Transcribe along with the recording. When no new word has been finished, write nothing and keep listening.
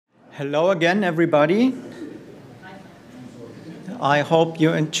Hello again, everybody. I hope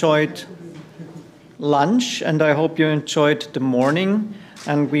you enjoyed lunch and I hope you enjoyed the morning.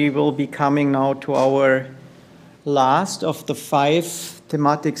 And we will be coming now to our last of the 5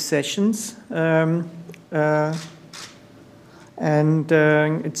 thematic sessions.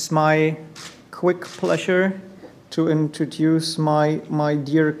 It's my quick pleasure to introduce my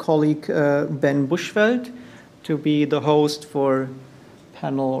dear colleague Ben Buschfeld to be the host for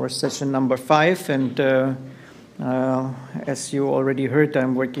panel or session number 5. And as you already heard,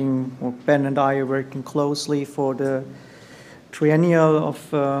 Ben and I are working closely for the Triennial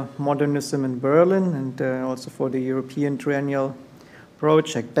of Modernism in Berlin and also for the European Triennial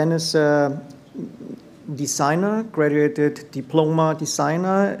project. Ben is a designer, graduated diploma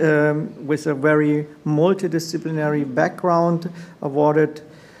designer with a very multidisciplinary background, awarded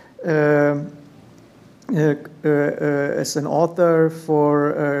as an author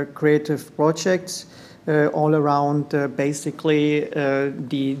for creative projects all around basically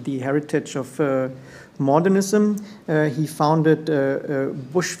the heritage of modernism. He founded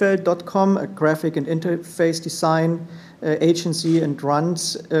Buschfeld.com, a graphic and interface design agency, and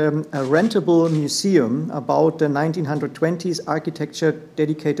runs a rentable museum about the 1920s architecture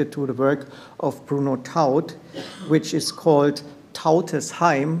dedicated to the work of Bruno Taut, which is called Tautes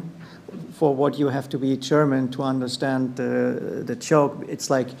Heim. For what you have to be German to understand the joke. It's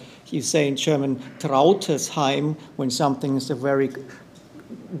like you say in German, Trautes Heim, when something is a very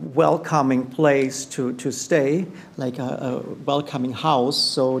welcoming place to stay, like a welcoming house.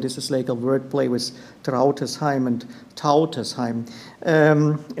 So this is like a wordplay with Trautes Heim and Tautes Heim,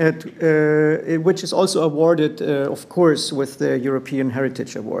 which is also awarded, of course, with the European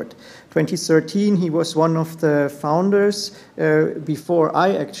Heritage Award. 2013, he was one of the founders, before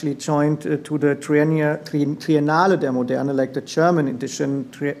I actually joined, to the Triennale der Moderne, like the German edition,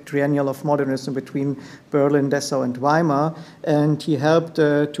 Triennial of Modernism between Berlin, Dessau, and Weimar. And he helped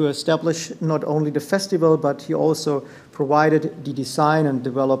to establish not only the festival, but he also provided the design and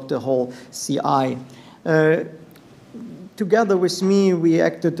developed the whole CI. Together with me, we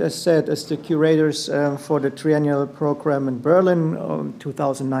acted, as said, as the curators for the Triennial program in Berlin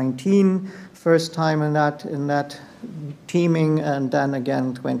 2019, first time in that teaming, and then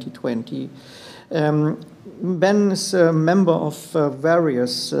again 2020. Ben is a member of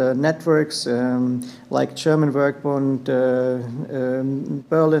various networks like German Werkbund,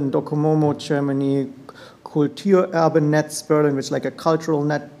 Berlin Docomomo, Germany, Kulturerben-Netz Berlin, which is like a cultural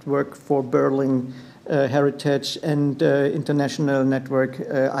network for Berlin heritage, and international network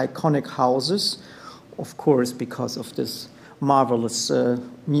Iconic Houses, of course, because of this marvelous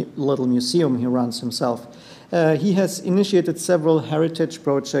little museum he runs himself. He has initiated several heritage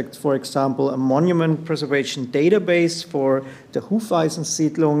projects, for example, a monument preservation database for the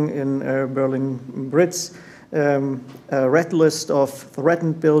Hufeisensiedlung in Berlin-Britz, a red list of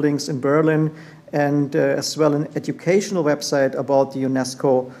threatened buildings in Berlin, and as well an educational website about the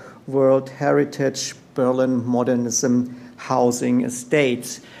UNESCO World Heritage Berlin Modernism Housing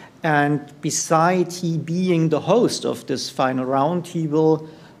Estates. And besides he being the host of this final round, he will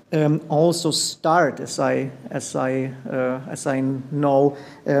also start, as I know,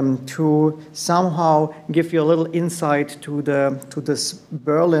 to somehow give you a little insight to this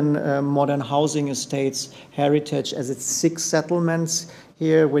Berlin modern housing estates heritage, as it's 6 settlements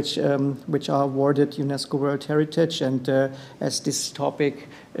here, which are awarded UNESCO World Heritage, and as this topic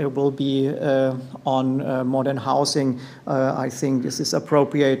will be on modern housing, I think this is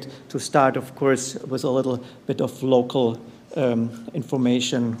appropriate to start, of course, with a little bit of local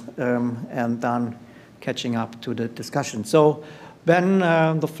information and then catching up to the discussion. So, Ben,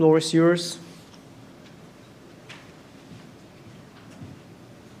 the floor is yours.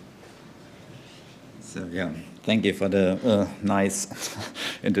 So, yeah. Thank you for the nice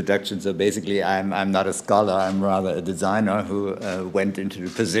introduction. So basically, I'm not a scholar. I'm rather a designer who went into the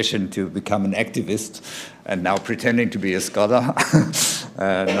position to become an activist, and now pretending to be a scholar.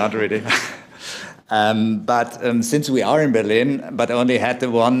 Not really. But since we are in Berlin, but only had the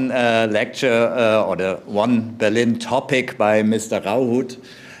one lecture or the one Berlin topic by Mr. Rauhut,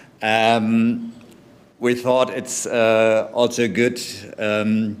 we thought it's also good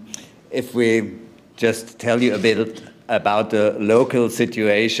if we just tell you a bit about the local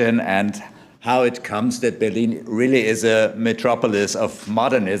situation and how it comes that Berlin really is a metropolis of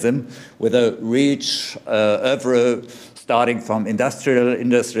modernism with a reach over starting from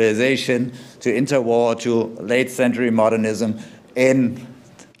industrialization to interwar to late century modernism in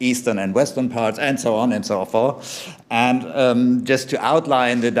eastern and western parts, and so on and so forth. And just to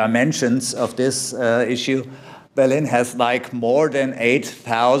outline the dimensions of this issue, Berlin has like more than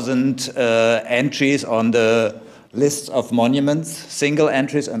 8,000 entries on the lists of monuments, single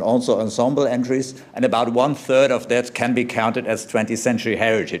entries and also ensemble entries, and about 1/3 of that can be counted as 20th century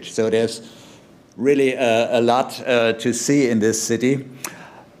heritage. So there's really a lot to see in this city.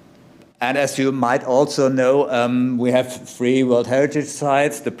 And as you might also know, we have 3 World Heritage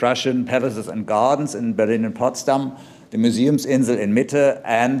Sites, the Prussian Palaces and Gardens in Berlin and Potsdam, the Museumsinsel in Mitte,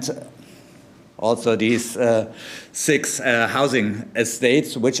 and also these 6 housing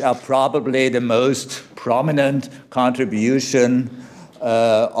estates, which are probably the most prominent contribution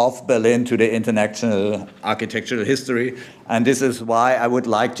of Berlin to the international architectural history. And this is why I would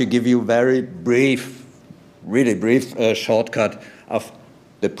like to give you very brief, really brief shortcut of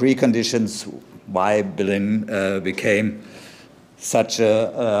the preconditions why Berlin became such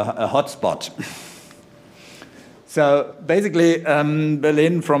a hotspot. So basically,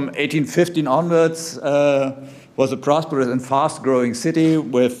 Berlin from 1815 onwards was a prosperous and fast-growing city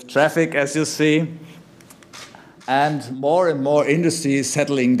with traffic, as you see, and more industries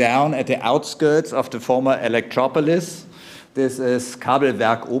settling down at the outskirts of the former electropolis. This is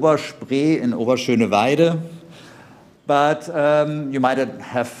Kabelwerk Oberspree in Oberschöneweide. But you might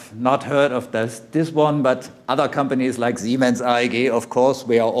have not heard of this one, but other companies like Siemens AG, of course,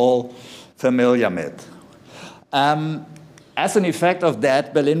 we are all familiar with. As an effect of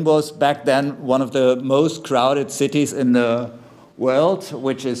that, Berlin was back then one of the most crowded cities in the world,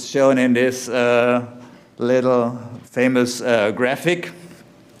 which is shown in this little famous graphic.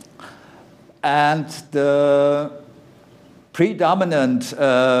 And the predominant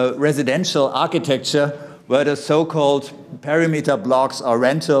residential architecture were the so-called perimeter blocks or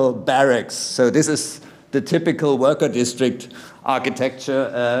rental barracks. So this is the typical worker district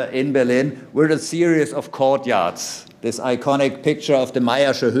architecture in Berlin, with a series of courtyards. This iconic picture of the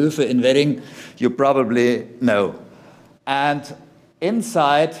Meyersche Höfe in Wedding, you probably know. And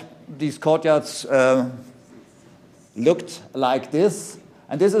inside, these courtyards looked like this.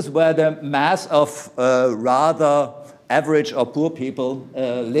 And this is where the mass of rather average or poor people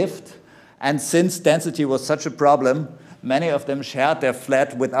lived. And since density was such a problem, many of them shared their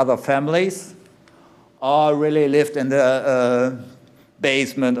flat with other families, or really lived in the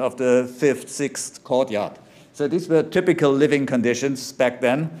basement of the 5th, 6th courtyard. So these were typical living conditions back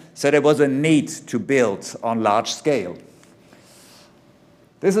then. So there was a need to build on large scale.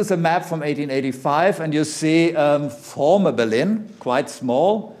 This is a map from 1885, and you see former Berlin, quite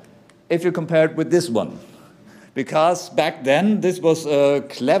small, if you compare it with this one. Because back then, this was a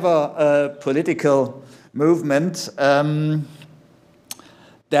clever political movement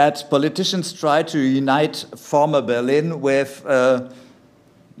that politicians tried to unite former Berlin with a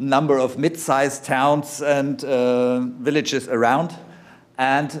number of mid-sized towns and villages around.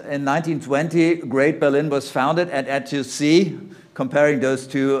 And in 1920, Great Berlin was founded, and as you see, comparing those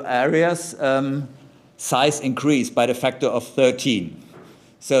two areas, size increased by the factor of 13.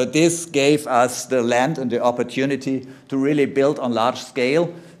 So this gave us the land and the opportunity to really build on large scale.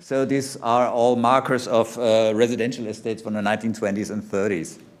 So these are all markers of residential estates from the 1920s and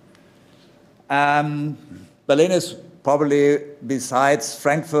 30s. Berlin is probably, besides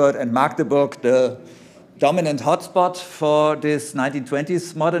Frankfurt and Magdeburg, the dominant hotspot for this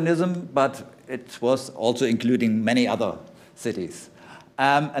 1920s modernism, but it was also including many other cities.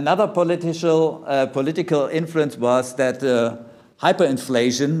 Another political influence was that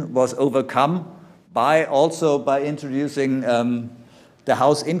hyperinflation was overcome by introducing the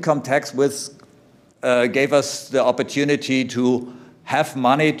house income tax, which gave us the opportunity to have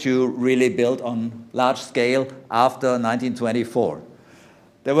money to really build on large scale after 1924.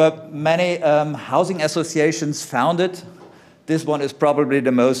 There were many housing associations founded. This one is probably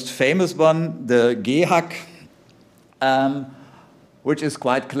the most famous one, the GEHAK, which is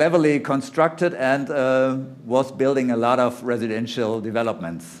quite cleverly constructed and was building a lot of residential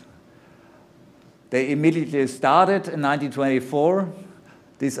developments. They immediately started in 1924.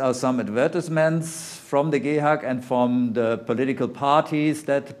 These are some advertisements from the GEHAK and from the political parties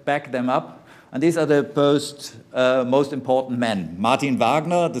that back them up. And these are the most important men. Martin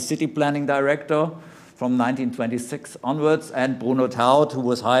Wagner, the city planning director from 1926 onwards, and Bruno Taut, who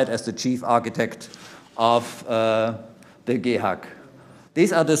was hired as the chief architect of the GEHAK.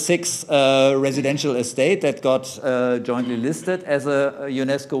 These are the 6 residential estates that got jointly listed as a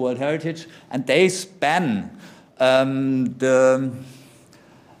UNESCO World Heritage, and they span the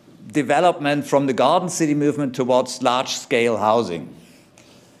development from the Garden City movement towards large-scale housing.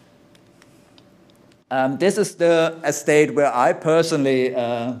 This is the estate where I personally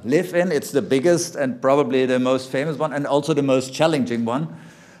live in. It's the biggest and probably the most famous one, and also the most challenging one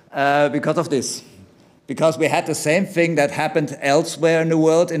because of this. because we had the same thing that happened elsewhere in the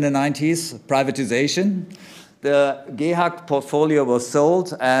world in the 90s, privatization. The GEHAG portfolio was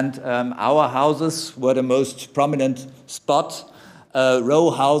sold, and our houses were the most prominent spot, row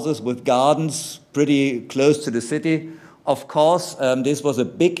houses with gardens pretty close to the city. Of course, this was a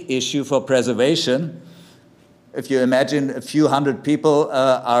big issue for preservation. If you imagine a few hundred people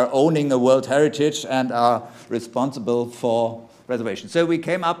are owning a World Heritage and are responsible for preservation. So we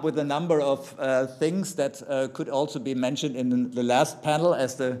came up with a number of things that could also be mentioned in the last panel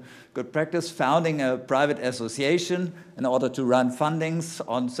as the good practice, founding a private association in order to run fundings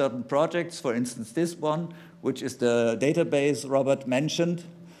on certain projects, for instance this one, which is the database Robert mentioned.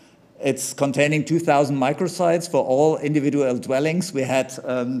 It's containing 2,000 microsites for all individual dwellings. We had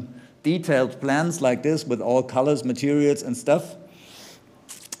detailed plans like this with all colors, materials, and stuff.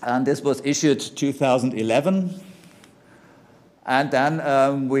 And this was issued 2011. And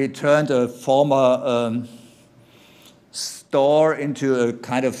then we turned a former store into a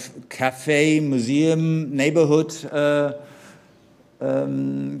kind of cafe, museum, neighborhood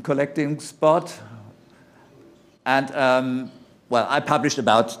collecting spot. And well, I published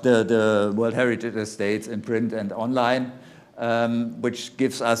about the World Heritage Estates in print and online, which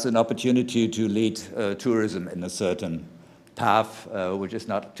gives us an opportunity to lead tourism in a certain path, which is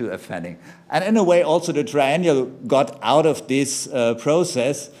not too offending. And in a way, also the triennial got out of this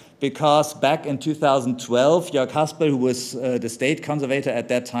process, because back in 2012, Jörg Haspel, who was the state conservator at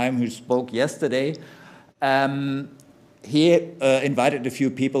that time, who spoke yesterday, he invited a few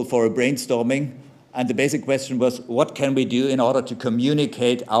people for a brainstorming. And the basic question was, what can we do in order to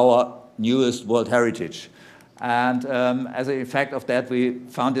communicate our newest World Heritage? And as an effect of that, we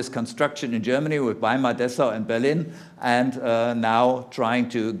found this construction in Germany with Weimar, Dessau, and Berlin, and now trying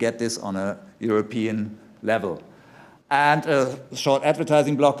to get this on a European level. And a short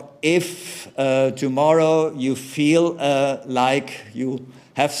advertising block. If tomorrow you feel like you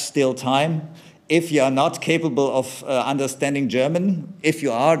have still time, if you are not capable of understanding German, if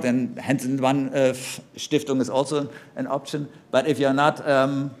you are, then Hansen-Wann Stiftung is also an option. But if you're not,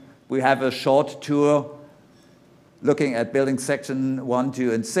 we have a short tour looking at building section 1,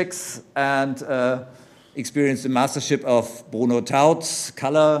 2, and 6, and experience the mastership of Bruno Taut's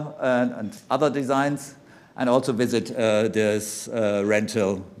color and other designs, and also visit this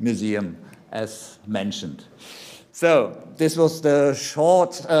rental museum as mentioned. So this was the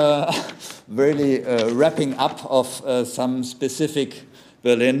short, really wrapping up of some specific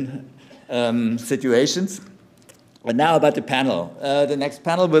Berlin situations. But now about the panel. The next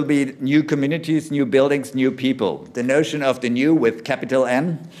panel will be new communities, new buildings, new people. The notion of the new with capital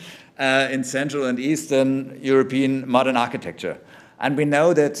N in Central and Eastern European modern architecture. And we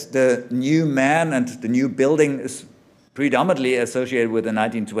know that the new man and the new building is predominantly associated with the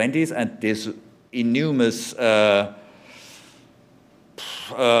 1920s and this enormous, how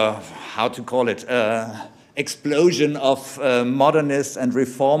to call it, explosion of modernist and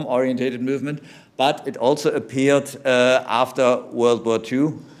reform-oriented movement. But it also appeared after World War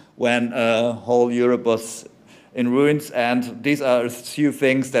II, when whole Europe was in ruins. And these are a few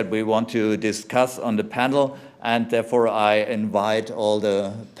things that we want to discuss on the panel. And therefore, I invite all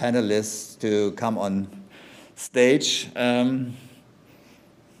the panelists to come on stage.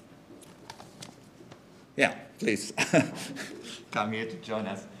 Yeah, please come here to join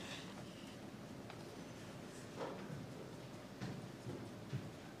us.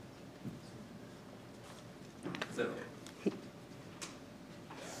 So.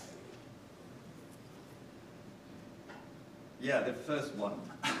 Yeah, the first one.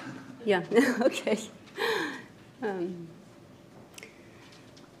 Yeah, okay.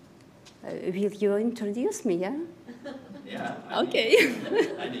 Will you introduce me, yeah? Yeah. Okay.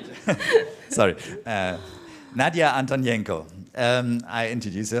 I need to. Sorry. Nadiia Antonenko, I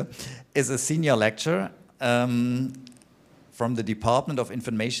introduce her, is a senior lecturer from the Department of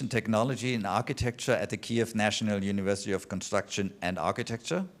Information Technology and Architecture at the Kyiv National University of Construction and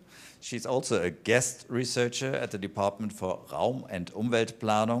Architecture. She's also a guest researcher at the Department for Raum- and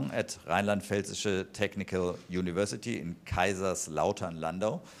Umweltplanung at Rheinland-Pfälzische Technical University in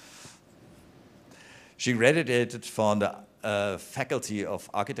Kaiserslautern-Landau. She graduated from the Faculty of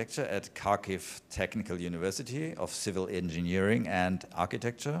Architecture at Kharkiv Technical University of Civil Engineering and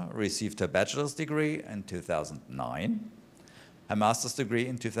Architecture, received her bachelor's degree in 2009, her master's degree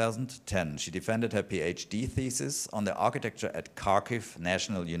in 2010. She defended her Ph.D. thesis on the architecture at Kharkiv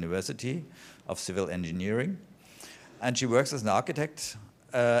National University of Civil Engineering, and she works as an architect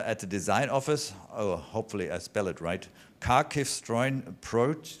at the design office, hopefully I spell it right, Kharkiv Stroin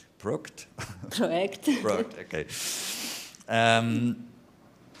Project, okay.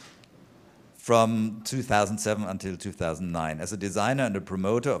 from 2007 until 2009 as a designer and a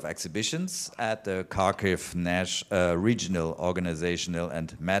promoter of exhibitions at the Kharkiv Regional Organizational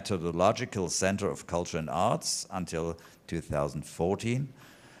and Methodological Center of Culture and Arts until 2014,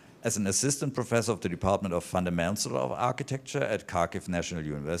 as an assistant professor of the Department of Fundamental of Architecture at Kharkiv National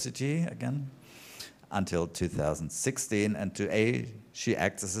University, again, until 2016, and today she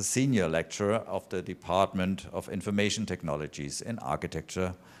acts as a senior lecturer of the Department of Information Technologies in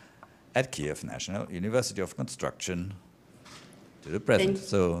Architecture at Kyiv National University of Construction to the present.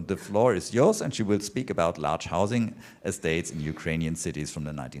 So the floor is yours, and she will speak about large housing estates in Ukrainian cities from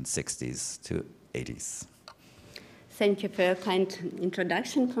the 1960s to 80s. Thank you for your kind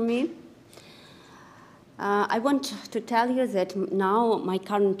introduction for me. I want to tell you that now my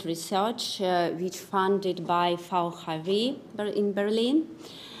current research, which funded by Ph.D. in Berlin,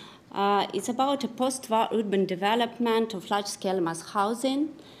 is about a post-war urban development of large-scale mass housing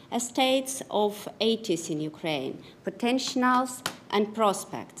estates of 80s in Ukraine, potentials and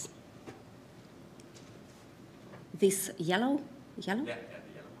prospects. This yellow? Yeah, yellow.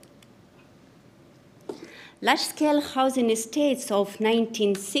 Large-scale housing estates of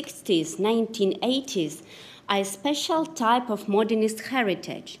 1960s, 1980s are a special type of modernist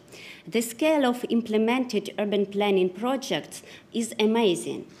heritage. The scale of implemented urban planning projects is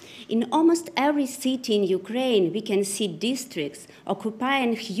amazing. In almost every city in Ukraine, we can see districts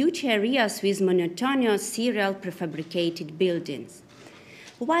occupying huge areas with monotonous serial prefabricated buildings.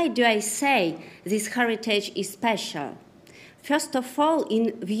 Why do I say this heritage is special? First of all,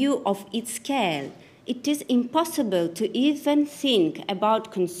 in view of its scale, it is impossible to even think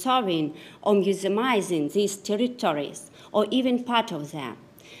about conserving or museumizing these territories, or even part of them.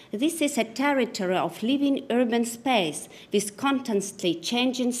 This is a territory of living urban space with constantly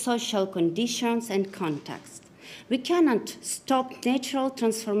changing social conditions and contexts. We cannot stop natural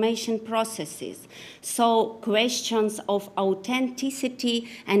transformation processes, so questions of authenticity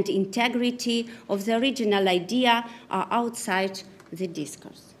and integrity of the original idea are outside the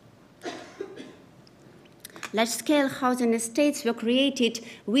discourse. Large-scale housing estates were created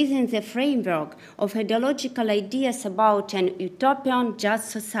within the framework of ideological ideas about an utopian just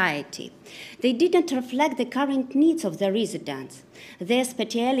society. They didn't reflect the current needs of the residents. Their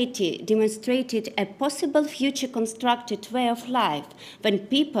speciality demonstrated a possible future constructed way of life when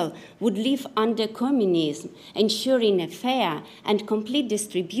people would live under communism, ensuring a fair and complete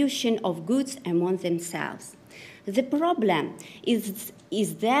distribution of goods among themselves. The problem is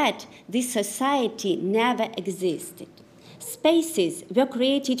that this society never existed. Spaces were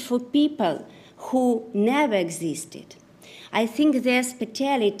created for people who never existed. I think their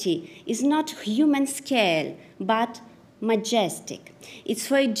speciality is not human scale, but majestic. It's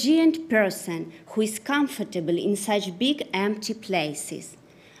for a giant person who is comfortable in such big empty places.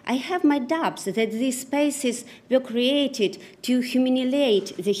 I have my doubts that these spaces were created to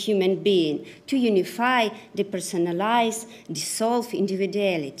humiliate the human being, to unify, depersonalize, dissolve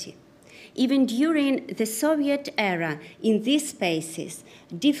individuality. Even during the Soviet era, in these spaces,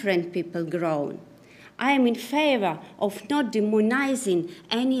 different people grown. I am in favor of not demonizing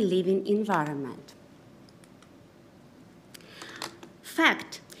any living environment.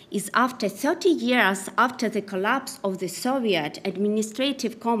 Fact is, after 30 years after the collapse of the Soviet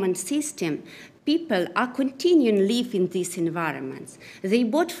administrative command system, people are continuing to live in these environments. They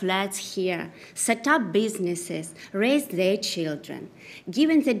bought flats here, set up businesses, raised their children.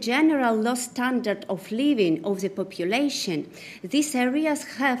 Given the general low standard of living of the population, these areas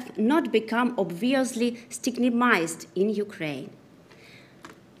have not become obviously stigmatized in Ukraine.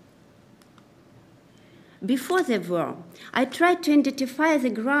 Before the war, I tried to identify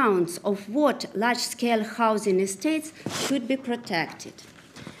the grounds of what large-scale housing estates should be protected.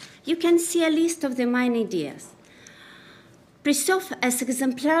 You can see a list of the main ideas. Preserve as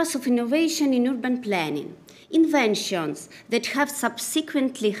exemplars of innovation in urban planning, inventions that have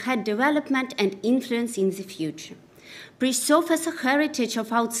subsequently had development and influence in the future. Preserve as a heritage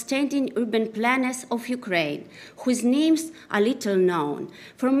of outstanding urban planners of Ukraine, whose names are little known.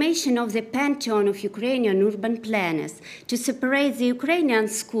 Formation of the pantheon of Ukrainian urban planners to separate the Ukrainian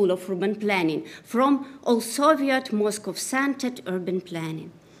school of urban planning from all Soviet Moscow-centered urban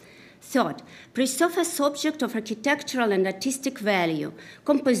planning. Third, preserve as object of architectural and artistic value,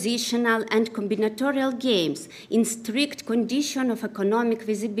 compositional and combinatorial games in strict condition of economic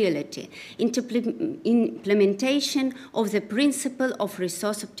visibility, implementation of the principle of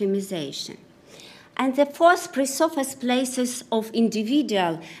resource optimization. And the fourth presupposes places of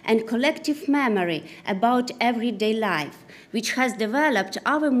individual and collective memory about everyday life, which has developed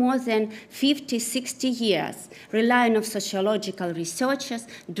over more than 50, 60 years, relying on sociological researchers,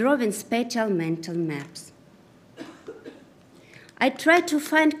 drawing spatial mental maps. I tried to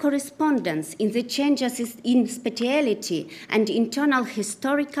find correspondence in the changes in spatiality and internal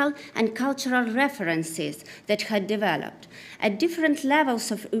historical and cultural references that had developed at different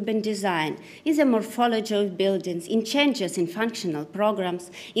levels of urban design, in the morphology of buildings, in changes in functional programs,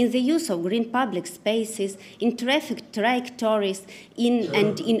 in the use of green public spaces, in traffic trajectories,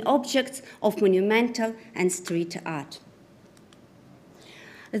 and in objects of monumental and street art.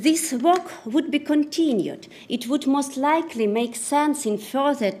 This work would be continued. It would most likely make sense in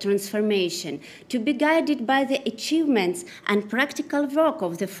further transformation to be guided by the achievements and practical work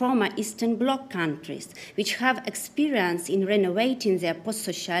of the former Eastern Bloc countries, which have experience in renovating their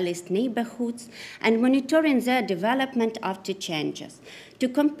post-socialist neighborhoods and monitoring their development after changes, to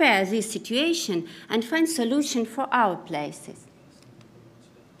compare this situation and find solutions for our places.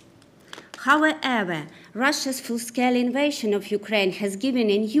 However, Russia's full-scale invasion of Ukraine has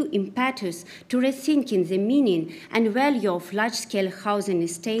given a new impetus to rethinking the meaning and value of large-scale housing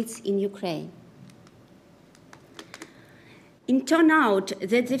estates in Ukraine. It turned out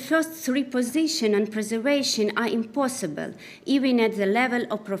that the first three positions on preservation are impossible, even at the level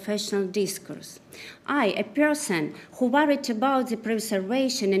of professional discourse. I, a person who worried about the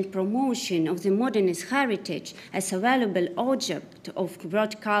preservation and promotion of the modernist heritage as a valuable object of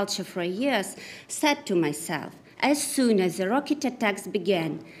world culture for years, said to myself, as soon as the rocket attacks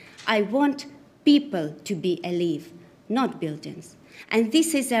began, I want people to be alive, not buildings. And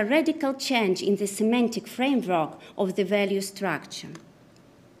this is a radical change in the semantic framework of the value structure.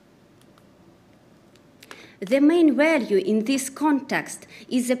 The main value in this context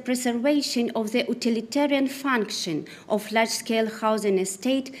is the preservation of the utilitarian function of large-scale housing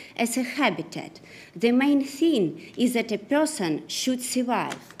estate as a habitat. The main thing is that a person should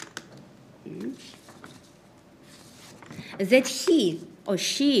survive, that he or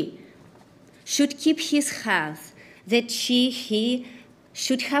she should keep his health, that he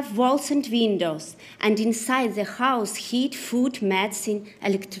should have walls and windows, and inside the house heat, food, medicine,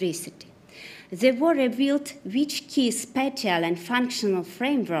 electricity. The war revealed which key spatial and functional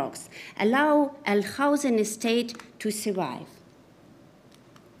frameworks allow a housing estate to survive.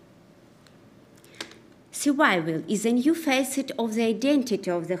 Survival is a new facet of the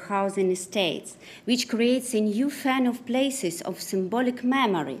identity of the housing estates, which creates a new fan of places of symbolic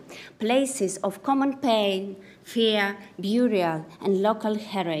memory, places of common pain, fear, burial, and local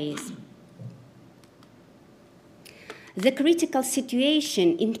heroism. The critical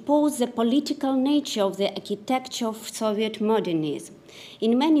situation imposed the political nature of the architecture of Soviet modernism.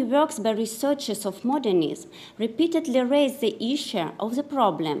 In many works by researchers of modernism, repeatedly raised the issue of the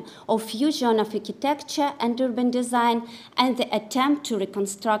problem of fusion of architecture and urban design and the attempt to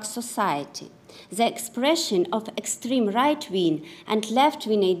reconstruct society, the expression of extreme right-wing and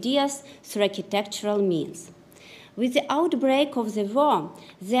left-wing ideas through architectural means. With the outbreak of the war,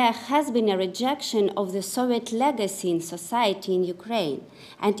 there has been a rejection of the Soviet legacy in society in Ukraine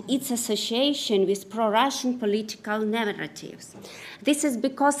and its association with pro-Russian political narratives. This is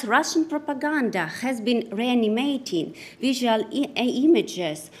because Russian propaganda has been reanimating visual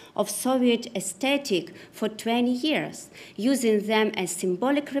images of Soviet aesthetic for 20 years, using them as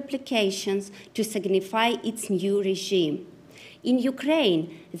symbolic replications to signify its new regime. In Ukraine,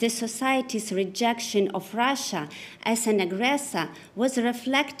 the society's rejection of Russia as an aggressor was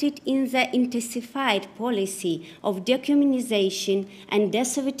reflected in the intensified policy of decommunization and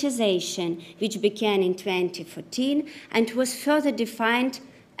desovietization, which began in 2014 and was further defined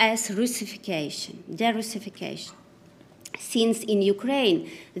as Russification, de-Russification. Since in Ukraine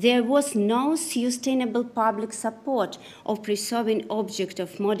there was no sustainable public support of preserving objects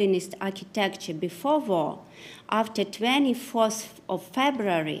of modernist architecture before war, after 24th of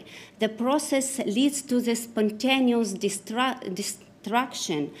February, the process leads to the spontaneous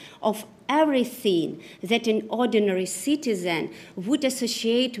destruction of everything that an ordinary citizen would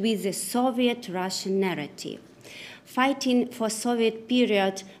associate with the Soviet Russian narrative. Fighting for Soviet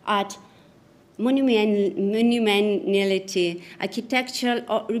period art, monumentality, architectural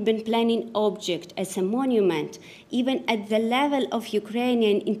or urban planning object as a monument, even at the level of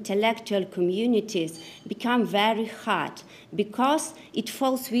Ukrainian intellectual communities, become very hard because it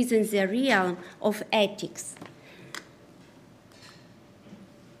falls within the realm of ethics.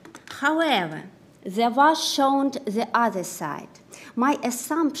 However, there was shown the other side. My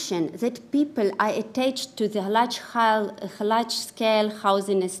assumption that people are attached to the large-scale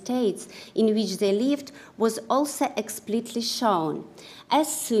housing estates in which they lived was also explicitly shown. As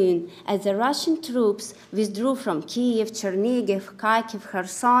soon as the Russian troops withdrew from Kyiv, Chernihiv, Kharkiv,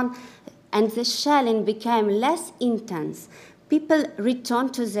 Kherson, and the shelling became less intense, people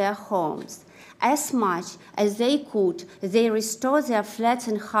returned to their homes. As much as they could, they restored their flats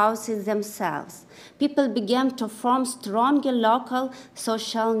and houses themselves. People began to form stronger local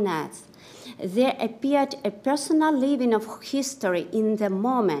social nets. There appeared a personal living of history in the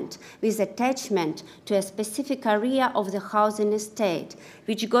moment with attachment to a specific area of the housing estate,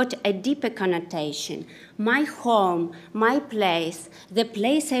 which got a deeper connotation. My home, my place, the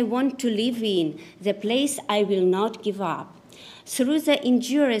place I want to live in, the place I will not give up. Through the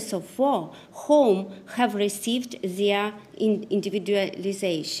injuries of war, home have received their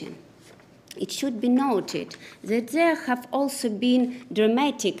individualization. It should be noted that there have also been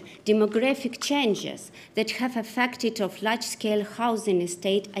dramatic demographic changes that have affected of large-scale housing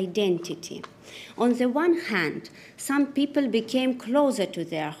estate identity. On the one hand, some people became closer to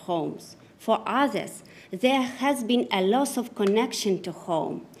their homes. For others, there has been a loss of connection to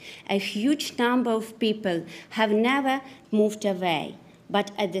home. A huge number of people have never moved away,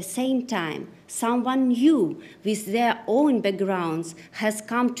 but at the same time, someone new with their own backgrounds has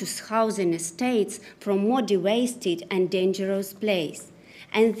come to housing estates from more devastated and dangerous place.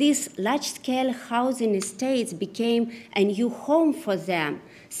 And these large-scale housing estates became a new home for them,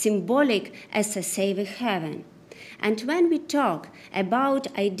 symbolic as a safe haven. And when we talk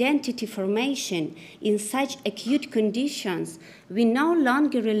about identity formation in such acute conditions, we no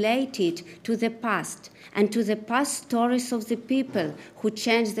longer relate it to the past and to the past stories of the people who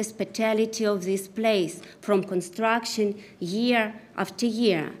changed the spatiality of this place from construction year after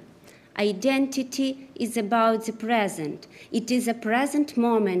year. Identity is about the present. It is a present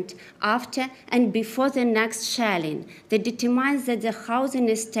moment after and before the next shelling that determines that the housing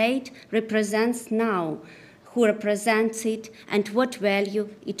estate represents now, who represents it, and what value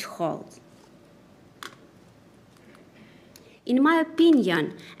it holds. In my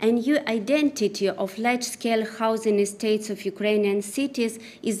opinion, a new identity of large-scale housing estates of Ukrainian cities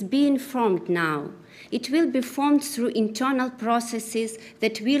is being formed now. It will be formed through internal processes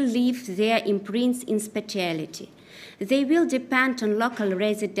that will leave their imprints in spatiality. They will depend on local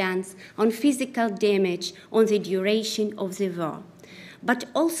residents, on physical damage, on the duration of the war. But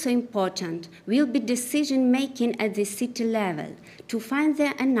also important will be decision-making at the city level to find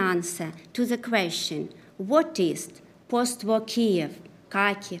an answer to the question, what is post-war Kyiv,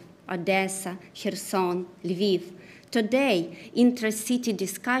 Kharkiv, Odessa, Kherson, Lviv? Today, intra-city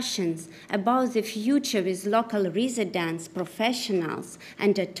discussions about the future with local residents, professionals,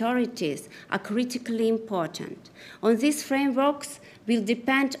 and authorities are critically important. On these frameworks will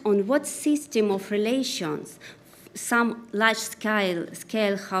depend on what system of relations some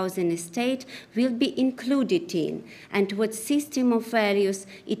large-scale housing estate will be included in, and what system of values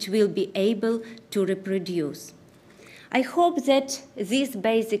it will be able to reproduce. I hope that this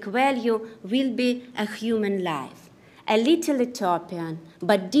basic value will be a human life, a little utopian,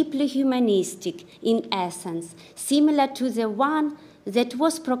 but deeply humanistic in essence, similar to the one that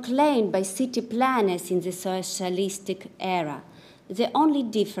was proclaimed by city planners in the socialistic era. The only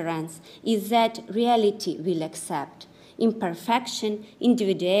difference is that reality will accept imperfection,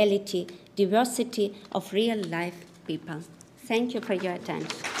 individuality, diversity of real-life people. Thank you for your attention.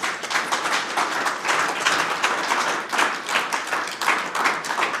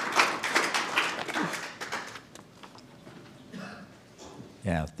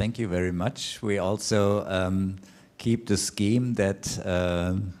 Yeah, thank you very much. We also keep the scheme that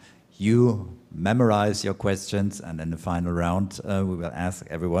you memorize your questions, and in the final round, we will ask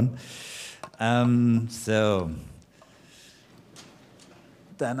everyone. So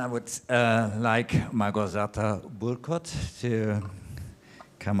then I would like Małgorzata Burkot to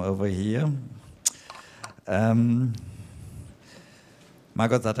come over here.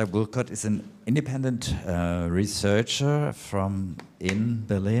 Małgorzata Burkot is an independent researcher in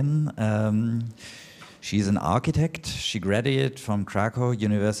Berlin. She's an architect. She graduated from Krakow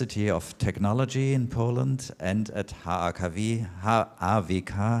University of Technology in Poland and at HAWK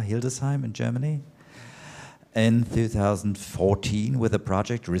Hildesheim in Germany. In 2014, with a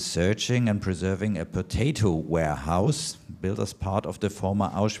project researching and preserving a potato warehouse built as part of the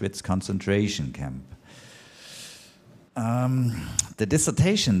former Auschwitz concentration camp. The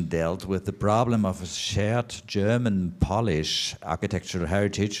dissertation dealt with the problem of a shared German-Polish architectural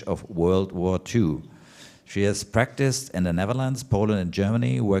heritage of World War II. She has practiced in the Netherlands, Poland, and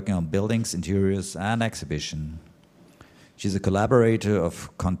Germany, working on buildings, interiors, and exhibition. She's a collaborator of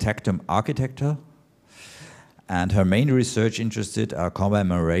Contactum Architecture, and her main research interests are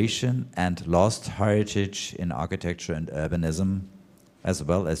commemoration and lost heritage in architecture and urbanism, as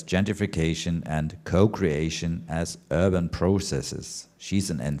well as gentrification and co-creation as urban processes.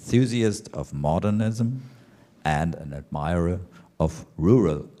 She's an enthusiast of modernism and an admirer of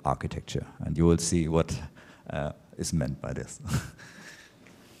rural architecture, and you will see what is meant by this.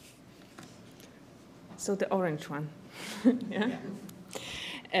 So the orange one. Yeah.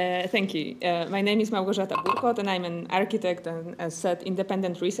 Thank you. My name is Małgorzata Burkot, and I'm an architect and a set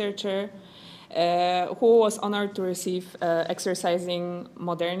independent researcher who was honored to receive Exercising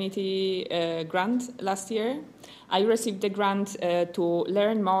Modernity grant last year. I received the grant to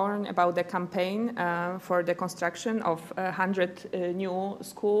learn more about the campaign for the construction of 100 new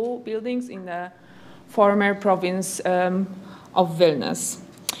school buildings in the former province of Vilnius.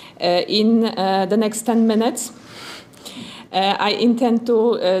 In the next 10 minutes, I intend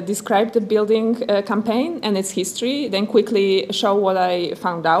to describe the building campaign and its history, then quickly show what I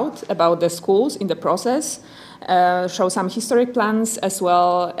found out about the schools in the process, show some historic plans as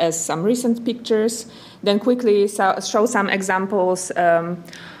well as some recent pictures, then quickly show some examples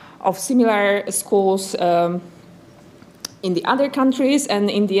of similar schools in the other countries, and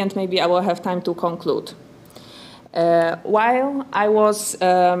in the end maybe I will have time to conclude. While I was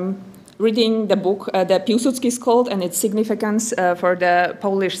reading the book, The Piłsudski Cult and its Significance for the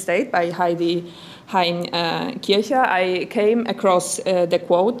Polish State by Heidi Hein-Kirche, I came across the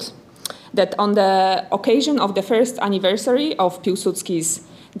quote that on the occasion of the first anniversary of Piłsudski's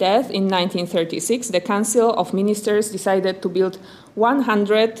death in 1936, the Council of Ministers decided to build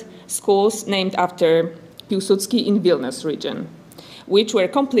 100 schools named after Piłsudski in Vilnius region, which were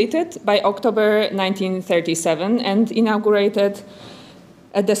completed by October 1937 and inaugurated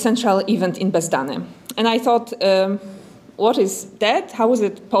at the central event in Bezdany. And I thought, what is that? How is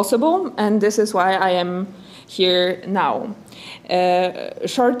it possible? And this is why I am here now.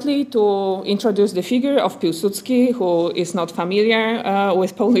 Shortly to introduce the figure of Piłsudski, who is not familiar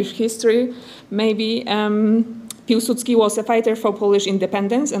with Polish history, maybe Piłsudski was a fighter for Polish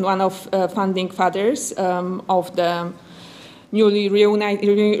independence and one of founding fathers of the newly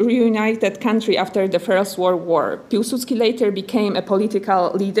reunited country after the First World War. Piłsudski later became a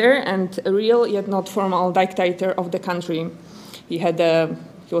political leader and a real yet not formal dictator of the country. He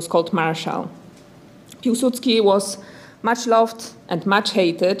was called Marshal. Piłsudski was much loved and much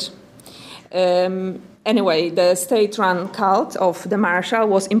hated. Anyway, the state-run cult of the Marshal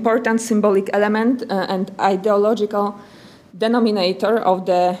was important symbolic element and ideological denominator of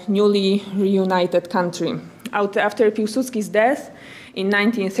the newly reunited country. After Piłsudski's death in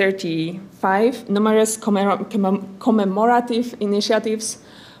 1935, numerous commemorative initiatives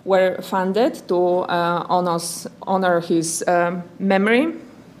were funded to honor his memory,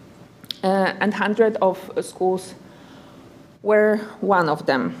 and hundreds of schools were one of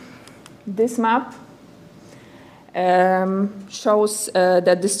them. This map shows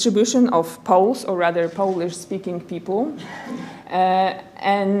the distribution of Poles, or rather Polish-speaking people.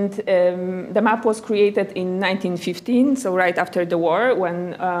 And the map was created in 1915, so right after the war,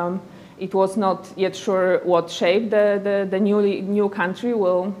 when it was not yet sure what shape the new country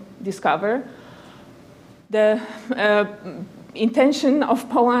will discover. The intention of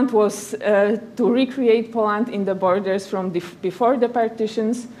Poland was to recreate Poland in the borders from before the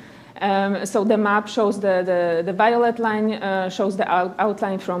partitions. So the map shows the violet line shows the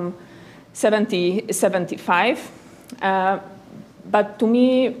outline from 1775. But to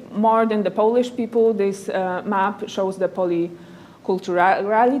me, more than the Polish people, this map shows the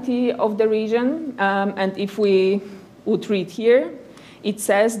polyculturality of the region. And if we would read here, it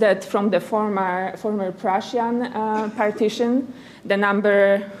says that from the former Prussian partition, the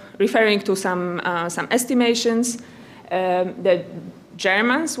number, referring to some estimations, the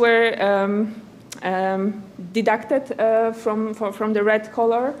Germans were deducted from the red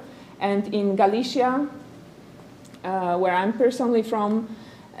color, and in Galicia, where I'm personally from,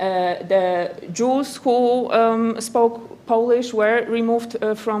 the Jews who spoke Polish were removed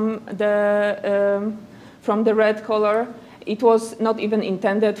from the red color. It was not even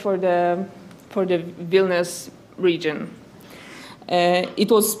intended for the Vilnius region. It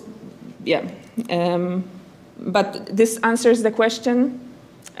was, yeah. But this answers the question.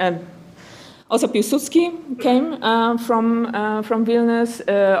 Also, Piłsudski came from Vilnius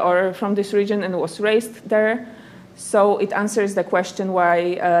or from this region and was raised there. So it answers the question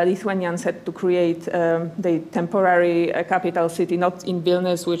why Lithuanians had to create the temporary capital city, not in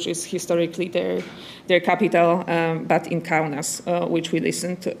Vilnius, which is historically their capital, but in Kaunas, which we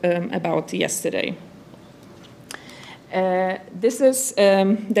listened about yesterday. This is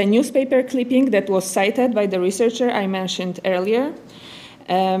the newspaper clipping that was cited by the researcher I mentioned earlier.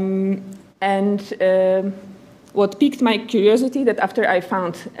 What piqued my curiosity that after I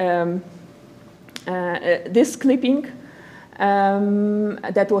found this clipping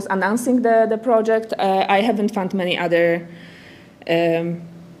that was announcing the project, I haven't found many other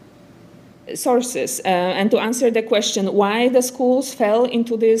sources. And to answer the question why the schools fell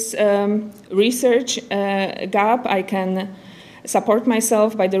into this research gap, I can support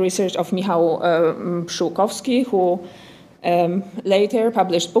myself by the research of Michał Pszczółkowski, who later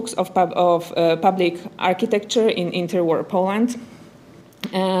published books of public architecture in interwar Poland.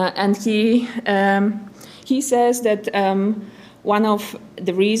 And he says that one of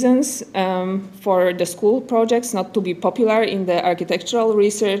the reasons for the school projects not to be popular in the architectural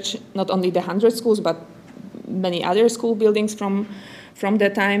research, not only the 100 schools, but many other school buildings from the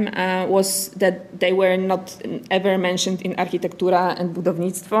time, was that they were not ever mentioned in Architektura and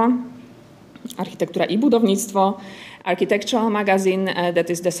Budownictwo, Architektura I Budownictwo, architectural magazine that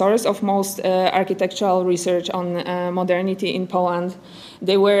is the source of most architectural research on modernity in Poland.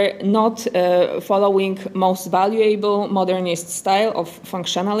 They were not following most valuable modernist style of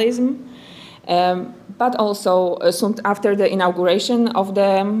functionalism, but also soon after the inauguration of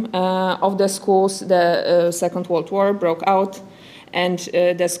the schools, the Second World War broke out, and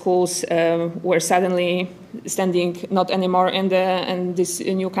the schools were suddenly standing not anymore in this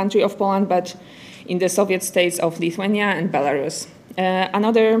new country of Poland, but in the Soviet states of Lithuania and Belarus.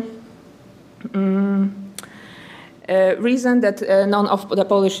 Another reason that none of the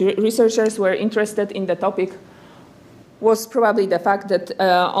Polish researchers were interested in the topic was probably the fact that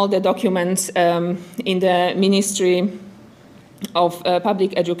all the documents in the Ministry of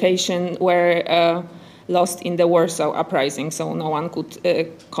Public Education were lost in the Warsaw Uprising, so no one could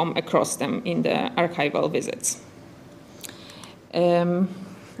come across them in the archival visits.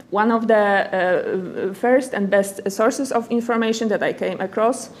 One of the first and best sources of information that I came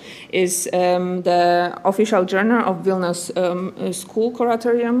across is the official journal of Vilnius School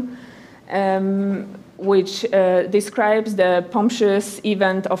Curatorium, which describes the pompous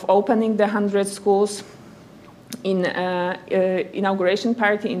event of opening the 100 schools in inauguration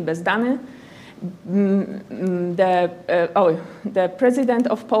party in Bezdany. The president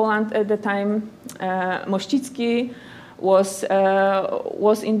of Poland at the time, Mościcki, was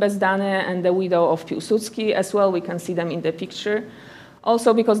in Bezdany, and the widow of Piłsudski as well. We can see them in the picture.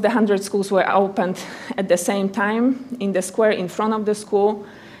 Also, because the 100 schools were opened at the same time in the square in front of the school,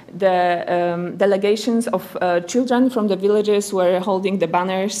 the delegations of children from the villages were holding the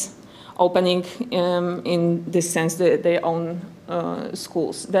banners, opening in this sense their own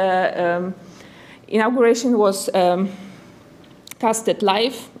schools. The inauguration was casted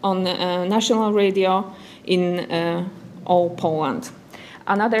live on national radio in all Poland.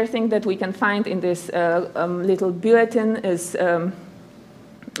 Another thing that we can find in this little bulletin is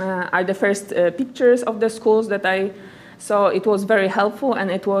are the first pictures of the schools that I saw. It was very helpful,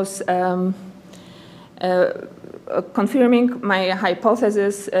 and it was confirming my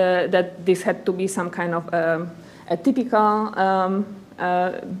hypothesis that this had to be some kind of a typical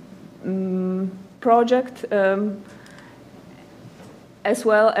project, as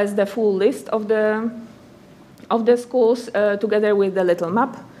well as the full list of the schools, together with the little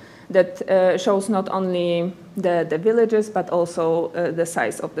map that shows not only the villages but also the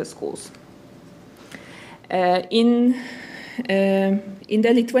size of the schools. In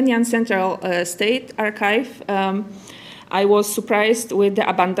the Lithuanian Central State Archive, I was surprised with the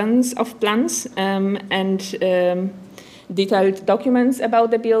abundance of plans and detailed documents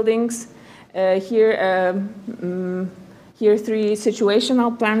about the buildings. Here, three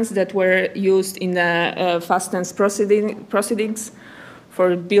situational plans that were used in the fastest proceedings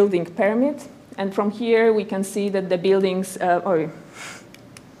for building permit. And from here, we can see that the buildings,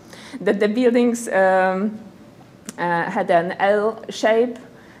 had an L shape,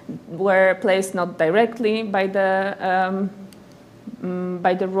 were placed not directly by the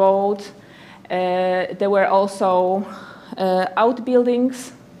road. There were also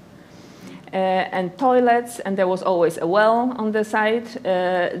outbuildings and toilets, and there was always a well on the side.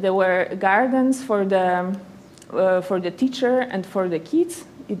 There were gardens for the teacher and for the kids.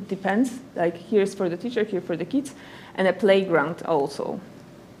 It depends, like here's for the teacher, here for the kids, and a playground also.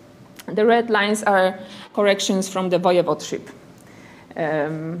 The red lines are corrections from the voivodeship,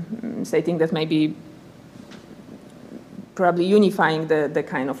 stating that maybe probably unifying the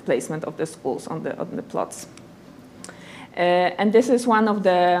kind of placement of the schools on the plots. And this is one of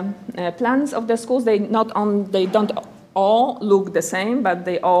the plans of the schools. They don't all look the same, but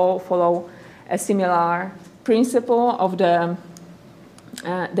they all follow a similar principle of the,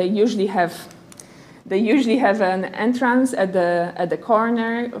 they usually have an entrance at the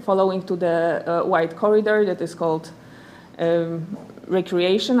corner following to the wide corridor that is called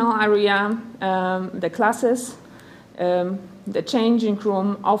recreational area, the classes, the changing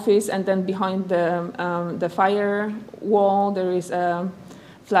room, office, and then behind the fire wall there is a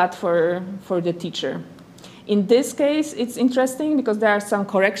flat for the teacher. In this case, it's interesting because there are some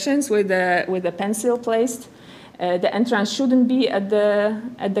corrections with the pencil placed. The entrance shouldn't be at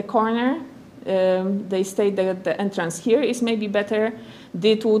the corner. They state that the entrance here is maybe better.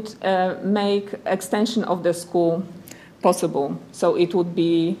 This would make extension of the school possible. So it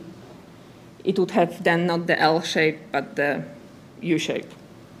would have then not the L shape but the U shape.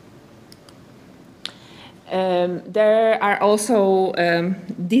 There are also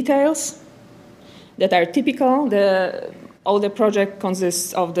details that are typical. All the project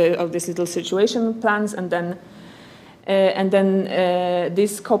consists of this little situation plans and then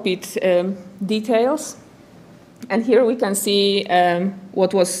these copied details. And here we can see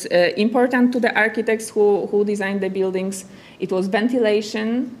what was important to the architects who designed the buildings. It was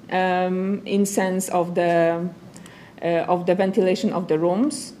ventilation in sense of the ventilation of the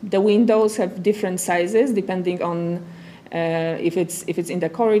rooms. The windows have different sizes depending on if it's in the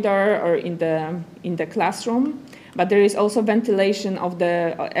corridor or in the classroom. But there is also ventilation of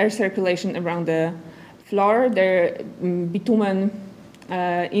the air circulation around the floor. There bitumen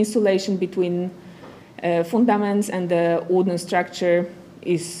insulation between fundaments and the wooden structure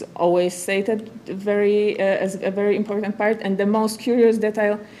is always stated as a very important part. And the most curious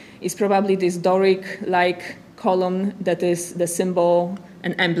detail is probably this Doric-like column that is the symbol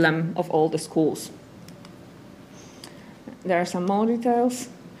and emblem of all the schools. There are some more details.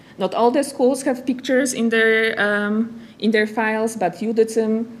 Not all the schools have pictures in their files, but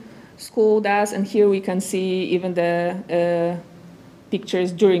Judycym school does, and here we can see even the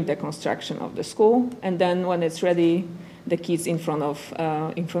pictures during the construction of the school, and then when it's ready, the kids in front of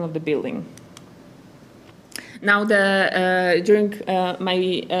the building. Now, during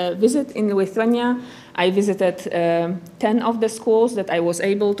my visit in Lithuania, I visited 10 of the schools that I was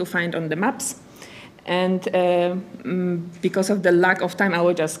able to find on the maps, and because of the lack of time, I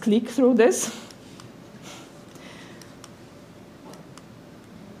will just click through this.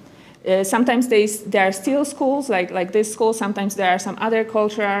 Sometimes there are still schools like this school. Sometimes there are some other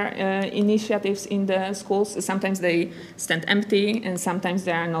cultural initiatives in the schools. Sometimes they stand empty, and sometimes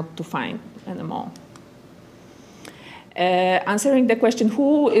they are not to find anymore. Answering the question,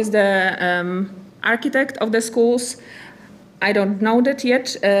 who is the architect of the schools? I don't know that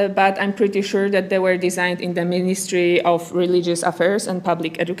yet, but I'm pretty sure that they were designed in the Ministry of Religious Affairs and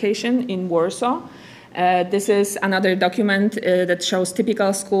Public Education in Warsaw. This is another document that shows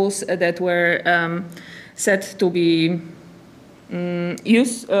typical schools that were set to be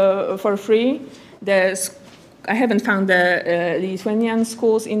used for free. I haven't found the Lithuanian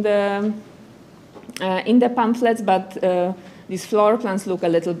schools in the pamphlets, but these floor plans look a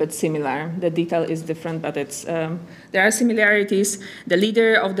little bit similar. The detail is different, but there are similarities. The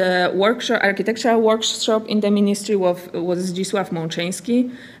leader of the architectural workshop in the ministry was Zdzisław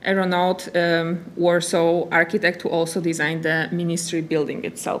Mączeński, a renowned Warsaw architect who also designed the ministry building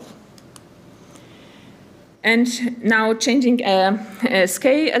itself. And now changing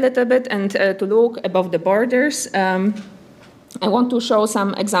scale a little bit and to look above the borders, I want to show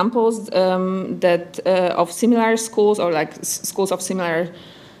some examples of similar schools or like schools of similar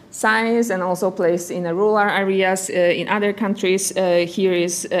size and also placed in rural areas in other countries. Here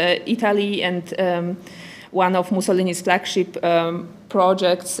is Italy and one of Mussolini's flagship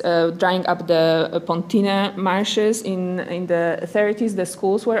projects, drying up the Pontine marshes in the 30s. The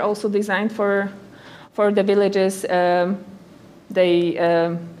schools were also designed for the villages. They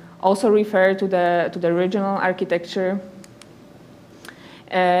also refer to the regional architecture.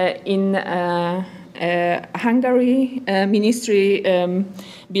 In Hungary, ministry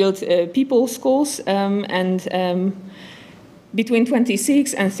built people schools, and between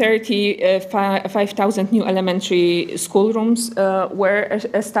 26 and 35,000 new elementary schoolrooms were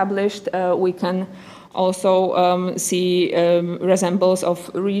established. We can also see resemblance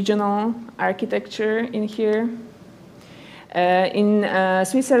of regional architecture in here. In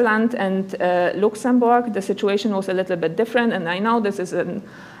Switzerland and Luxembourg, the situation was a little bit different, and I know this is an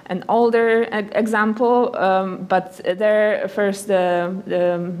older example, but there first the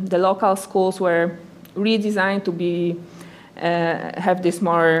local schools were redesigned to have this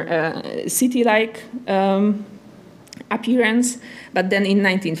more city-like appearance. But then in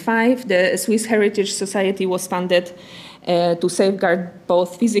 1905, the Swiss Heritage Society was founded, to safeguard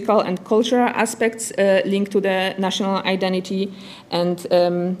both physical and cultural aspects linked to the national identity. And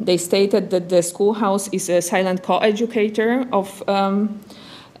they stated that the schoolhouse is a silent co-educator of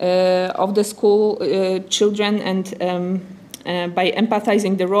the school children, and by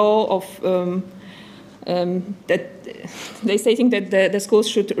empathizing the role of that they stating that the schools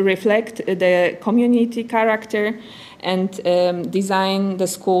should reflect the community character, and design the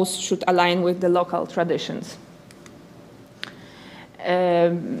schools should align with the local traditions.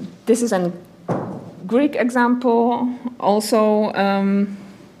 This is a Greek example,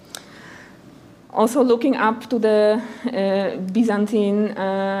 also looking up to the Byzantine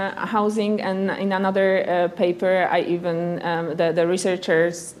housing, and in another paper, the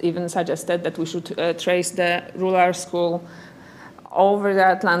researchers even suggested that we should trace the rural school over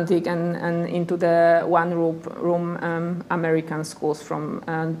the Atlantic and into the one-room American schools from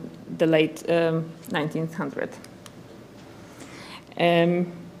the late 1900s.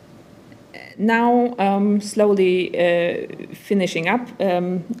 Now, slowly finishing up,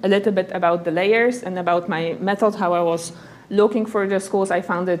 a little bit about the layers and about my method, how I was looking for the schools. I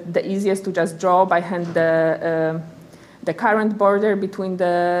found it the easiest to just draw by hand the current border between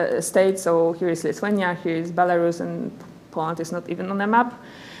the states. So here is Lithuania, here is Belarus, and Poland is not even on the map.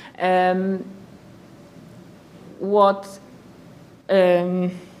 I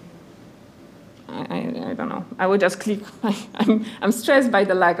don't know. I would just click. I'm stressed by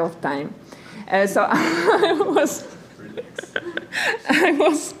the lack of time. So I was.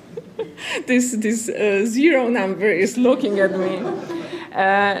 This zero number is looking at me.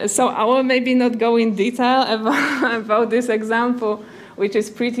 So I will maybe not go in detail about this example, which is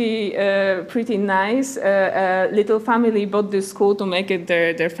pretty nice. A little family bought this school to make it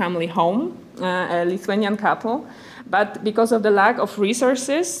their family home, a Lithuanian couple. But because of the lack of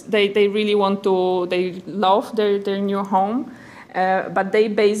resources, they really they love their new home, but they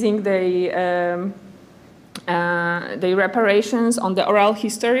basing their reparations on the oral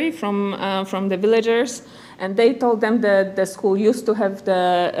history from the villagers. And they told them that the school used to have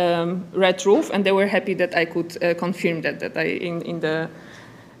the red roof, and they were happy that I could confirm that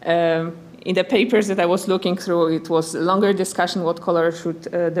in the papers that I was looking through, it was a longer discussion what color should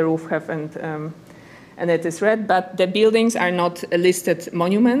the roof have, and it is red. But the buildings are not listed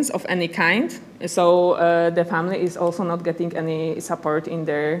monuments of any kind, so the family is also not getting any support in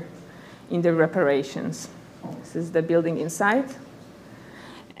their reparations. This is the building inside.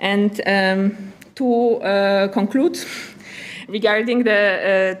 And to conclude, regarding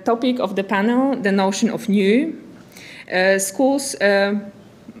the topic of the panel, the notion of new, schools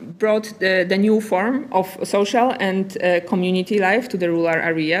brought the new form of social and community life to the rural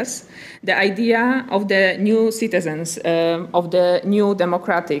areas. The idea of the new citizens, of the new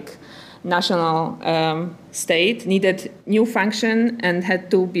democratic national state needed new function and had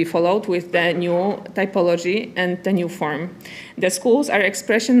to be followed with the new typology and the new form. The schools are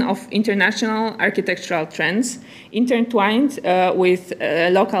expression of international architectural trends, intertwined with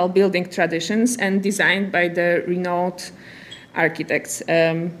local building traditions and designed by the renowned architects,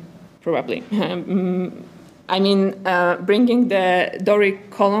 probably. I mean, bringing the Doric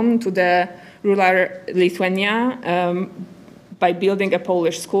column to the rural Lithuania by building a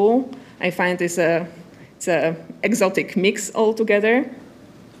Polish school, I find it's a exotic mix altogether.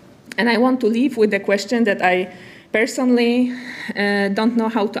 And I want to leave with the question that I personally don't know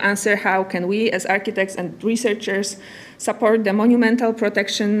how to answer. How can we, as architects and researchers, support the monumental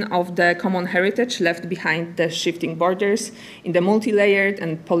protection of the common heritage left behind the shifting borders in the multi-layered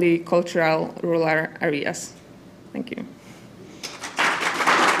and polycultural rural areas? Thank you.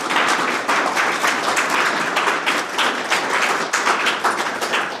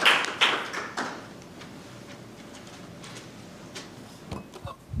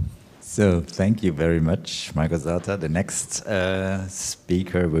 So thank you very much, Małgorzata. The next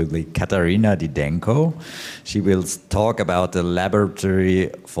speaker will be Kateryna Didenko. She will talk about the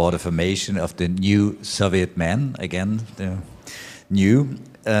laboratory for the formation of the new Soviet man, again, the new,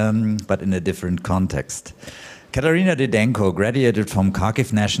 but in a different context. Kateryna Didenko graduated from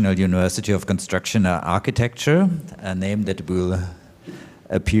Kharkiv National University of Construction and Architecture, a name that will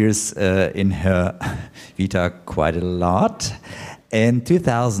appears in her vita quite a lot. In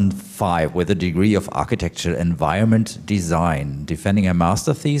 2005, with a degree of architecture environment design, defending a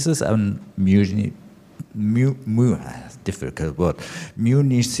master thesis on municipal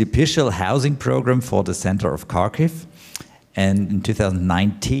housing program for the center of Kharkiv. And in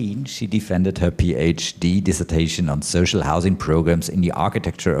 2019, she defended her Ph.D. dissertation on social housing programs in the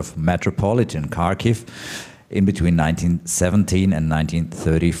architecture of metropolitan Kharkiv in between 1917 and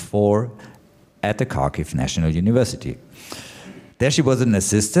 1934. at the Kharkiv National University. There she was an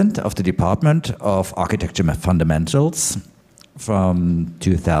assistant of the Department of Architecture Fundamentals from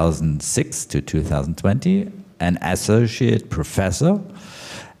 2006 to 2020, an associate professor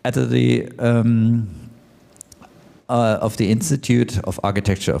at the of the Institute of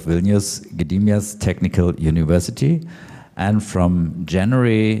Architecture of Vilnius Technical University, and from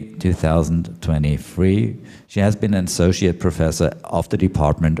January 2023 she has been an associate professor of the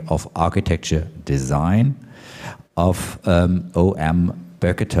Department of Architecture Design of OM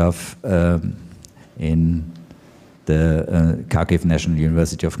Berketov in the Kharkiv National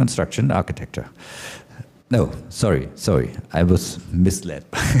University of Construction and Architecture. No, sorry, I was misled.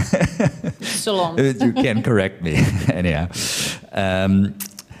 So long. You can correct me, anyhow.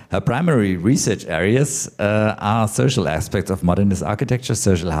 Her primary research areas are social aspects of modernist architecture,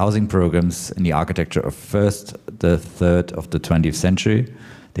 social housing programs in the architecture of the third of the 20th century,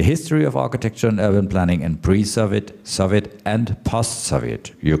 the history of architecture and urban planning in pre-Soviet, Soviet and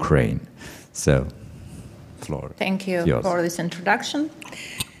post-Soviet Ukraine. So, Flora. Thank you for this introduction.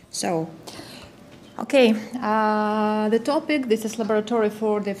 So, okay, the topic, this is Laboratory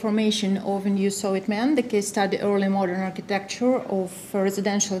for the Formation of a New Soviet Man, the case study early modern architecture of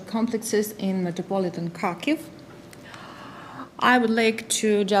residential complexes in metropolitan Kharkiv. I would like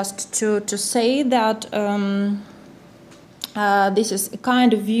to just to say that this is a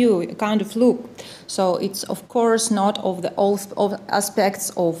kind of view, a kind of look. So it's of course not of all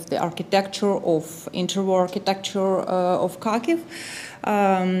aspects of the architecture, of interwar architecture of Kharkiv,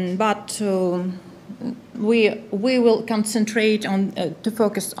 but we will concentrate on to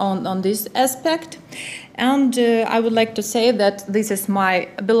focus on this aspect. And I would like to say that this is my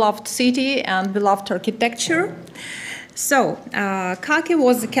beloved city and beloved architecture. So, Kharkiv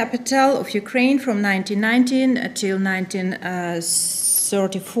was the capital of Ukraine from 1919 until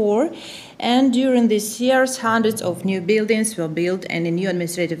 1934, and during these years hundreds of new buildings were built and a new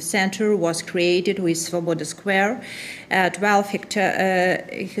administrative center was created with Svoboda Square, 12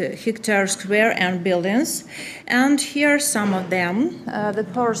 hectare square and buildings. And here are some of them. The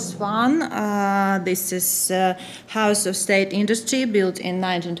first one, this is House of State Industry, built in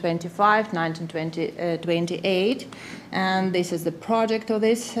 1925, 1928. And this is the project of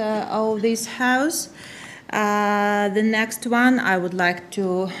this house. The next one I would like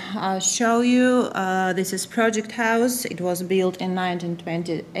to show you. This is Project House. It was built in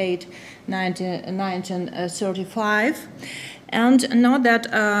 1928, 1935. And note that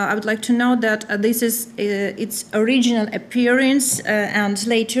I would like to note that this is its original appearance, and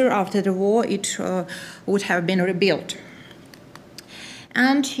later after the war it would have been rebuilt.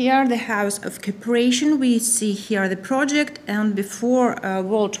 And here the House of Cooperation, we see here the project, and before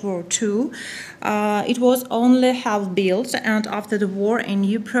World War II it was only half built, and after the war a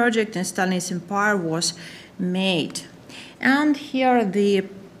new project in Stalin's empire was made. And here the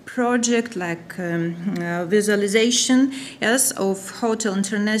project, like visualization, yes, of Hotel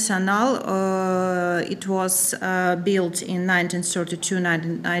International. It was built in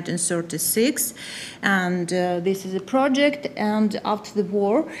 1932-1936, and this is a project. And after the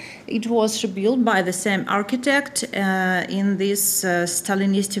war, it was rebuilt by the same architect in this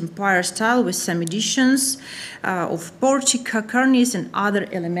Stalinist empire style, with some additions of portico, cornice, and other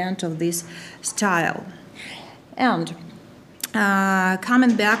elements of this style. And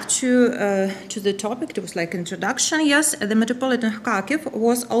coming back to the topic, it was like introduction. Yes, the metropolitan Kharkiv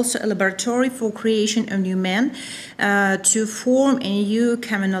was also a laboratory for creation of new men to form a new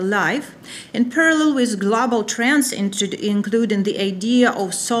communal life. In parallel with global trends, including the idea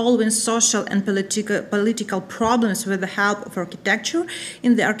of solving social and political problems with the help of architecture,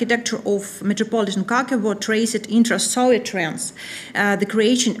 in the architecture of metropolitan Kharkiv were traced intra-Soviet trends, the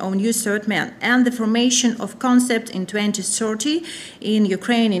creation of new Soviet men, and the formation of concept in 2030 in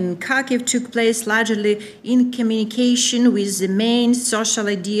Ukraine, in Kharkiv, took place largely in communication with the main social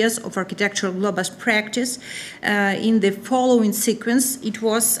ideas of architectural global practice. In the following sequence, it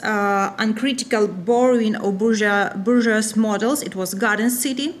was uncritical borrowing of bourgeois models. It was garden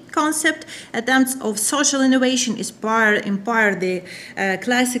city concept, attempts of social innovation inspired the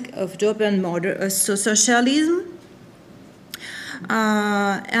classic of European modern socialism.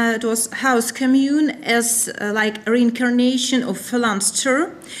 It was house commune as like reincarnation of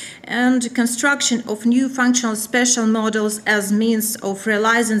philosopher, and construction of new functional special models as means of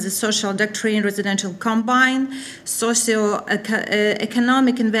realizing the social doctrine residential combine,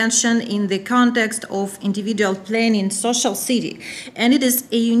 socio-economic invention in the context of individual planning social city. And it is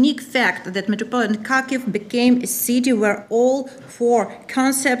a unique fact that metropolitan Kharkiv became a city where all four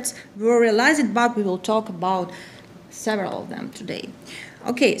concepts were realized, but we will talk about several of them today.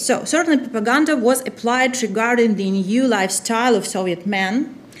 Okay, so certainly propaganda was applied regarding the new lifestyle of Soviet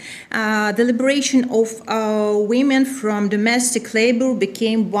men. The liberation of women from domestic labor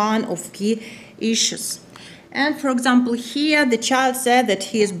became one of key issues. And for example, here the child said that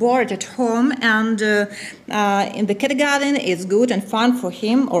he is bored at home, and in the kindergarten it's good and fun for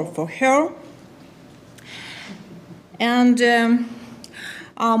him or for her. And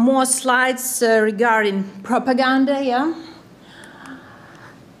more slides regarding propaganda, yeah.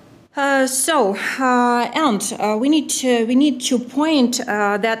 We need to point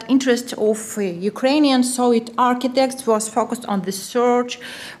that interest of Ukrainian Soviet architects was focused on the search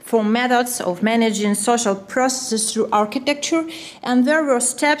for methods of managing social processes through architecture, and there were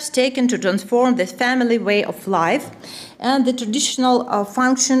steps taken to transform the family way of life, and the traditional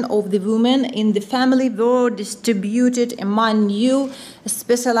function of the women in the family were distributed among new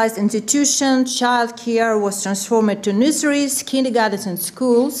specialized institutions. Child care was transformed to nurseries, kindergartens, and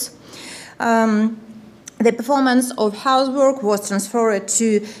schools. The performance of housework was transferred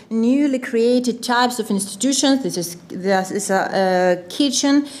to newly created types of institutions. This is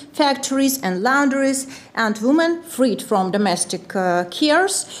kitchen, factories, and laundries, and women freed from domestic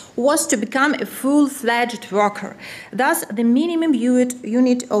cares was to become a full-fledged worker. Thus, the minimum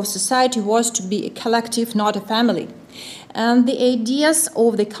unit of society was to be a collective, not a family. And the ideas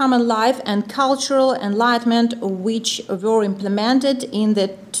of the common life and cultural enlightenment which were implemented in the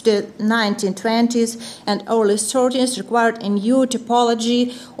 1920s and early 30s required a new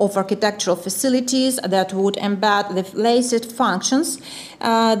typology of architectural facilities that would embed the latest functions.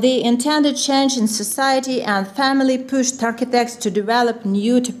 The intended change in society and family pushed architects to develop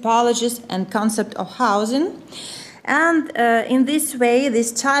new typologies and concept of housing. And in this way,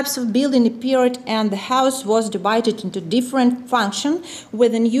 these types of building appeared, and the house was divided into different functions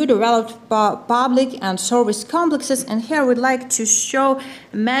with a new developed public and service complexes. And here we'd like to show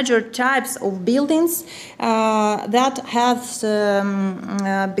major types of buildings that have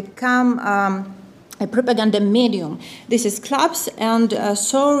become a propaganda medium. This is clubs and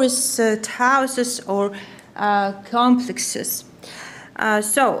service houses or complexes.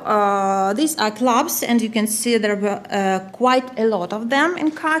 These are clubs, and you can see there were quite a lot of them in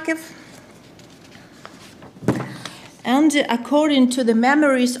Kharkiv. And according to the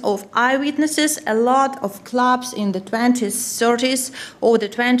memories of eyewitnesses, a lot of clubs in the 20s, 30s, or the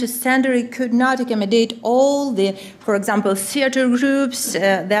 20th century could not accommodate all the, for example, theater groups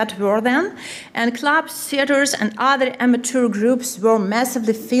that were then. And clubs, theaters, and other amateur groups were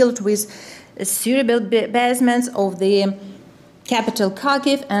massively filled with suitable basements of the capital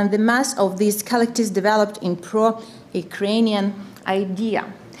Kharkiv, and the mass of these collectives developed in pro-Ukrainian idea.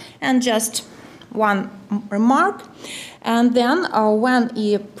 And just one remark, and then when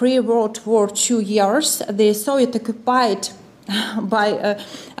in pre-World War II years, the Soviet occupied by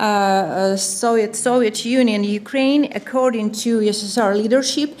Soviet Union Ukraine, according to USSR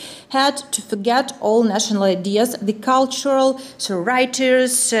leadership, had to forget all national ideas, the cultural, so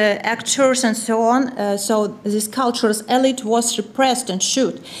writers, actors, and so on. So this cultural elite was repressed and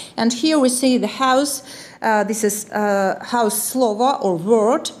shot. And here we see the house. This is House Slova or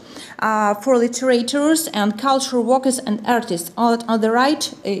Word. For literators and cultural workers and artists. On the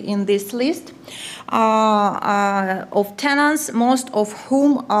right in this list of tenants, most of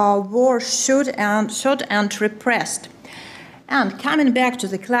whom were shot and repressed. And coming back to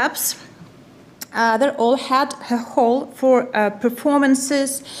the clubs, they all had a hall for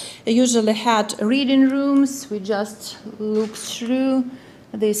performances. They usually had reading rooms. We just look through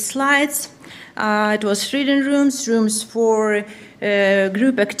these slides. It was reading rooms for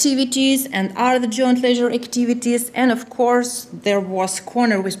group activities and other joint leisure activities, and of course there was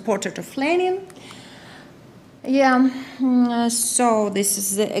corner with portrait of Lenin. Yeah, so this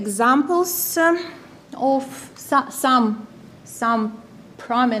is the examples of some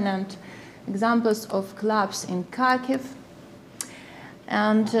prominent examples of clubs in Kharkiv.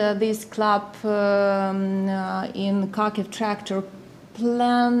 And this club in Kharkiv tractor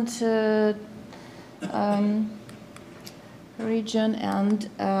plant region, and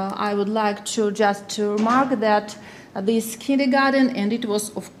I would like to just remark that this kindergarten, and it was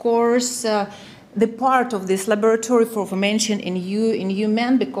of course the part of this laboratory for formation in new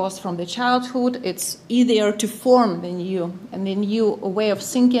men, because from the childhood it's easier to form the new way of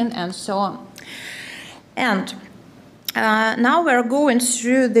thinking and so on. And now we're going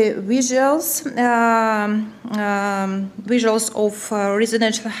through the visuals of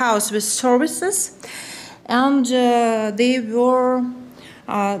residential house with services. And there were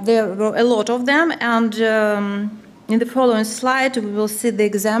a lot of them, and in the following slide, we will see the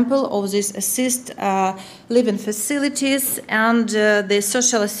example of this assist living facilities and the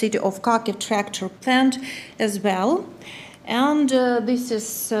social city of Kharkiv tractor plant as well. And this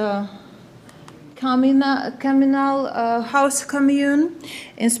is communal house commune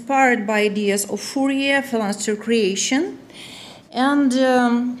inspired by ideas of Fourier, Phalanster creation. And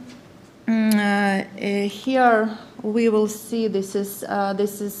here we will see this is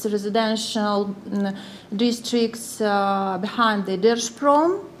residential districts behind the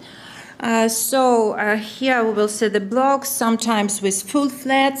Держпром. Here we will see the blocks, sometimes with full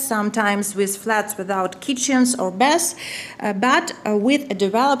flats, sometimes with flats without kitchens or baths, but with a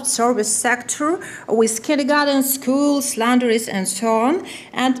developed service sector with kindergartens, schools, laundries, and so on.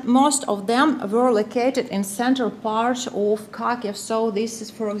 And most of them were located in central part of Kharkiv. So this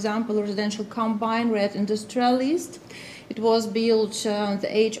is, for example, a residential combine Red Industrialist. It was built at the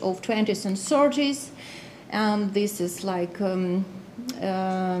age of 20s and 30s, and this is like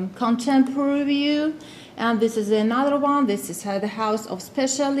contemporary view. And this is another one. This is the house of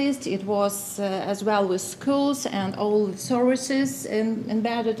specialists. It was as well with schools and all the services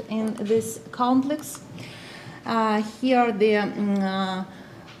embedded in this complex. Here the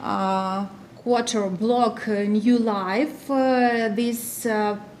quarter block New Life. These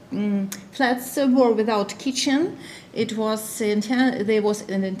flats were without kitchen. It was there was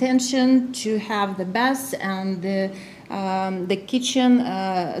an intention to have the baths and the kitchen,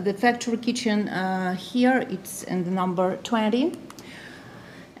 the factory kitchen here, it's in the number 20.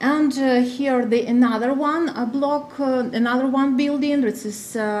 And here another one, a block, another one building, this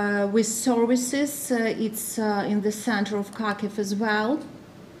is with services, it's in the center of Kharkiv as well.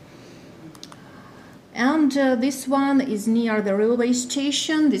 And this one is near the railway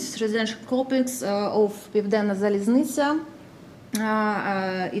station, this residential complex of Pivdena Zaliznica.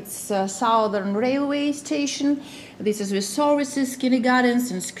 It's a southern railway station. This is with services, kindergartens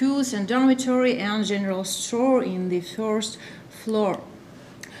and schools and dormitory and general store in the first floor.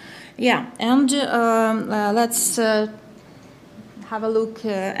 Yeah, and let's have a look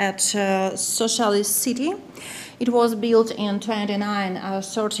at Socialist City. It was built in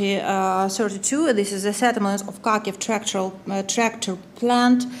 2932. This is a settlement of Kharkiv tractor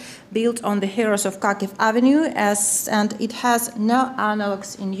plant built on the heroes of Kharkiv Avenue, and it has no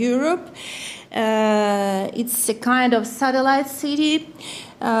analogs in Europe. It's a kind of satellite city.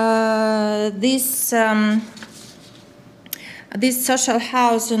 This social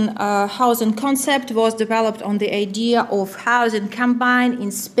housing concept was developed on the idea of housing combined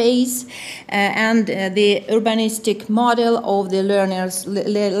in space and the urbanistic model of the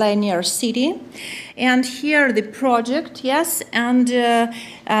linear city. And here the project, yes, and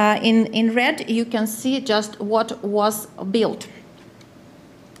in red you can see just what was built.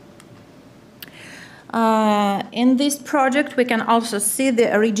 In this project, we can also see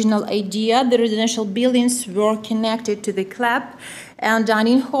the original idea. The residential buildings were connected to the club and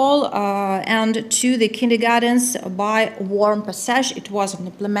dining hall and to the kindergartens by warm passage. It wasn't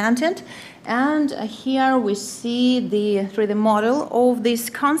implemented. And here we see the 3D model of this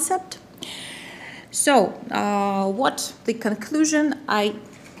concept. So, what the conclusion?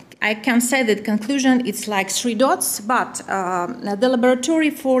 I can say that conclusion it's like 3 dots, but the laboratory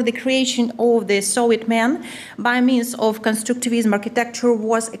for the creation of the Soviet man by means of constructivism architecture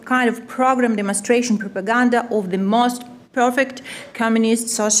was a kind of program demonstration propaganda of the most perfect communist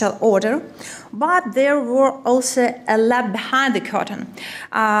social order. But there were also a lab behind the curtain.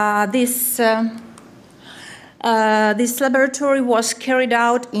 This laboratory was carried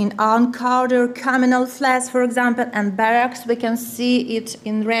out in uncharted communal flats, for example, and barracks. We can see it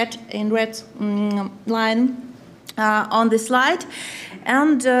in red line on the slide.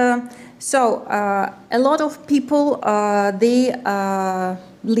 And so a lot of people, they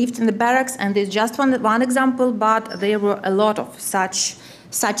lived in the barracks, and there's just one example, but there were a lot of such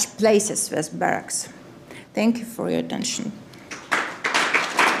places with barracks. Thank you for your attention.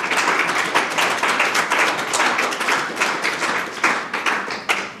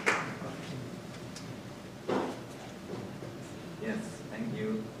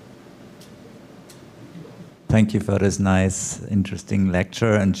 Thank you for this nice, interesting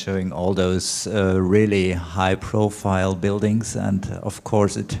lecture and showing all those really high-profile buildings. And of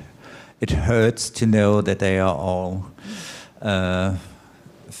course, it hurts to know that they are all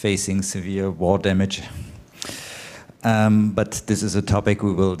facing severe war damage. But this is a topic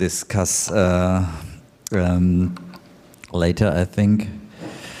we will discuss later, I think.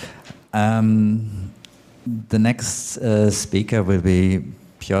 The next speaker will be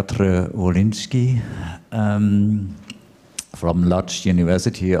Piotr Woliński from Łódź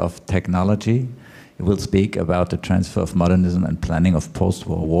University of Technology. He He will speak about the transfer of modernism and planning of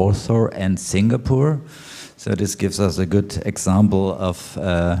post-war Warsaw and Singapore. So this gives us a good example of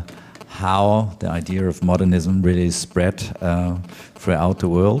how the idea of modernism really spread throughout the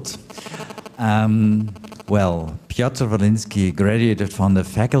world. Well, Piotr Woliński graduated from the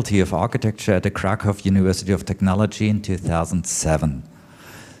Faculty of Architecture at the Krakow University of Technology in 2007.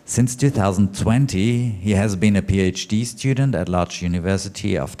 Since 2020, he has been a Ph.D. student at Łódź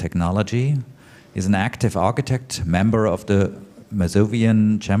University of Technology. He's an active architect, member of the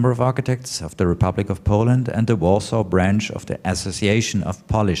Masovian Chamber of Architects of the Republic of Poland and the Warsaw branch of the Association of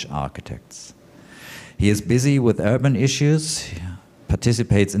Polish Architects. He is busy with urban issues,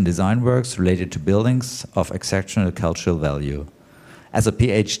 participates in design works related to buildings of exceptional cultural value. As a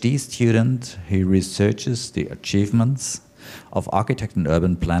PhD student, he researches the achievements of architect and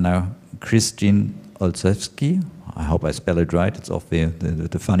urban planner Christine Olszewski. I hope I spell it right. It's off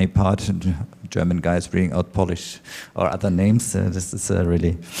the funny part. German guys bringing out Polish or other names. This is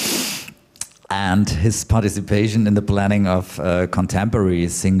really... And his participation in the planning of contemporary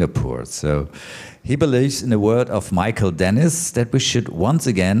Singapore. So he believes in the word of Michael Dennis that we should once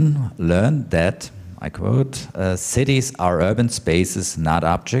again learn that, I quote, cities are urban spaces, not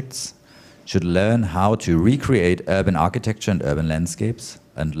objects, should learn how to recreate urban architecture and urban landscapes,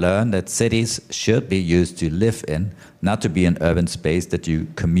 and learn that cities should be used to live in, not to be an urban space that you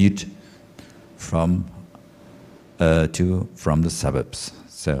commute from the suburbs.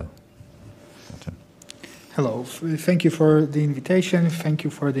 So. Hello, thank you for the invitation, thank you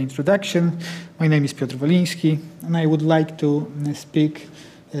for the introduction. My name is Piotr Woliński, and I would like to speak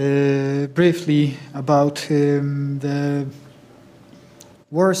briefly about the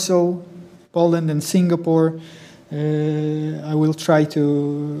Warsaw, Poland and Singapore. I will try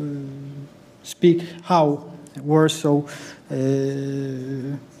to speak how Warsaw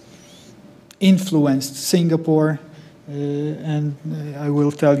influenced Singapore. And I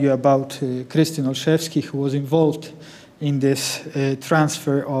will tell you about Christine Olszewski, who was involved in this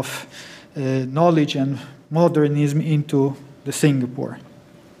transfer of knowledge and modernism into the Singapore.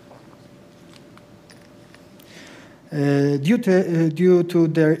 Due to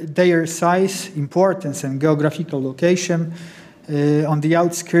their size, importance, and geographical location on the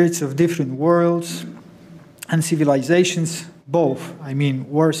outskirts of different worlds and civilizations, both, I mean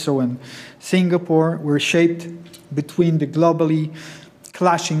Warsaw and Singapore, were shaped between the globally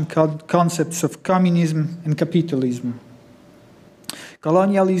clashing concepts of communism and capitalism,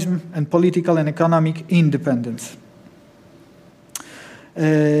 colonialism and political and economic independence.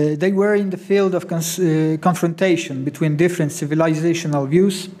 They were in the field of confrontation between different civilizational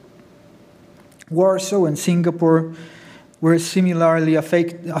views. Warsaw and Singapore were similarly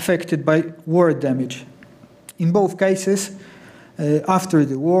affected by war damage. In both cases, after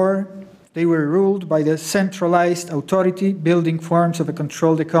the war, they were ruled by the centralized authority building forms of a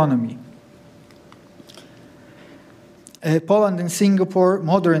controlled economy. Poland and Singapore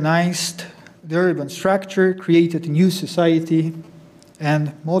modernized the urban structure, created a new society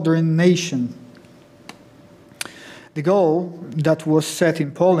and modern nation. The goal that was set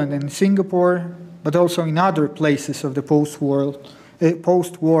in Poland and Singapore, but also in other places of the post-war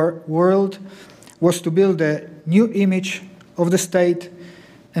world, was to build a new image of the state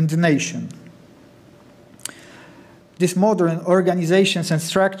and the nation. These modern organizations and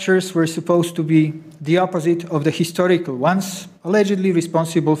structures were supposed to be the opposite of the historical ones, allegedly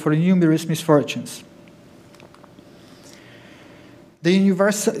responsible for numerous misfortunes. The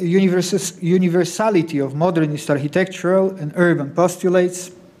universality of modernist architectural and urban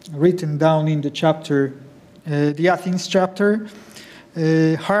postulates, written down in the chapter, the Athens chapter,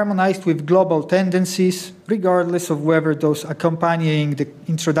 harmonized with global tendencies, regardless of whether those accompanying the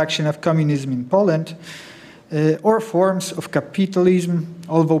introduction of communism in Poland or forms of capitalism,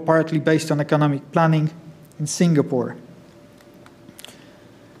 although partly based on economic planning in Singapore.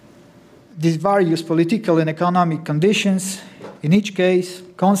 These various political and economic conditions, in each case,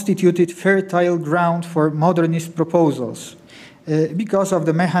 constituted fertile ground for modernist proposals because of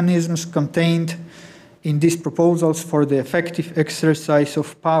the mechanisms contained in these proposals for the effective exercise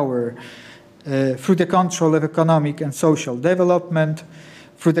of power through the control of economic and social development,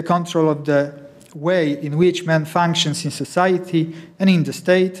 through the control of the way in which man functions in society and in the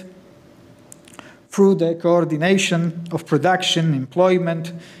state, through the coordination of production,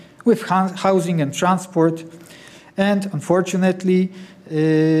 employment, with housing and transport, and unfortunately,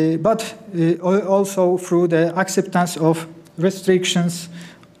 also through the acceptance of restrictions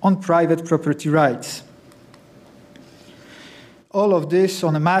on private property rights. All of this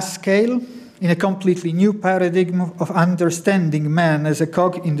on a mass scale, in a completely new paradigm of understanding man as a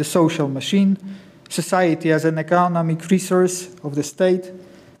cog in the social machine, society as an economic resource of the state,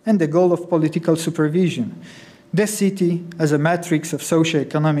 and the goal of political supervision, the city as a matrix of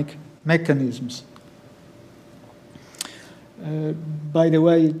socio-economic mechanisms. By the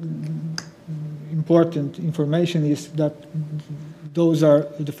way, important information is that those are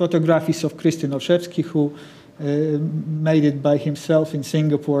the photographies of Christian Olszewski, who made it by himself in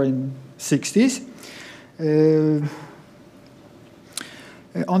Singapore in the 60s.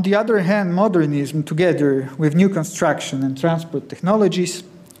 On the other hand, modernism, together with new construction and transport technologies,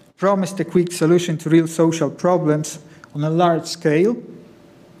 promised a quick solution to real social problems on a large scale: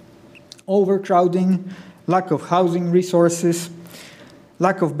 overcrowding, lack of housing resources,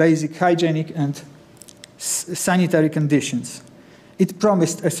 lack of basic hygienic and sanitary conditions. It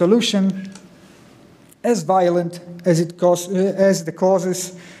promised a solution as violent as the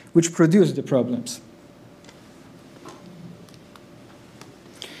causes which produced the problems.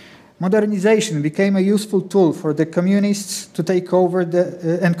 Modernization became a useful tool for the communists to take over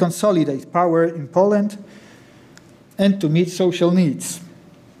and consolidate power in Poland and to meet social needs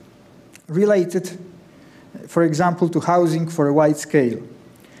related, for example, to housing for a wide scale.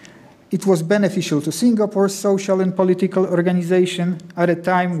 It was beneficial to Singapore's social and political organization at a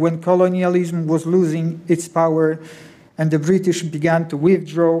time when colonialism was losing its power and the British began to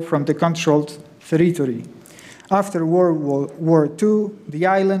withdraw from the controlled territory. After World War II, the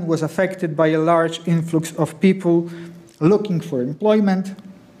island was affected by a large influx of people looking for employment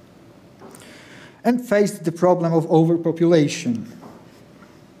and faced the problem of overpopulation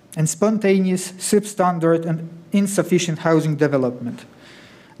and spontaneous, substandard, and insufficient housing development.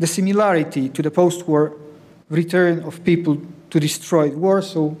 The similarity to the post-war return of people to destroyed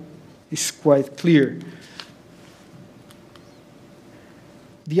Warsaw is quite clear.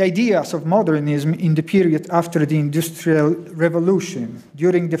 The ideas of modernism in the period after the Industrial Revolution,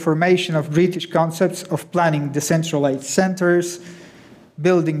 during the formation of British concepts of planning decentralized centers,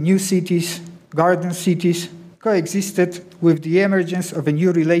 building new cities, garden cities, coexisted with the emergence of a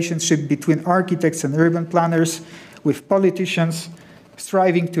new relationship between architects and urban planners, with politicians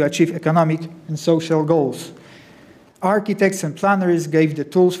striving to achieve economic and social goals. Architects and planners gave the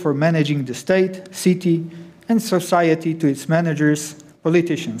tools for managing the state, city, and society to its managers,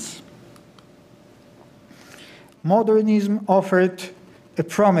 politicians. Modernism offered a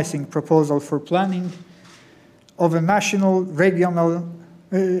promising proposal for planning of a national, regional,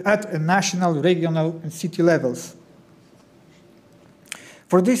 and city levels.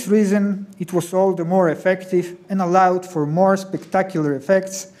 For this reason, it was all the more effective and allowed for more spectacular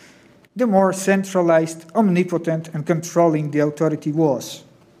effects the more centralized, omnipotent, and controlling the authority was.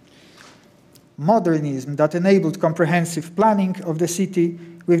 Modernism that enabled comprehensive planning of the city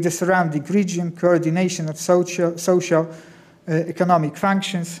with the surrounding region, coordination of social, economic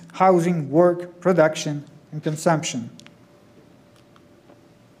functions, housing, work, production, and consumption.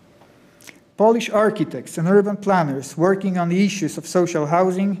 Polish architects and urban planners working on the issues of social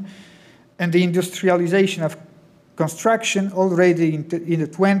housing and the industrialization of construction already in the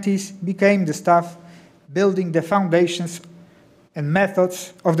 20s became the staff building the foundations and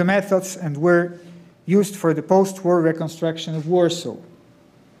methods and were used for the post-war reconstruction of Warsaw.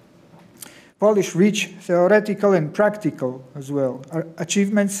 Polish rich theoretical and practical as well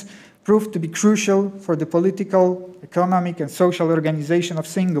achievements proved to be crucial for the political, economic, and social organization of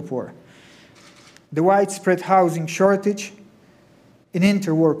Singapore. The widespread housing shortage in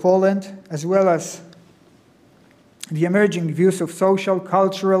interwar Poland, as well as the emerging views of social,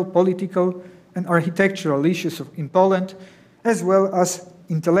 cultural, political, and architectural issues in Poland, as well as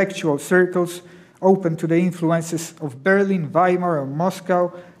intellectual circles open to the influences of Berlin, Weimar, or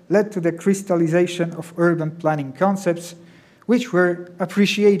Moscow, led to the crystallization of urban planning concepts, which were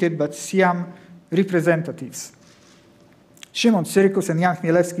appreciated by Siam representatives. Szymon Cyrkus and Jan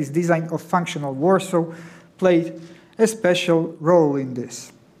Chmielewski's design of functional Warsaw played a special role in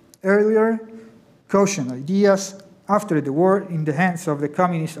this. Earlier, Gaussian ideas after the war in the hands of the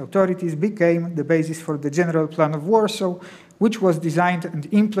communist authorities became the basis for the general plan of Warsaw, which was designed and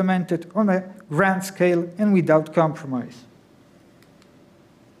implemented on a grand scale and without compromise.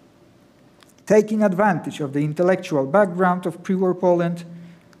 Taking advantage of the intellectual background of pre-war Poland,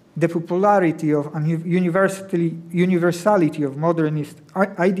 the popularity of and universality of modernist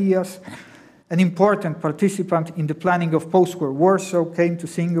ideas, an important participant in the planning of post-war Warsaw came to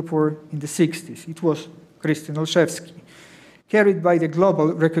Singapore in the 60s. It was Christian Olszewski. Carried by the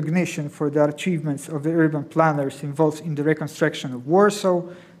global recognition for the achievements of the urban planners involved in the reconstruction of Warsaw,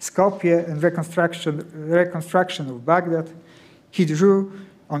 Skopje, and reconstruction of Baghdad, he drew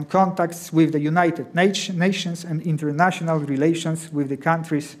on contacts with the United Nations and international relations with the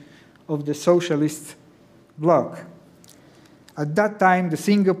countries of the socialist bloc. At that time, the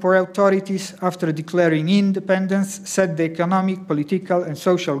Singapore authorities, after declaring independence, set the economic, political, and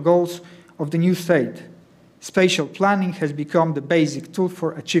social goals of the new state. Spatial planning has become the basic tool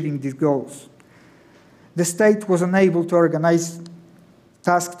for achieving these goals. The state was unable to organize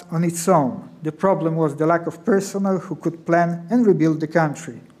tasks on its own. The problem was the lack of personnel who could plan and rebuild the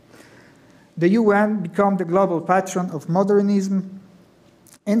country. The UN became the global patron of modernism,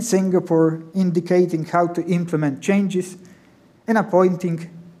 and Singapore indicating how to implement changes and appointing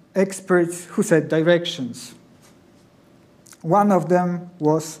experts who set directions. One of them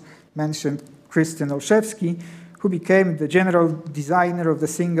was mentioned Christian Olszewski, who became the general designer of the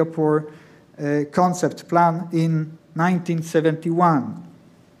Singapore concept plan in 1971.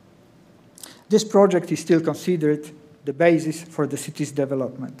 This project is still considered the basis for the city's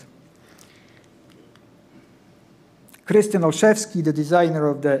development. Christian Olszewski, the designer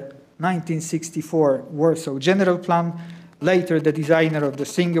of the 1964 Warsaw General Plan, later the designer of the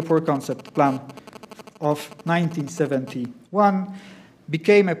Singapore Concept Plan of 1971,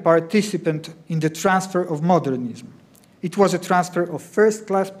 became a participant in the transfer of modernism. It was a transfer of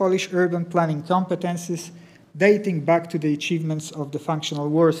first-class Polish urban planning competences dating back to the achievements of the functional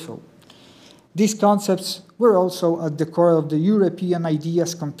Warsaw. These concepts were also at the core of the European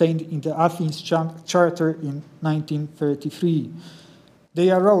ideas contained in the Athens Charter in 1933. They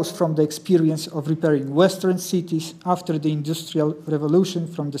arose from the experience of repairing Western cities after the Industrial Revolution,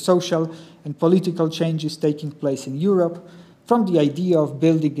 from the social and political changes taking place in Europe, from the idea of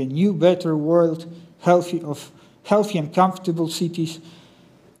building a new, better world, healthy and comfortable cities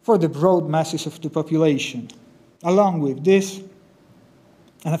for the broad masses of the population. Along with this,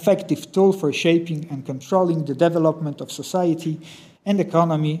 an effective tool for shaping and controlling the development of society and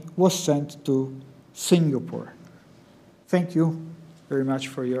economy was sent to Singapore. Thank you very much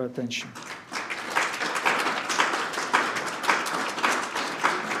for your attention.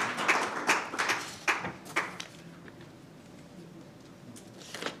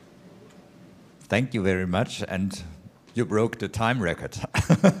 Thank you very much, and you broke the time record.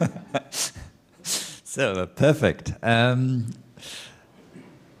 So, perfect.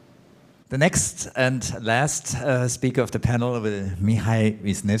 The next and last speaker of the panel will be Michał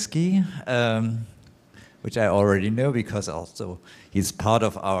Wisniewski, which I already know because also he's part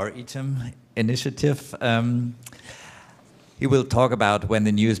of our ETOM initiative. He will talk about when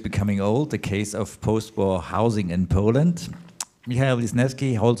the new is becoming old, the case of post-war housing in Poland. Michał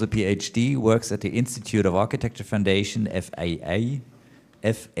Wisniewski holds a Ph.D., works at the Institute of Architecture Foundation, FAI,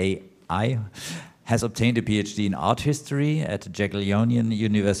 has obtained a Ph.D. in art history at Jagiellonian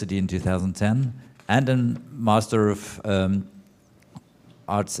University in 2010, and a Master of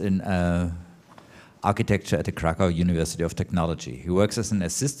Arts in Architecture at the Krakow University of Technology. He works as an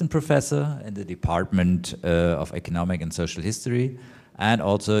assistant professor in the Department of Economic and Social History, and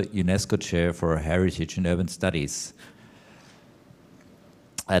also UNESCO Chair for Heritage and Urban Studies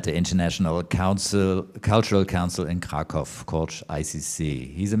at the International Cultural Council in Krakow, called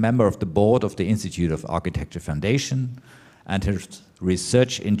ICC. He's a member of the board of the Institute of Architecture Foundation, and his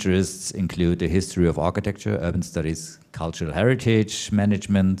research interests include the history of architecture, urban studies, cultural heritage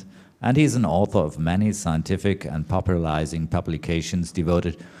management, and he's an author of many scientific and popularizing publications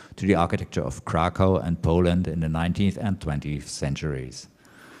devoted to the architecture of Krakow and Poland in the 19th and 20th centuries.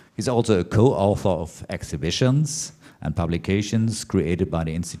 He's also a co-author of exhibitions and publications created by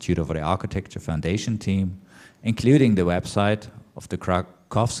the Institute of the Architecture Foundation team, including the website of the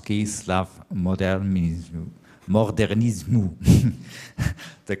Krakowski Slav Modernismu,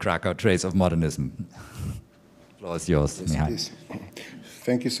 the Krakow Trace of Modernism. The floor is yours, Michał.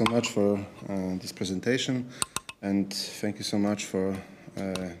 Thank you so much for this presentation, and thank you so much for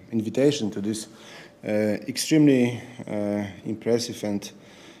invitation to this extremely impressive and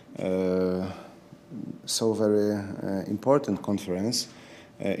so very important conference,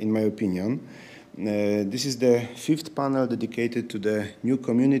 in my opinion. This is the 5th panel dedicated to the new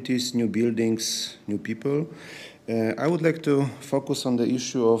communities, new buildings, new people. I would like to focus on the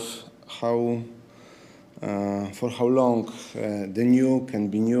issue of how, for how long the new can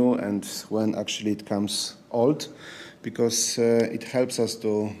be new and when actually it comes old, because it helps us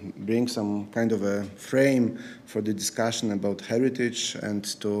to bring some kind of a frame for the discussion about heritage and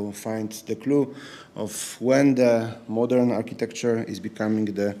to find the clue of when the modern architecture is becoming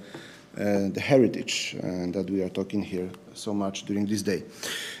the heritage that we are talking here so much during this day.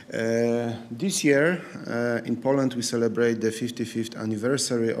 This year in Poland we celebrate the 55th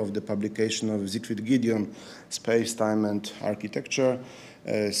anniversary of the publication of Siegfried Gideon, Space, Time and Architecture.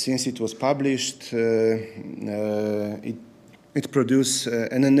 Since it was published, it it produced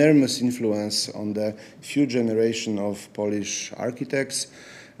an enormous influence on the few generation of Polish architects.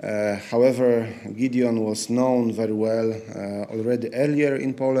 However, Gideon was known very well already earlier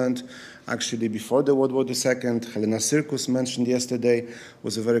in Poland. Actually, before the World War II, Helena Syrkus, mentioned yesterday,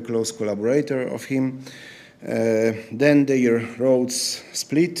 was a very close collaborator of him. Then their roads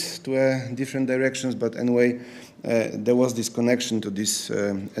split to different directions, but anyway, there was this connection to this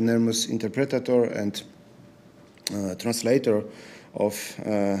enormous interpreter and translator of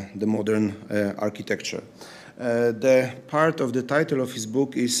the modern architecture. The part of the title of his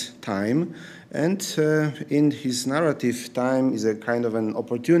book is Time, and in his narrative, time is a kind of an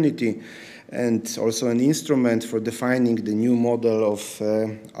opportunity and also an instrument for defining the new model of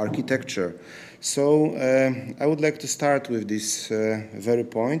architecture. So I would like to start with this very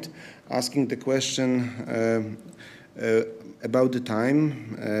point, asking the question about the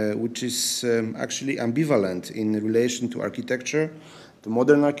time, which is actually ambivalent in relation to architecture, the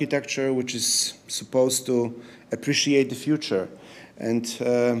modern architecture, which is supposed to appreciate the future. And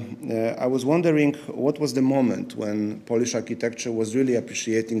I was wondering what was the moment when Polish architecture was really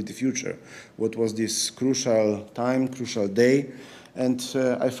appreciating the future? What was this crucial time, crucial day? And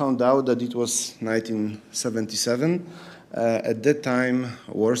I found out that it was 1977. At that time,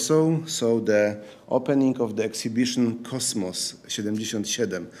 Warsaw saw the opening of the exhibition Kosmos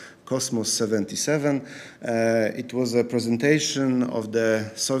 77, Kosmos 77. It was a presentation of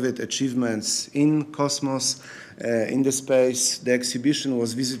the Soviet achievements in cosmos, in the space. The exhibition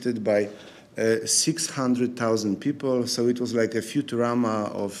was visited by 600,000 people, so it was like a Futurama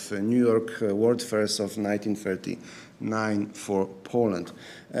of New York World Fairs of 1939 for Poland.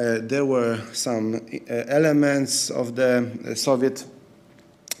 There were some elements of the Soviet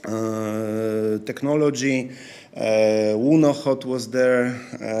technology. Lunokhod was there,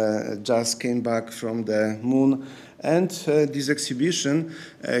 just came back from the moon. And this exhibition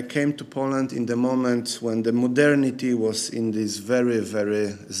came to Poland in the moment when the modernity was in this very,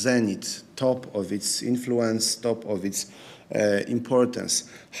 very zenith, top of its influence, top of its importance.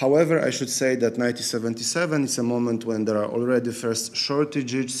 However, I should say that 1977 is a moment when there are already first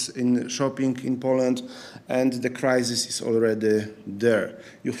shortages in shopping in Poland, and the crisis is already there.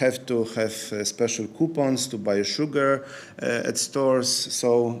 You have to have special coupons to buy sugar at stores,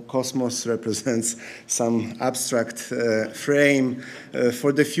 so Cosmos represents some abstract frame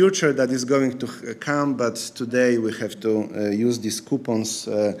for the future that is going to come, but today we have to use these coupons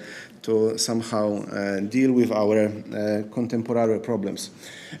to somehow deal with our contemporary problems.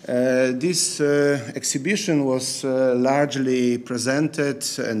 This exhibition was largely presented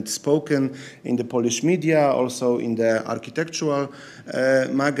and spoken in the Polish media, also in the architectural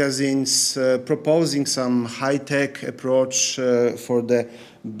magazines, proposing some high-tech approach for the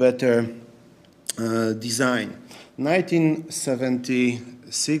better design.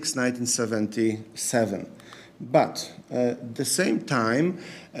 1976, 1977. But at the same time,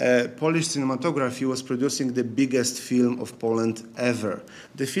 Polish cinematography was producing the biggest film of Poland ever.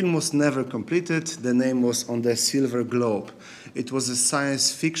 The film was never completed. The name was On the Silver Globe. It was a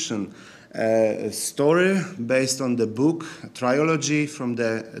science fiction story based on the book, trilogy from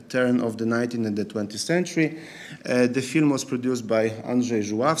the turn of the 19th and the 20th century. The film was produced by Andrzej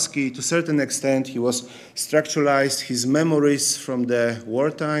Żuławski. To a certain extent, he was structuralized his memories from the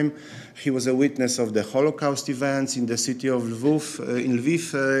wartime. He was a witness of the Holocaust events in the city of Lviv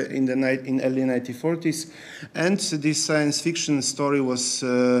in early 1940s. And this science fiction story was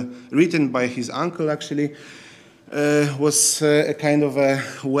written by his uncle, actually, was a kind of a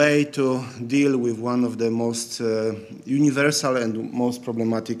way to deal with one of the most universal and most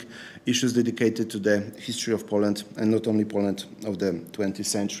problematic issues dedicated to the history of Poland, and not only Poland, of the 20th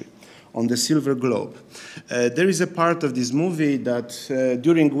century. On the Silver Globe. There is a part of this movie that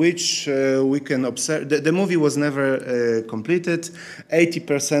during which we can observe, the movie was never completed.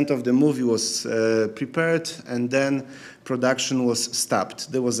 80% of the movie was prepared, and then production was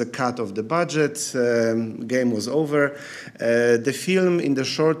stopped. There was a cut of the budget, game was over. The film in the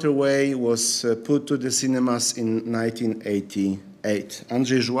shorter way was put to the cinemas in 1988.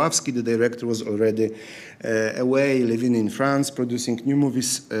 Andrzej Żuławski, the director, was already away, living in France, producing new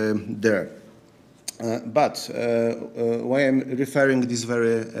movies there. But why I'm referring this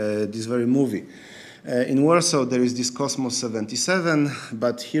very movie? In Warsaw, there is this Cosmos 77,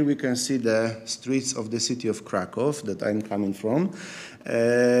 but here we can see the streets of the city of Krakow that I'm coming from.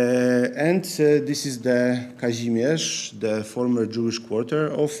 This is the Kazimierz, the former Jewish quarter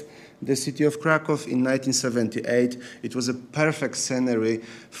of the city of Krakow. In 1978, it was a perfect scenery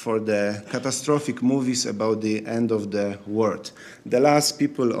for the catastrophic movies about the end of the world. The last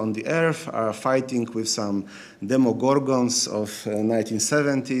people on the earth are fighting with some demogorgons of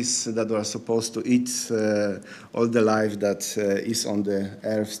 1970s that were supposed to eat all the life that is on the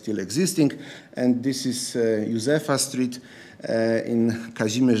earth still existing. And this is Józefa Street in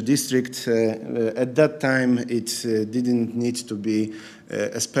Kazimierz district. At that time, it didn't need to be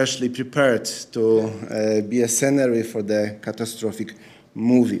especially prepared to be a scenery for the catastrophic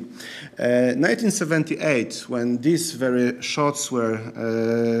movie. 1978, when these very shots were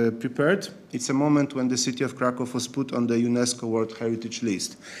prepared, it's a moment when the city of Krakow was put on the UNESCO World Heritage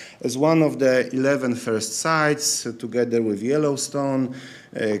List as one of the 11 first sites, together with Yellowstone,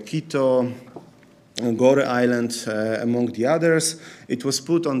 Quito, Gore Island, among the others. It was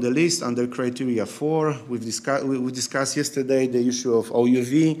put on the list under criteria 4. We discussed yesterday the issue of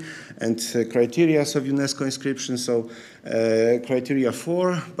OUV and criteria of UNESCO inscription, so criteria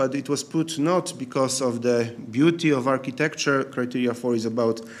 4, but it was put not because of the beauty of architecture. Criteria 4 is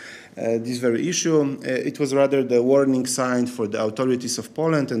about this very issue. It was rather the warning sign for the authorities of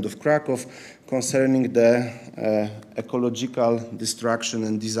Poland and of Krakow concerning the ecological destruction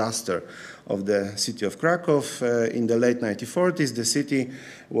and disaster of the city of Krakow. In the late 1940s, the city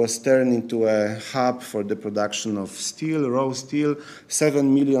was turned into a hub for the production of steel, raw steel.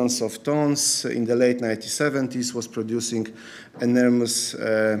 7 million tons in the late 1970s was producing enormous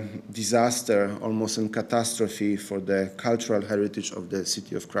disaster, almost a catastrophe for the cultural heritage of the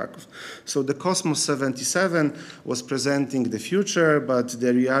city of Krakow. So the Cosmos 77 was presenting the future, but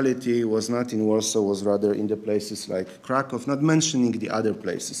the reality was not in Warsaw, was rather in the places like Krakow, not mentioning the other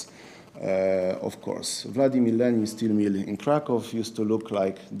places. Of course, Vladimir Lenin steel mill in Krakow used to look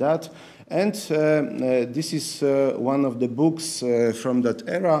like that. And this is one of the books from that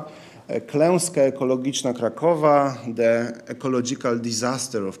era, Klęska ekologiczna Krakowa, the ecological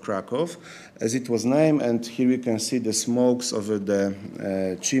disaster of Krakow, as it was named. And here you can see the smokes over the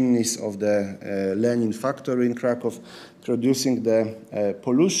chimneys of the Lenin factory in Krakow, producing the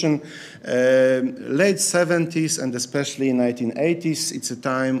pollution. Late 70s and especially 1980s, it's a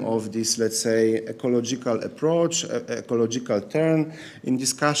time of this, let's say, ecological approach, ecological turn in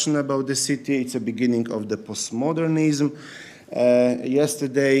discussion about the city. It's a beginning of the postmodernism.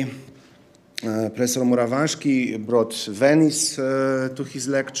 Yesterday, Professor Morawanski brought Venice to his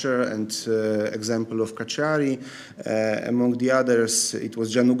lecture and example of Cacciari. Among the others, it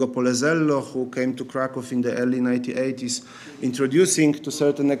was Gianluca Polesello who came to Krakow in the early 1980s, introducing to a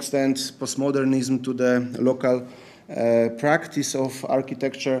certain extent postmodernism to the local practice of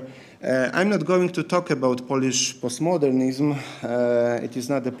architecture. I'm not going to talk about Polish postmodernism. It is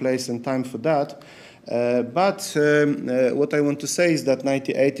not the place and time for that. But what I want to say is that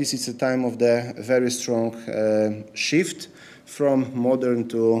 1980s is a time of the very strong shift from modern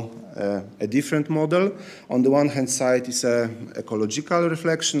to a different model. On the one hand side, it's an ecological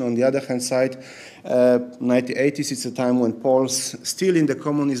reflection. On the other hand side, 1980s, it's a time when Poles, still in the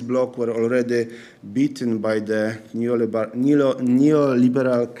communist bloc, were already beaten by the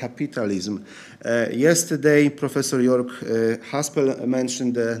neoliberal capitalism. Yesterday, Professor Jörg Haspel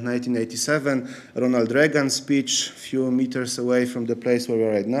mentioned the 1987 Ronald Reagan speech, a few meters away from the place where we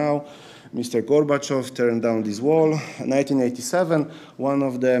are right now. Mr. Gorbachev turned down this wall. 1987, one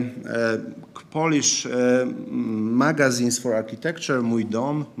of the Polish magazines for architecture, Mój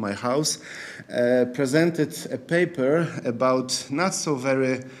Dom, My House, presented a paper about not so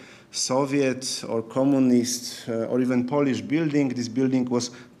very Soviet or communist or even Polish building. This building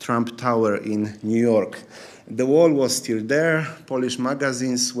was Trump Tower in New York. The wall was still there. Polish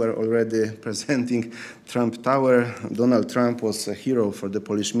magazines were already presenting Trump Tower. Donald Trump was a hero for the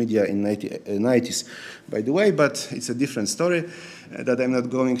Polish media in the 90s, by the way, but it's a different story that I'm not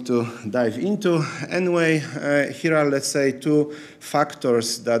going to dive into. Anyway, here are, let's say, two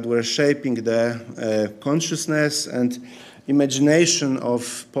factors that were shaping the consciousness and imagination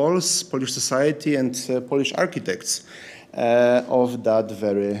of Polish society and Polish architects of that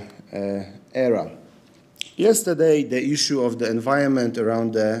very era. Yesterday, the issue of the environment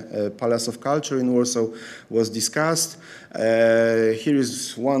around the Palace of Culture in Warsaw was discussed. Here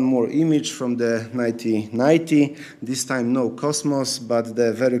is one more image from the 1990. This time no Cosmos, but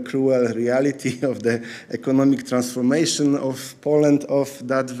the very cruel reality of the economic transformation of Poland of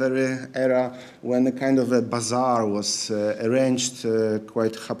that very era, when a kind of a bazaar was arranged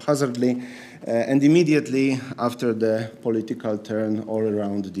quite haphazardly. And immediately after the political turn all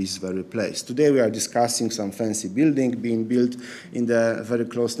around this very place. Today we are discussing some fancy building being built in the very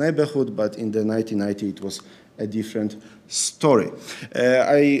close neighborhood, but in the 1990s it was a different story.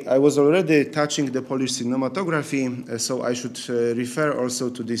 I was already touching the Polish cinematography, so I should refer also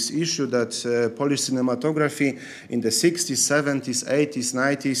to this issue that Polish cinematography in the 60s, 70s, 80s,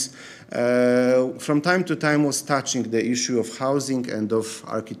 90s, from time to time was touching the issue of housing and of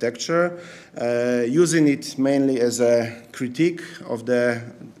architecture, using it mainly as a critique of the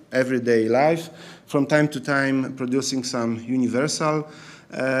everyday life, from time to time producing some universal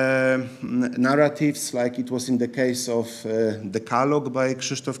narratives, like it was in the case of Decalogue by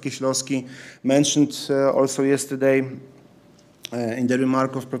Krzysztof Kieślowski, mentioned also yesterday in the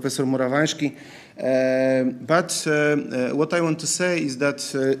remark of Professor Morawański. But what I want to say is that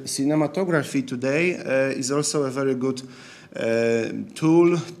cinematography today is also a very good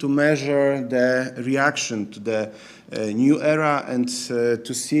tool to measure the reaction to the new era and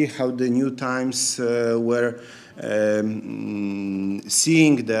to see how the new times were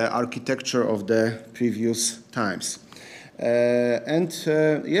seeing the architecture of the previous times.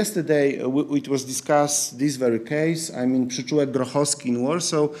 Yesterday it was discussed this very case. I mean, Przyczółek Grochowski in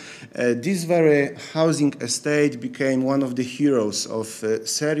Warsaw. This very housing estate became one of the heroes of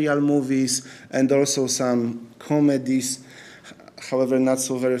serial movies and also some comedies. However, not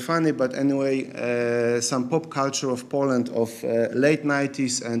so very funny, but anyway, some pop culture of Poland of late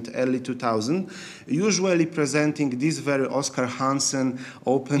 90s and early 2000s, usually presenting this very Oscar Hansen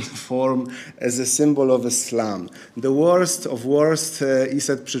open form as a symbol of a slum. The worst of worst is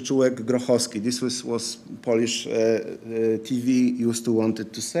at Przyczółek Grochowski. This was Polish TV used to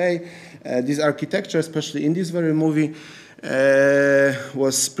wanted to say. This architecture, especially in this very movie,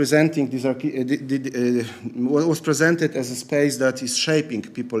 was presenting this was presented as a space that is shaping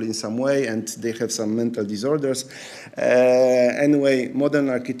people in some way, and they have some mental disorders. Anyway, modern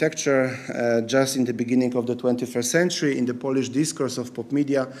architecture, just in the beginning of the 21st century, in the Polish discourse of pop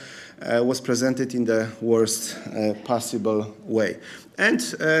media, was presented in the worst possible way. And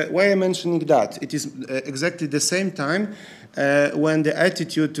why I'm mentioning that? It is exactly the same time when the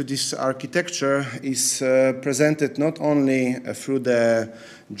attitude to this architecture is presented not only through the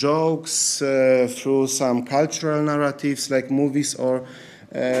jokes, through some cultural narratives like movies or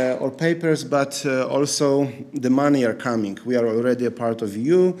papers, but also the money are coming. We are already a part of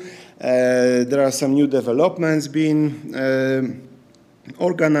EU. There are some new developments being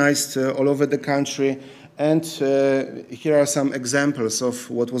organized all over the country. And here are some examples of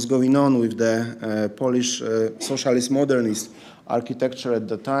what was going on with the Polish socialist modernist architecture at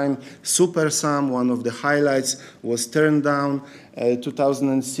the time. Supersam, one of the highlights, was turned down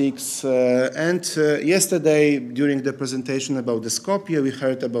 2006. Yesterday, during the presentation about the Skopje, we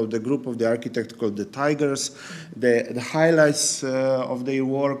heard about the group of the architect called the Tigers. The highlights of their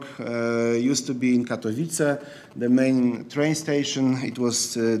work used to be in Katowice, the main train station. It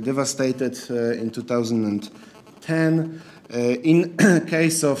was devastated in 2010. In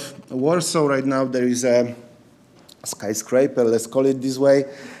case of Warsaw, right now there is a skyscraper, let's call it this way,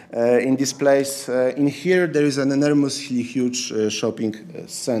 in this place. In here, there is an enormously huge shopping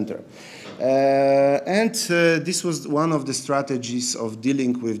center. This was one of the strategies of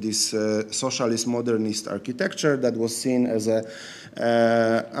dealing with this socialist modernist architecture that was seen as a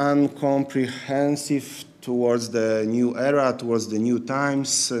uncomprehensive towards the new era, towards the new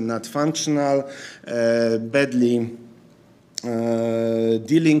times, not functional, badly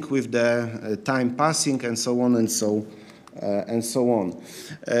dealing with the time passing and so on and so on.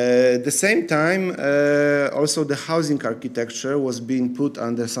 At the same time, also the housing architecture was being put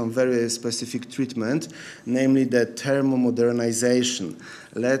under some very specific treatment, namely the thermomodernization.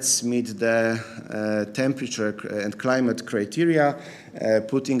 Let's meet the temperature and climate criteria,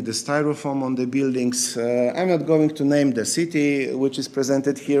 putting the styrofoam on the buildings. I'm not going to name the city which is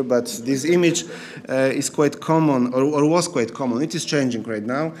presented here, but this image is quite common, or was quite common. It is changing right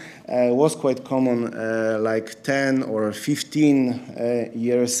now. Was quite common like 10 or 15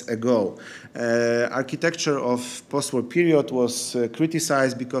 years ago. Architecture of post-war period was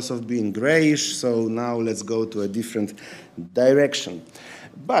criticized because of being grayish, so now let's go to a different direction.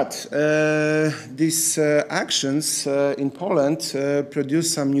 But these actions in Poland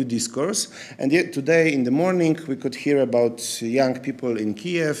produced some new discourse, and yet today in the morning we could hear about young people in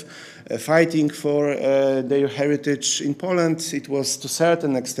Kyiv fighting for their heritage. In Poland it was to a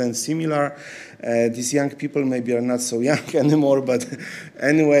certain extent similar. These young people maybe are not so young anymore, but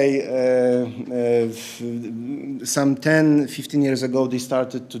anyway, some 10, 15 years ago they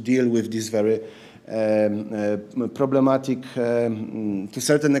started to deal with this very problematic, to a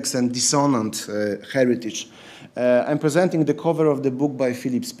certain extent dissonant heritage. I'm presenting the cover of the book by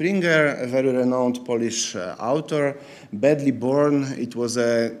Philip Springer, a very renowned Polish author, Badly Born. It was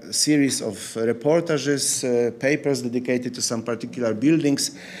a series of reportages, papers dedicated to some particular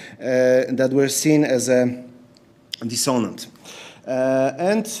buildings that were seen as dissonant.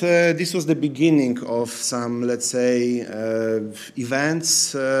 This was the beginning of some, let's say,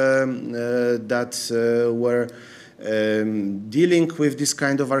 events that were dealing with this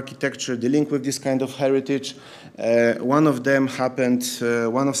kind of architecture, dealing with this kind of heritage. One of them happened,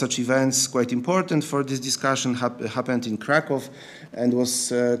 one of such events quite important for this discussion happened in Krakow and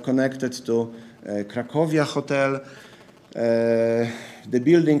was connected to Cracovia Hotel. The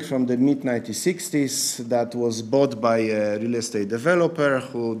building from the mid-1960s that was bought by a real estate developer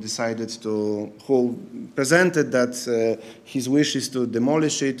who presented that his wish is to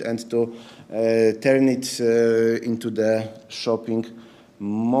demolish it and to turn it into the shopping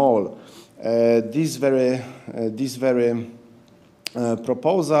mall. This very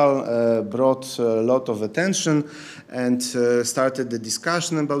proposal brought a lot of attention and started the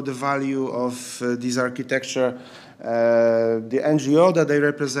discussion about the value of this architecture. The NGO that I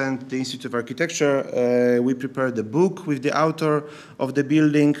represent, the Institute of Architecture, we prepared a book with the author of the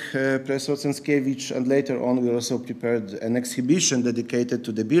building, Professor Cęckiewicz, and later on we also prepared an exhibition dedicated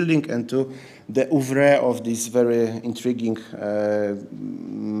to the building and to the oeuvre of this very intriguing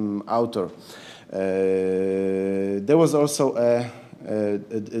author. There was also a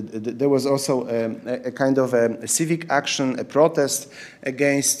kind of a civic action, a protest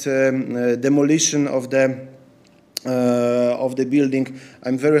against demolition of the building.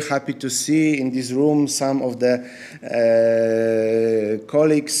 I'm very happy to see in this room some of the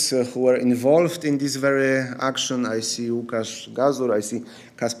colleagues who were involved in this very action. I see Łukasz Gazur, I see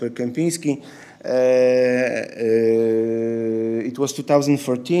Kasper Kępiński. It was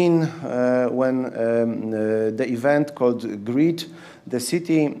 2014 when the event called Greet the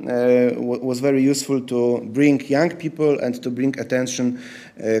City was very useful to bring young people and to bring attention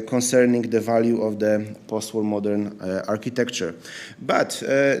concerning the value of the post-war modern architecture. But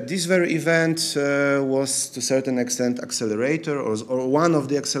this very event was to a certain extent accelerator or one of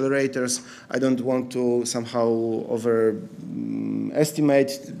the accelerators. I don't want to somehow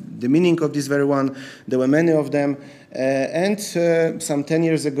overestimate the meaning of this very one. There were many of them. And some 10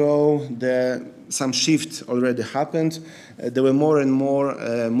 years ago, some shift already happened. There were more and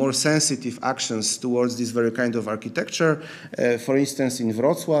more sensitive actions towards this very kind of architecture. For instance, in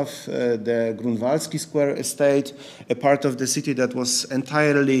Wrocław, the Grunwaldzki Square estate, a part of the city that was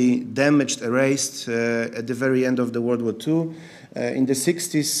entirely damaged, erased at the very end of the World War II. In the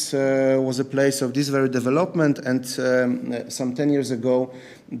 60s was a place of this very development, and some 10 years ago,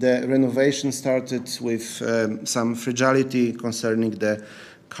 the renovation started with some fragility concerning the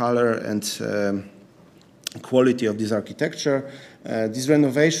color and quality of this architecture. This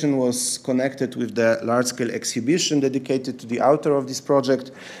renovation was connected with the large-scale exhibition dedicated to the author of this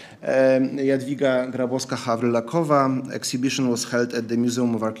project, Jadwiga Grabowska-Hawrylakowa. Exhibition was held at the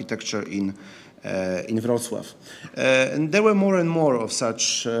Museum of Architecture in Wrocław. And there were more and more of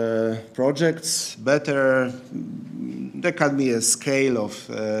such projects, better. There can be a scale of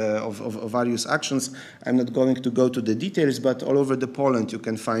various actions. I'm not going to go to the details, but all over the Poland you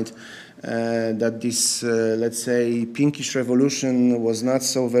can find that this, let's say, pinkish revolution was not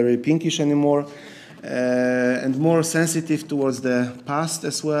so very pinkish anymore. And more sensitive towards the past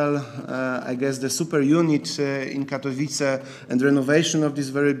as well. I guess the super unit in Katowice and renovation of this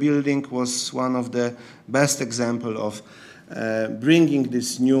very building was one of the best example of bringing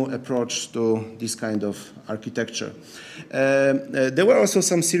this new approach to this kind of architecture. There were also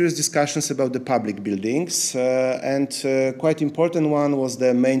some serious discussions about the public buildings, and quite important one was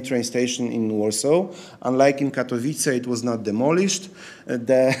the main train station in Warsaw. Unlike in Katowice, it was not demolished.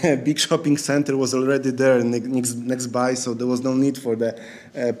 The big shopping center was already there next by, so there was no need for the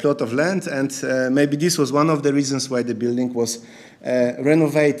plot of land, and maybe this was one of the reasons why the building was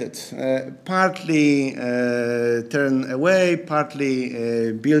renovated, partly turned away,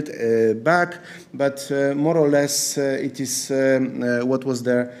 partly built back, but more or less it is what was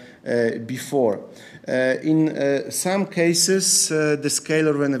there before. In some cases, the scale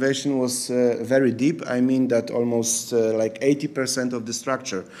of renovation was very deep. I mean that almost like 80% of the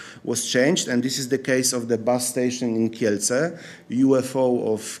structure was changed, and this is the case of the bus station in Kielce,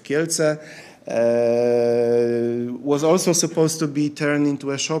 UFO of Kielce. was also supposed to be turned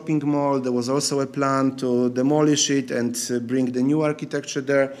into a shopping mall. There was also a plan to demolish it and bring the new architecture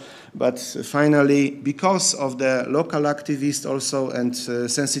there. But finally, because of the local activists also and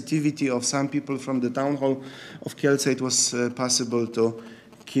sensitivity of some people from the town hall of Kielce, it was possible to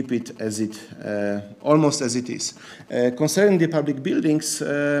keep it as it, almost as it is. Concerning the public buildings,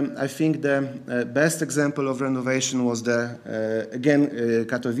 I think the best example of renovation was again,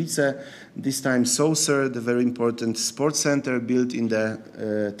 Katowice, this time Saucer, the very important sports center built in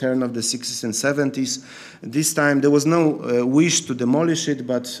the turn of the 60s and 70s. This time there was no wish to demolish it,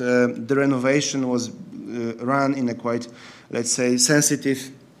 but the renovation was run in a quite, let's say,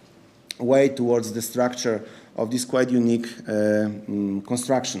 sensitive way towards the structure of this quite unique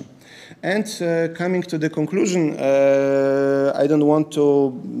construction. And coming to the conclusion, I don't want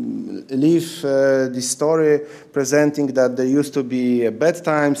to leave this story presenting that there used to be bad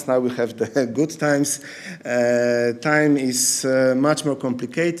times, now we have the good times. Time is much more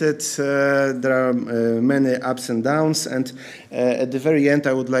complicated, there are many ups and downs, and at the very end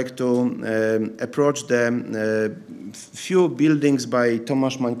I would like to approach the few buildings by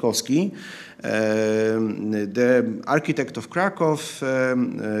Tomasz Mańkowski, the architect of Krakow,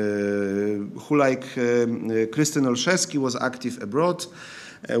 who, like Krystyn Olszewski, was active abroad.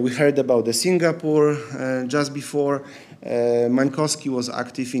 We heard about the Singapore just before. Mańkowski was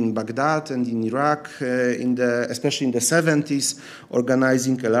active in Baghdad and in Iraq, especially in the 70s,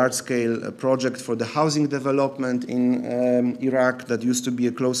 organizing a large-scale project for the housing development in Iraq that used to be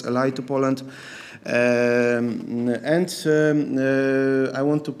a close ally to Poland. I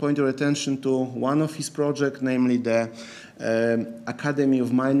want to point your attention to one of his projects, namely the Academy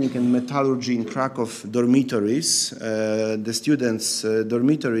of Mining and Metallurgy in Krakow dormitories, the students'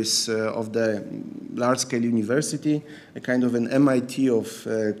 dormitories of the large-scale university, a kind of an MIT of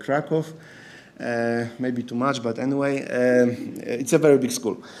Krakow. Maybe too much, but anyway, it's a very big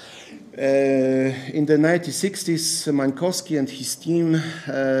school. In the 1960s, Mańkowski and his team,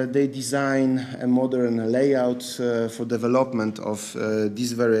 they designed a modern layout for development of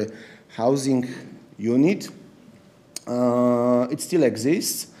this very housing unit. It still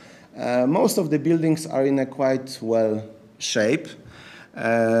exists. Most of the buildings are in a quite well shape.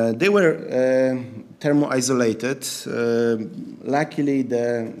 They were thermo-isolated. Luckily,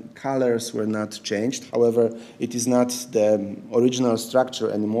 the colors were not changed. However, it is not the original structure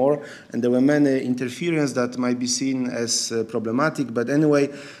anymore, and there were many interferences that might be seen as problematic, but anyway,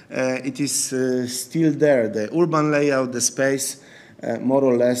 it is still there. The urban layout, the space, more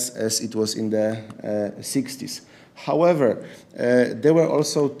or less as it was in the 60s. However, there were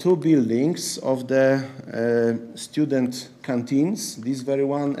also two buildings of the student canteens, this very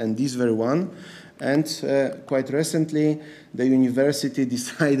one and this very one, and quite recently the university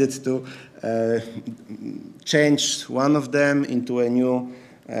decided to change one of them into a new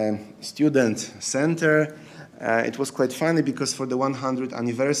student center. It was quite funny because for the 100th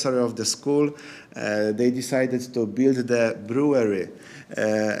anniversary of the school, they decided to build the brewery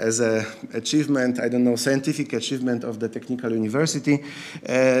as an achievement, I don't know, scientific achievement of the Technical University.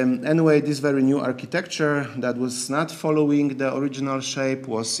 Anyway, this very new architecture that was not following the original shape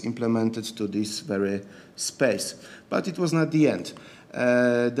was implemented to this very space. But it was not the end.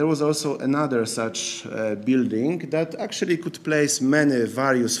 There was also another such building that actually could place many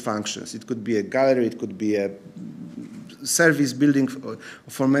various functions. It could be a gallery, it could be a service building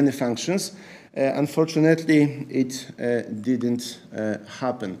for many functions. Unfortunately, it didn't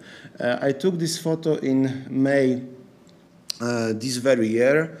happen. I took this photo in May this very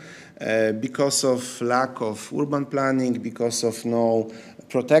year because of lack of urban planning, because of no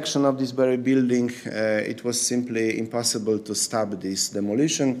protection of this very building. It was simply impossible to stop this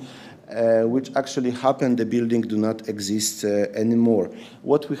demolition, which actually happened. The building do not exist anymore.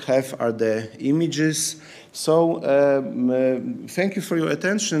 What we have are the images. So thank you for your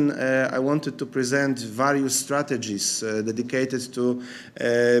attention. I wanted to present various strategies dedicated to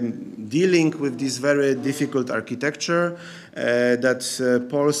dealing with this very difficult architecture that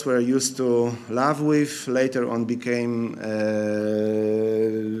Poles were used to live with, later on became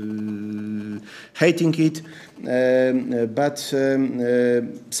hating it. But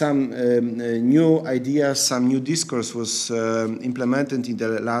some new ideas, some new discourse was implemented in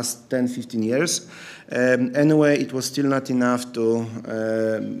the last 10-15 years. Anyway, it was still not enough to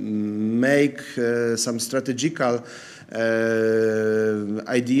make some strategical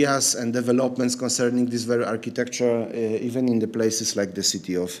ideas and developments concerning this very architecture, even in the places like the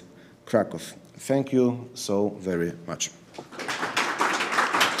city of Krakow. Thank you so very much.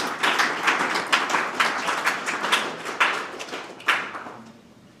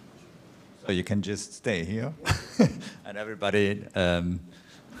 So you can just stay here. And everybody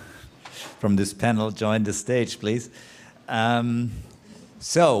from this panel join the stage, please.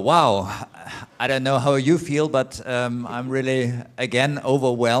 So, wow, I don't know how you feel, but I'm really, again,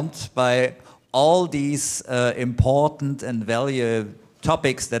 overwhelmed by all these important and valuable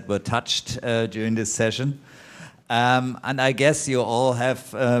topics that were touched during this session. And I guess you all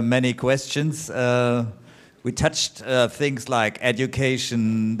have many questions. We touched things like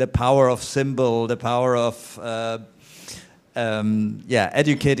education, the power of symbol, the power of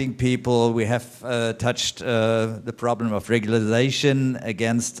educating people. We have touched the problem of regularization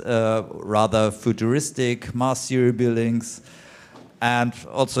against rather futuristic mass theory buildings, and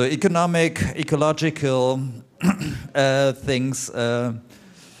also economic, ecological things, and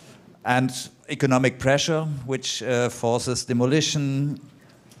economic pressure, which forces demolition,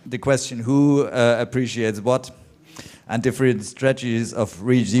 the question who appreciates what, and different strategies of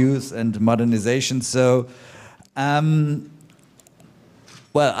reuse and modernization. So, well,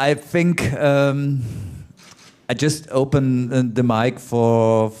 I think I just open the mic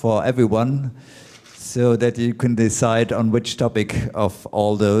for everyone so that you can decide on which topic of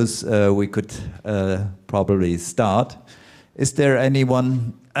all those we could probably start. Is there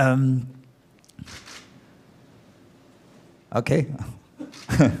anyone? Okay.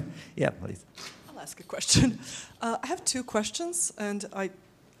 Yeah, please. I'll ask a question. I have two questions, and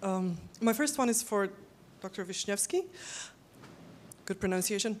my first one is for Dr. Wiśniewski. Good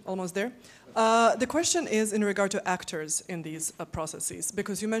pronunciation, almost there. The question is in regard to actors in these processes,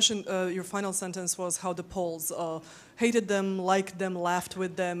 because you mentioned your final sentence was how the Poles hated them, liked them, laughed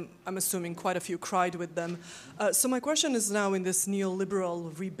with them. I'm assuming quite a few cried with them. So my question is now in this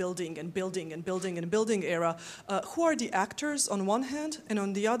neoliberal rebuilding and building and building and building era, who are the actors on one hand, and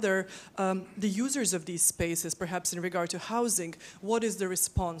on the other, the users of these spaces, perhaps in regard to housing? What is the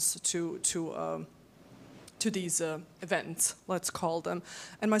response to these events, let's call them?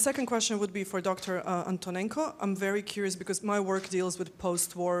 And my second question would be for Dr. Antonenko. I'm very curious because my work deals with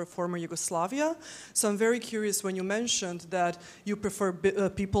post-war former Yugoslavia. So I'm very curious when you mentioned that you prefer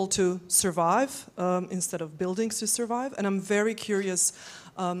people to survive instead of buildings to survive. And I'm very curious,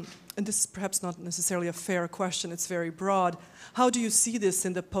 and this is perhaps not necessarily a fair question, it's very broad. How do you see this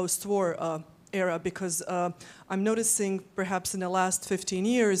in the post-war era? Because I'm noticing perhaps in the last 15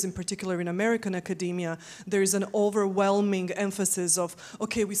 years, in particular in American academia, there is an overwhelming emphasis of,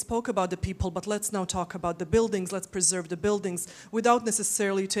 okay, we spoke about the people, but let's now talk about the buildings, let's preserve the buildings, without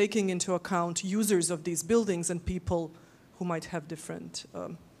necessarily taking into account users of these buildings and people who might have different,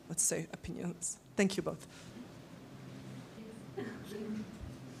 let's say, opinions. Thank you both.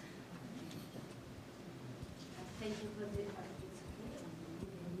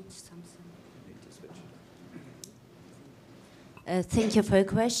 Thank you for your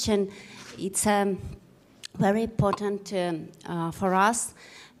question. It's very important for us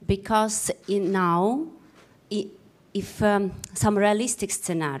because if some realistic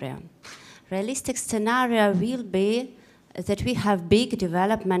scenario will be that we have big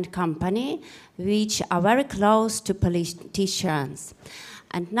development company which are very close to politicians.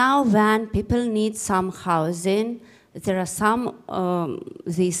 And now when people need some housing, there are some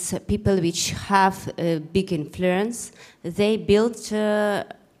these people which have big influence. They built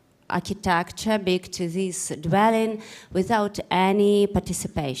architecture big to this dwelling without any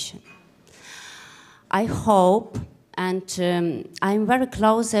participation. I hope, and I'm very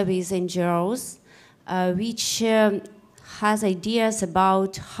close with NGOs, which has ideas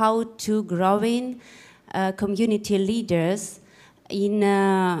about how to growing community leaders in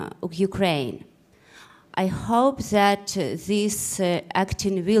Ukraine. I hope that this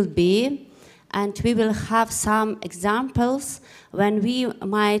acting will be, and we will have some examples when we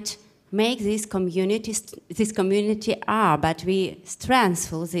might make these communities, this community are, but we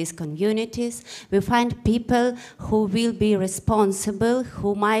strengthen these communities. We find people who will be responsible,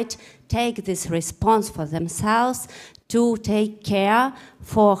 who might take this response for themselves to take care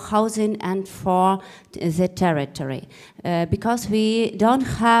for housing and for the territory. Because we don't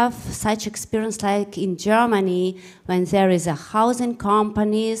have such experience like in Germany when there is a housing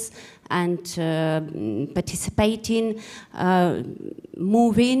companies and participating,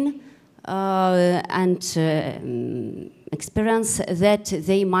 moving, and experience that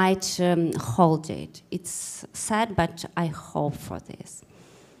they might hold it. It's sad, but I hope for this.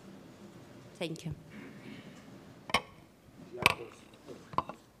 Thank you.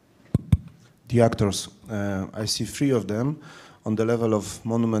 The actors, I see 3 of them. On the level of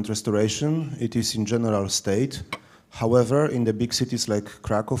monument restoration, it is in general state. However, in the big cities like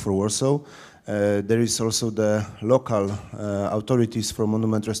Krakow or Warsaw, There is also the local authorities for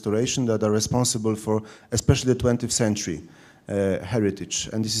monument restoration that are responsible for especially the 20th century heritage,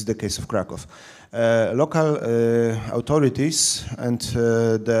 and this is the case of Krakow. Local authorities and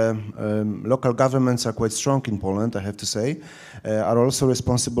the local governments are quite strong in Poland, I have to say, are also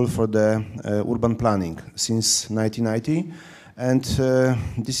responsible for the urban planning since 1990. And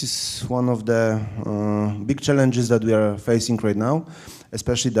this is one of the big challenges that we are facing right now,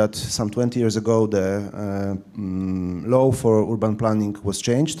 especially that some 20 years ago the law for urban planning was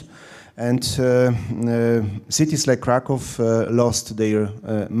changed. And cities like Krakow lost their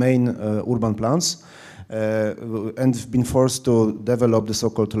main urban plans and been forced to develop the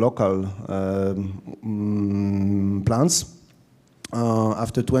so-called local plans.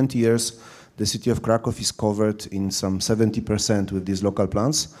 After 20 years, the city of Krakow is covered in some 70% with these local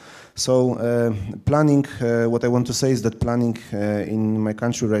plans. So planning, what I want to say is that planning in my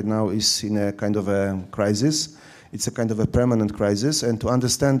country right now is in a kind of a crisis. It's a kind of a permanent crisis, and to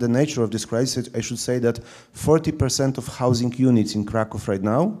understand the nature of this crisis, I should say that 40% of housing units in Krakow right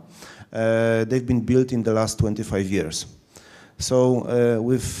now, they've been built in the last 25 years. So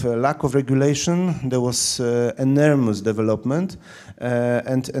with lack of regulation, there was enormous development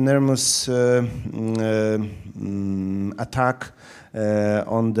and enormous attack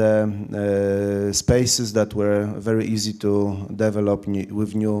on the spaces that were very easy to develop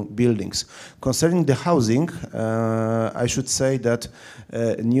with new buildings. Concerning the housing, I should say that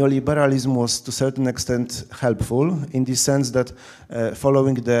neoliberalism was to a certain extent helpful in the sense that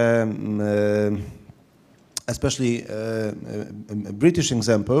following the especially a British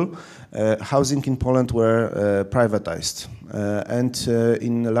example, housing in Poland were privatized. And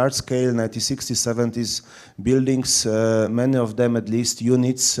in a large scale, 1960s, 70s buildings, many of them, at least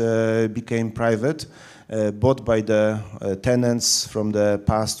units, became private, bought by the tenants from the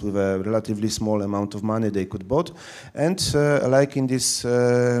past with a relatively small amount of money they could bought. And like in this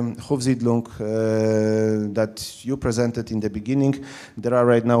Hofsiedlung that you presented in the beginning, there are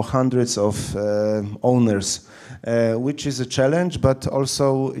right now hundreds of owners, which is a challenge, but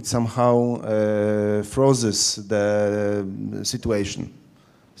also it somehow freezes the situation.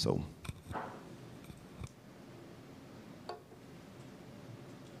 So.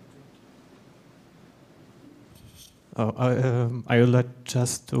 I would like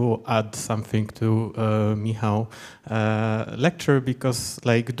just to add something to Michał's lecture, because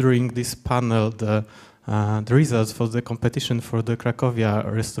like during this panel the results for the competition for the Cracovia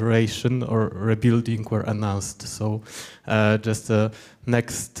restoration or rebuilding were announced. So just the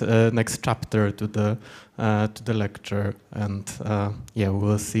next chapter to the lecture, and yeah,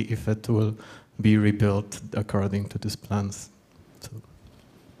 we'll see if it will be rebuilt according to these plans. So.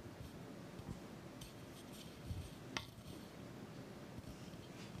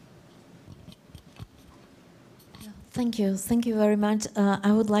 Thank you very much.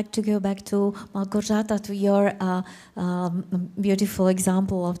 I would like to go back to Małgorzata, to your beautiful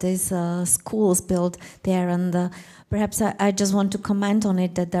example of these schools built there, and perhaps I just want to comment on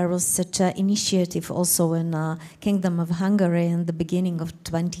it, that there was such an initiative also in Kingdom of Hungary in the beginning of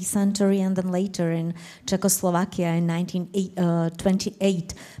 20th century, and then later in Czechoslovakia in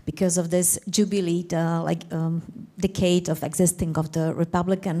 1928, because of this jubilee, decade of existing of the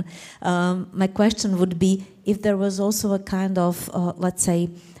Republic. And my question would be if there was also a kind of, let's say,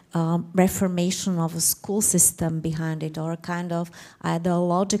 reformation of a school system behind it, or a kind of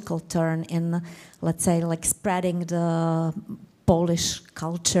ideological turn in, let's say, like spreading the Polish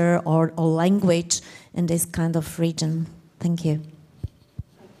culture or language in this kind of region. Thank you.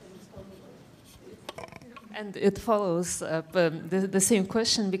 And it follows the same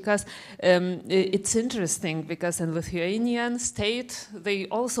question, because it's interesting, because in Lithuanian state they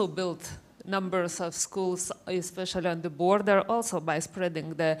also built numbers of schools, especially on the border, also by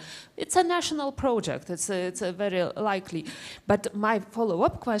spreading it's a national project, it's a very likely. But my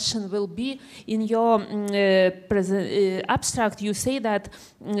follow-up question will be, in your abstract, you say that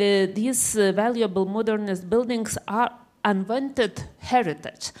these valuable modernist buildings are unwanted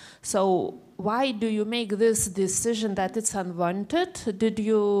heritage. So why do you make this decision that it's unwanted? Did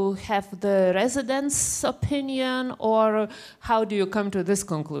you have the residents' opinion, or how do you come to this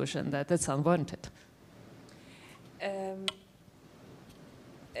conclusion that it's unwanted?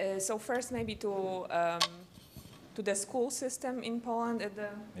 So first, maybe to the school system in Poland.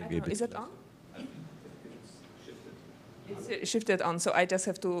 Is it on? It's shifted on, so I just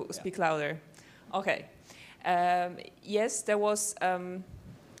have to speak louder. Okay. Yes, there was.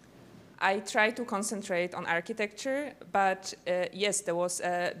 I try to concentrate on architecture, but yes, there was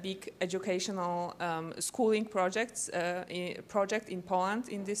a big educational schooling project in Poland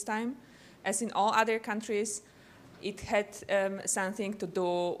in this time. as in all other countries, it had something to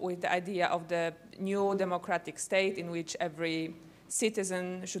do with the idea of the new democratic state in which every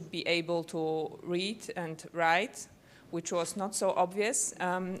citizen should be able to read and write, which was not so obvious.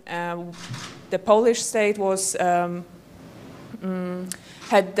 The Polish state was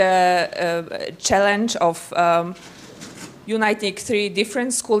had the challenge of uniting three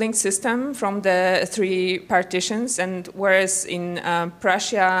different schooling systems from the three partitions, and whereas in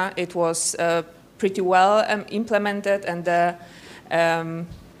Prussia it was pretty well implemented, and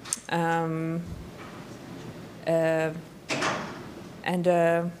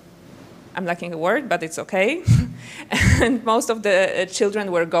I'm lacking a word, but it's okay. And most of the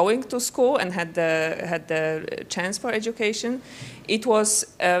children were going to school and had the chance for education. It was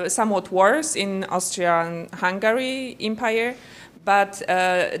somewhat worse in Austria-Hungary Empire, but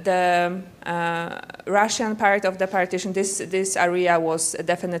the Russian part of the partition, this area was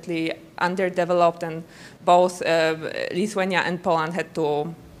definitely underdeveloped, and both Lithuania and Poland had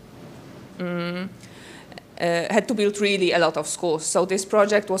to build really a lot of schools. So this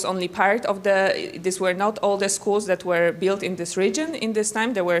project was only part of these were not all the schools that were built in this region in this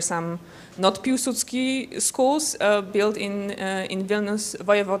time. There were some not Piłsudski schools built in Vilnius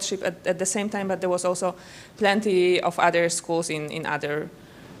voivodeship at the same time, but there was also plenty of other schools in other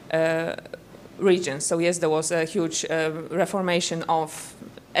regions. So yes, there was a huge reformation of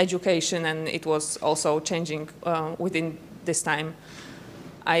education, and it was also changing within this time.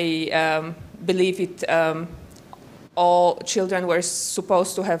 I believe it. All children were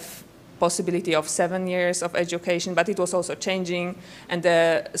supposed to have possibility of 7 years of education, but it was also changing, and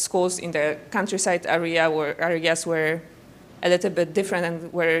the schools in the countryside areas were a little bit different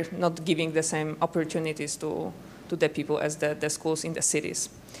and were not giving the same opportunities to the people as the schools in the cities.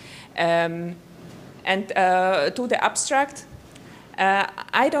 And to the abstract,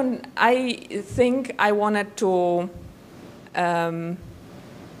 I think I wanted to.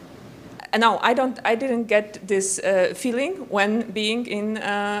 No, I didn't get this feeling when being in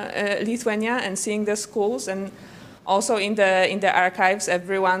Lithuania and seeing the schools, and also in the archives,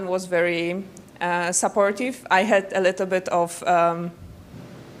 everyone was very supportive. I had a little bit of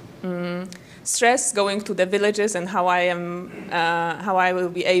stress going to the villages and how I will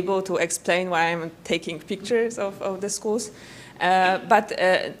be able to explain why I'm taking pictures of the schools, but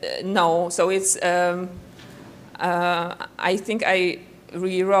no. So it's I think I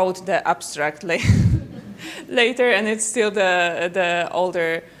rewrote the abstract later, and it's still the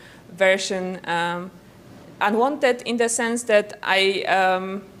older version. Unwanted in the sense that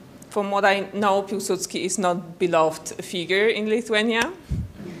from what I know, Piłsudski is not beloved figure in Lithuania,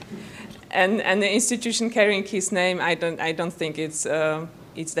 and the institution carrying his name, I don't think it's the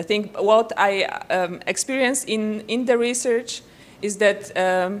thing. What I experienced in the research is that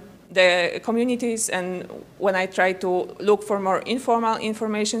the communities, and when I try to look for more informal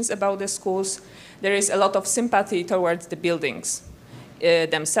information about the schools, there is a lot of sympathy towards the buildings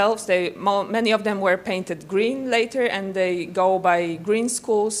themselves. Many of them were painted green later, and they go by green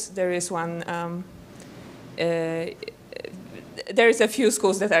schools. There is one. There is a few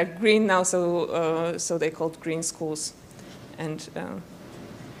schools that are green now, so they called green schools, and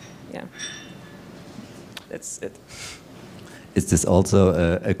yeah, that's it. Is this also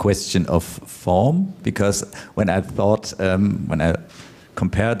a question of form? Because when I thought, when I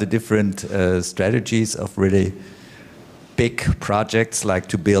compared the different strategies of really big projects, like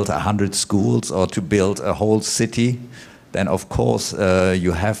to build 100 schools or to build a whole city, then of course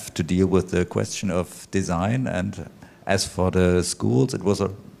you have to deal with the question of design. And as for the schools, it was a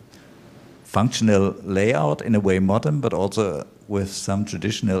functional layout, in a way modern, but also with some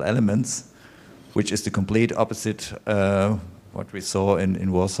traditional elements, which is the complete opposite what we saw in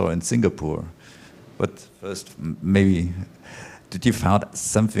Warsaw and Singapore. But first, maybe, did you find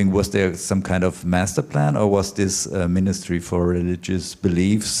something, was there some kind of master plan, or was this Ministry for Religious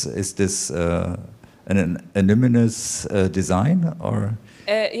Beliefs, is this an anonymous design, or?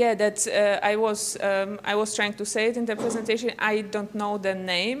 Yeah, that's, I was trying to say it in the presentation. I don't know the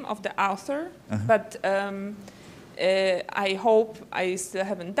name of the author, but I hope, I still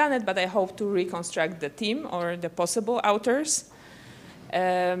haven't done it, but I hope to reconstruct the team or the possible authors.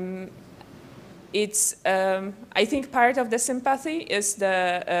 It's, I think part of the sympathy is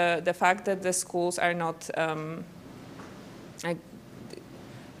the fact that the schools are not,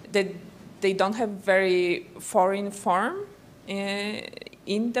 they don't have very foreign form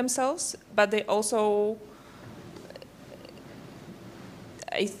in themselves, but they also,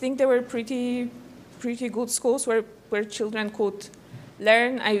 I think they were pretty good schools where children could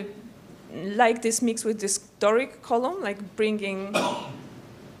learn. I like this mix with this Doric column, like bringing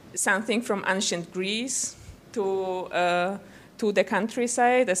something from ancient Greece to the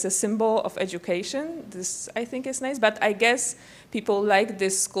countryside as a symbol of education. This, I think, is nice. But I guess people like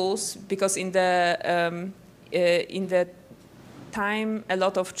these schools because in the time, a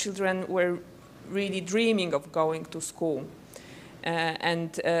lot of children were really dreaming of going to school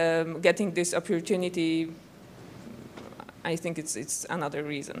and getting this opportunity. I think it's another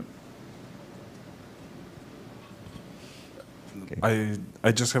reason.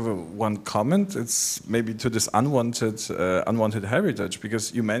 I just have one comment. It's maybe to this unwanted heritage,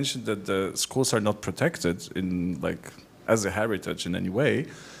 because you mentioned that the schools are not protected in as a heritage in any way,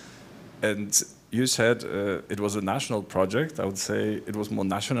 and you said it was a national project. I would say it was more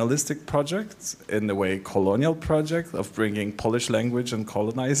nationalistic project, in a way colonial project of bringing Polish language and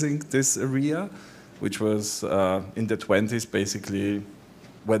colonizing this area, which was in the 20s basically.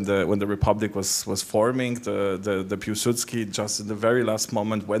 When the Republic was forming, the Piłsudski just in the very last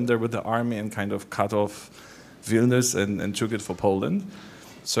moment went there with the army and kind of cut off Vilnius and took it for Poland.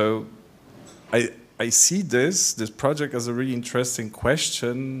 So I see this project as a really interesting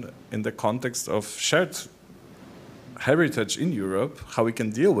question in the context of shared heritage in Europe, how we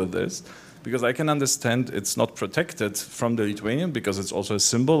can deal with this, because I can understand it's not protected from the Lithuanian because it's also a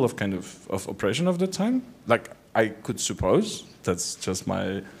symbol of kind of oppression of the time. Like I could suppose. That's just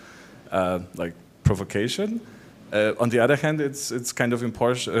my provocation. On the other hand, it's kind of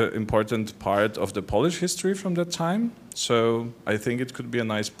important part of the Polish history from that time. So I think it could be a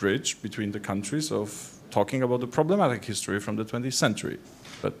nice bridge between the countries of talking about the problematic history from the 20th century.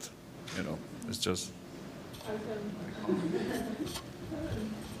 But it's just.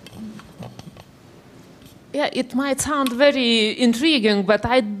 Yeah, it might sound very intriguing, but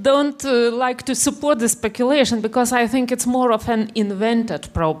I don't like to support the speculation because I think it's more of an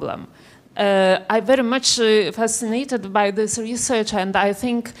invented problem. I'm very much fascinated by this research, and I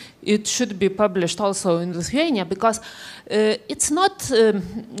think it should be published also in Lithuania because it's not,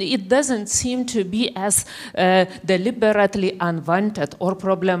 it doesn't seem to be as deliberately unwanted or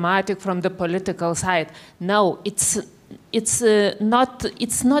problematic from the political side. No, it's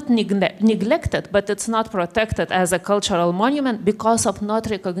not neglected, but it's not protected as a cultural monument because of not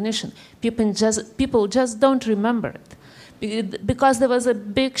recognition. People just don't remember it. Because there was a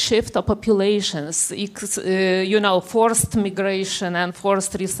big shift of populations, forced migration and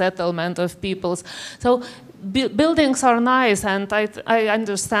forced resettlement of peoples. So buildings are nice, and I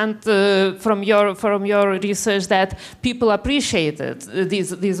understand from your research that people appreciated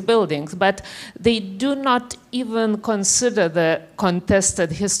these buildings, but they do not even consider the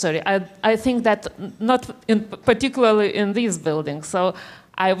contested history. I think that not particularly in these buildings. So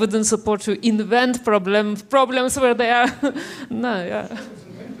I wouldn't support to invent problems where they are. No, yeah.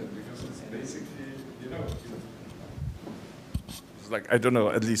 It's basically, it's like, I don't know,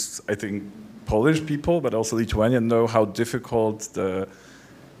 at least I think Polish people, but also Lithuanian know how difficult the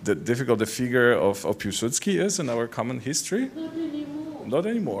figure of Piłsudski is in our common history. Not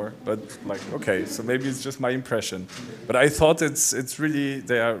anymore, but okay, so maybe it's just my impression. But I thought it's really,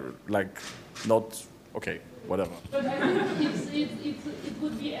 they are not, okay, whatever. But I think it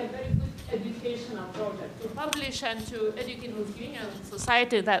would be a very good educational project to publish and to educate Lithuanian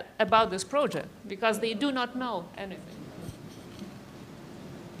society about this project, because they do not know anything.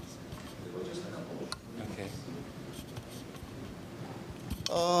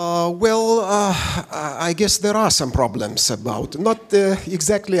 I guess there are some problems about, not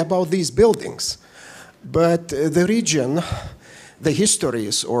exactly about these buildings, but the region, the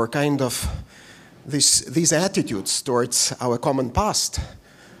histories, or kind of these attitudes towards our common past.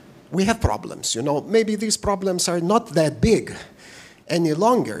 We have problems, Maybe these problems are not that big any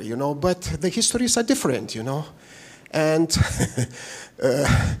longer, but the histories are different, And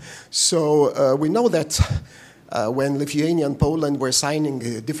so we know that when Lithuania and Poland were signing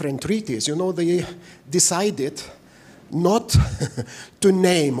different treaties, they decided not to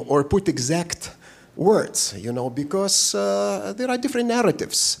name or put exact words, because there are different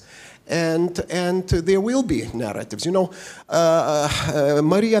narratives. And there will be narratives.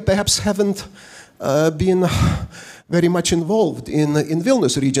 Maria perhaps haven't been very much involved in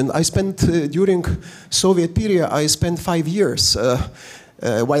Vilnius region. I spent, during Soviet period, I spent 5 years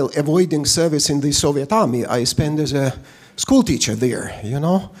while avoiding service in the Soviet army. I spent as a school teacher there,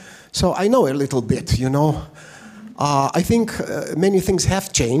 So I know a little bit, I think many things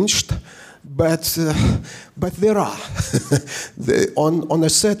have changed, but there are. On a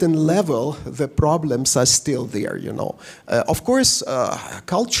certain level, the problems are still there, Of course,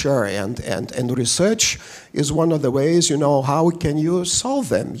 culture and research is one of the ways, how can you solve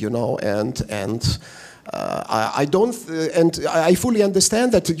them, and I don't, and I fully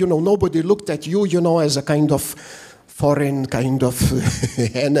understand that, you know, nobody looked at you, you know, as a kind of foreign kind of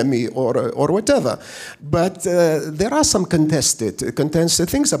enemy or whatever. But there are some contested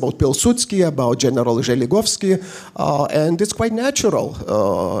things about Pilsudski, about General Zheligovsky, and it's quite natural.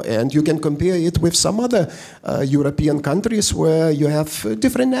 And you can compare it with some other European countries where you have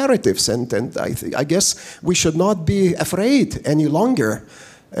different narratives. And I guess we should not be afraid any longer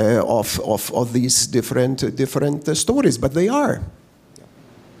of these different stories, but they are.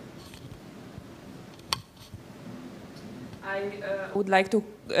 I would like to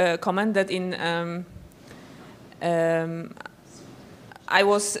comment that in I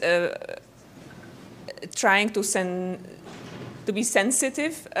was trying to be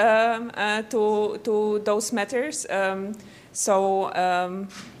sensitive to those matters.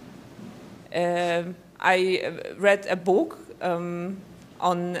 I read a book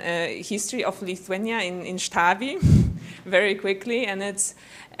on history of Lithuania in Štavi very quickly, and it's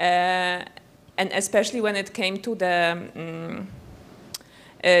and especially when it came to the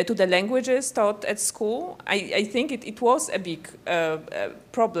languages taught at school, I think it was a big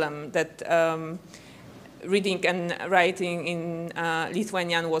problem that reading and writing in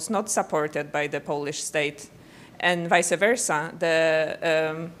Lithuanian was not supported by the Polish state, and vice versa.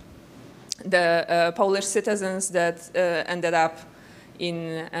 The Polish citizens that ended up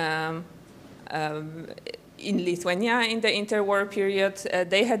in Lithuania in the interwar period,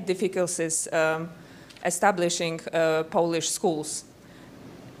 they had difficulties establishing Polish schools.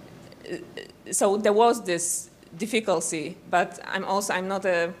 So there was this difficulty, but I'm not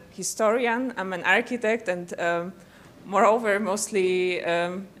a historian, I'm an architect, and moreover mostly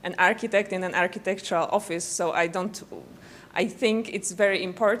an architect in an architectural office, so I think it's very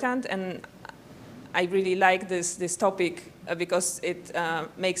important, and I really like this topic because it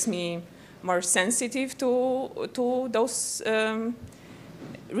makes me more sensitive to those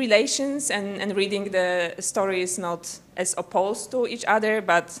relations, and reading the stories not as opposed to each other,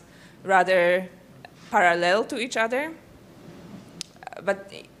 but rather parallel to each other.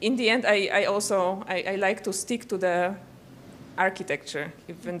 But in the end, I like to stick to the architecture,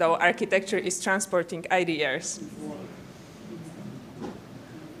 even though architecture is transporting ideas.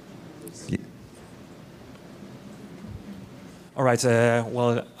 All right.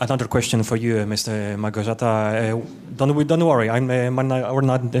 Well, another question for you, Mr. Małgorzata. Don't worry.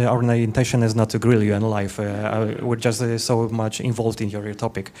 Our intention is not to grill you in life. We're just so much involved in your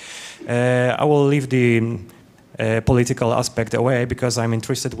topic. I will leave the political aspect away because I'm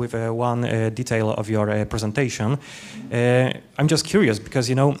interested with one detail of your presentation. I'm just curious because,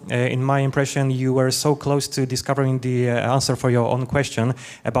 you know, in my impression, you were so close to discovering the answer for your own question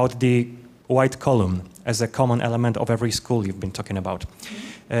about the white column as a common element of every school you've been talking about.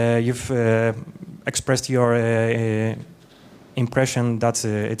 You've expressed your impression that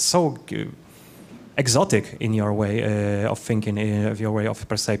it's so exotic in your way of thinking, of your way of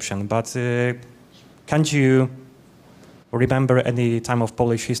perception, but can't you remember any time of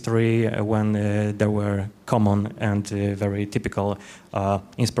Polish history when there were common and very typical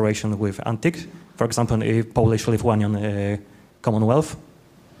inspiration with antiques? For example, a Polish-Lithuanian Commonwealth?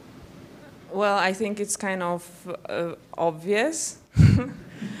 Well, I think it's kind of obvious.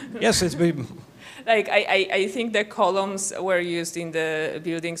 Yes, it's been... Like, I think the columns were used in the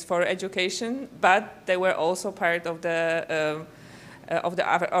buildings for education, but they were also part of the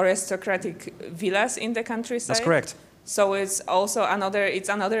aristocratic villas in the countryside. That's correct. So it's also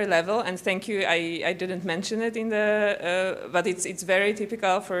another level, and thank you, I didn't mention it in the, but it's very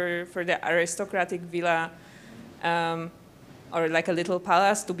typical for the aristocratic villa, or like a little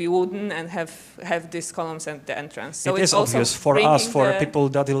palace to be wooden and have these columns at the entrance. So it is obvious for us, for people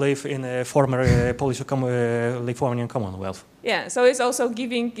that live in a former Polish Lithuanian Commonwealth. Yeah, so it's also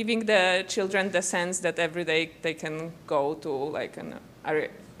giving the children the sense that every day they can go to like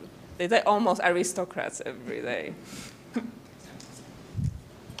they're almost aristocrats every day.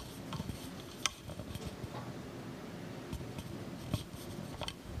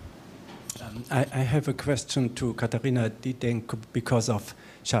 I have a question to Kateryna Didenko because of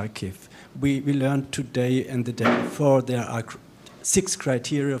Kharkiv. We learned today and the day before there are 6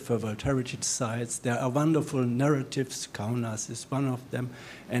 criteria for World Heritage Sites. There are wonderful narratives. Kaunas is one of them,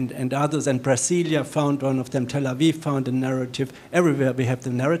 and others. And Brasilia found one of them. Tel Aviv found a narrative. Everywhere we have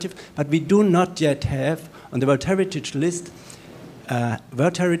the narrative, but we do not yet have on the World Heritage list a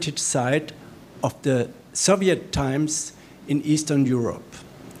World Heritage Site of the Soviet times in Eastern Europe.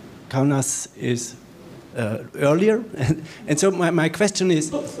 Kaunas is earlier, and so my question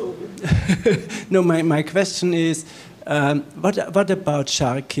is, no, my question is, what about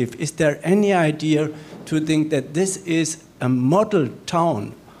Kharkiv? Is there any idea to think that this is a model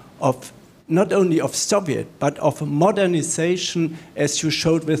town of not only of Soviet, but of modernization, as you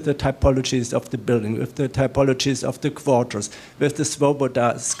showed with the typologies of the building, with the typologies of the quarters, with the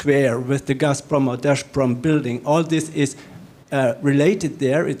Svoboda Square, with the Gazprom or Gazprom building. All this is related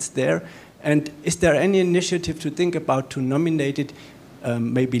there, it's there. And is there any initiative to think about to nominate it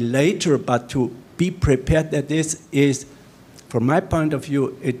maybe later, but to be prepared that this is, from my point of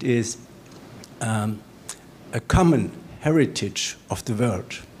view, it is a common heritage of the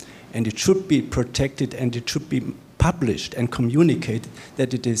world. And it should be protected and it should be published and communicated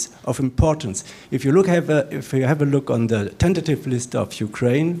that it is of importance. If you have a look on the tentative list of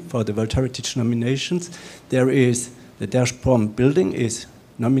Ukraine for the World Heritage nominations, there is the Gazprom building is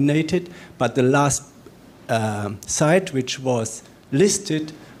nominated, but the last site which was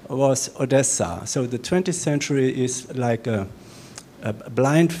listed was Odessa. So the 20th century is like a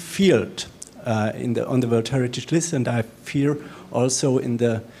blind field on the World Heritage list, and I fear also in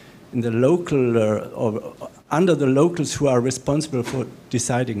the local or under the locals who are responsible for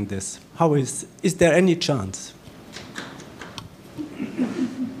deciding this. How is there any chance?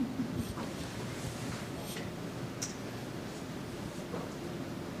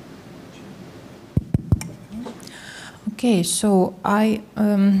 Okay, so I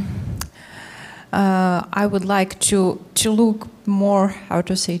would like to look more, how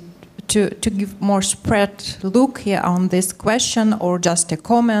to say, to give more spread look here on this question, or just a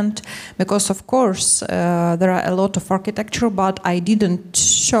comment, because of course there are a lot of architecture, but I didn't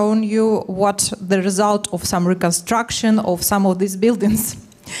show you what the result of some reconstruction of some of these buildings,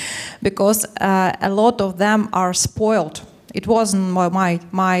 because a lot of them are spoiled. It wasn't my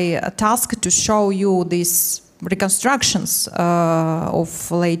task to show you these reconstructions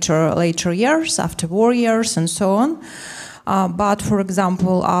of later years, after war years, and so on. But for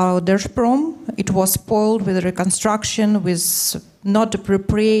example, our Gazprom, it was spoiled with reconstruction, with not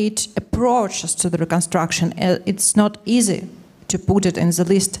appropriate approaches to the reconstruction. It's not easy to put it in the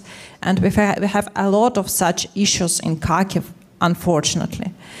list. And we have a lot of such issues in Kharkiv,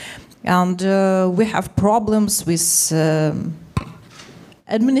 unfortunately. And we have problems with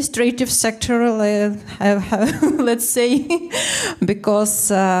administrative sector, let's say,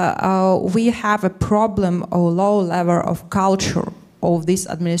 because we have a problem, a low level of culture of this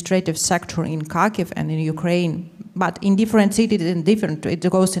administrative sector in Kharkiv and in Ukraine. But in different cities, it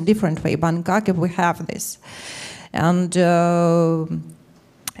goes in different way. But in Kharkiv, we have this, and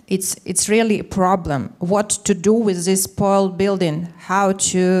it's really a problem. What to do with this spoiled building? How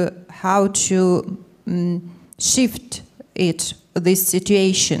to shift it? This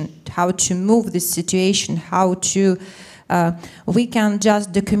situation, how to move this situation, how to, we can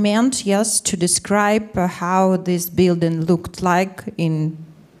just document, yes, to describe how this building looked like in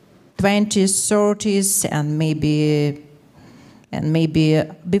 20s, 30s, and maybe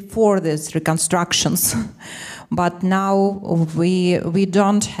before these reconstructions. But now we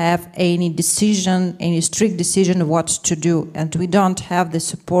don't have any decision, any strict decision what to do, and we don't have the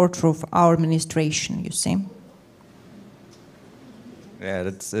support of our administration, you see. Yeah,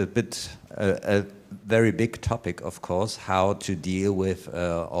 that's a very big topic, of course, how to deal with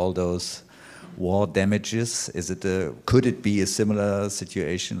all those war damages. Could it be a similar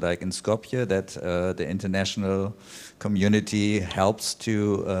situation like in Skopje, that the international community helps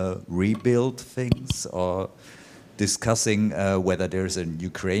to rebuild things, or discussing whether there's a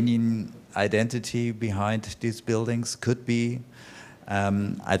Ukrainian identity behind these buildings? Could be.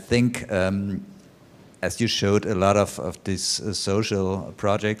 I think as you showed a lot of these social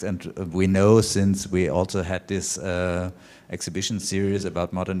projects, and we know, since we also had this exhibition series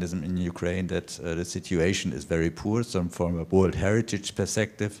about modernism in Ukraine, that the situation is very poor. So from a World Heritage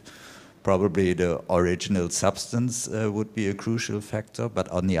perspective, probably the original substance would be a crucial factor. But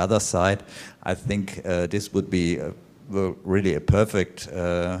on the other side, I think this would be really a perfect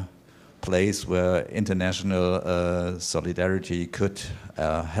place where international solidarity could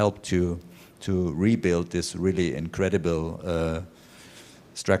help to rebuild this really incredible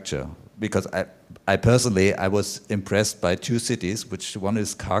structure. Because I personally, I was impressed by two cities, which one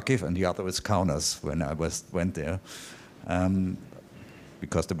is Kharkiv and the other is Kaunas, when I went there,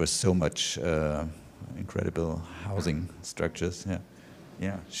 because there was so much incredible housing structures.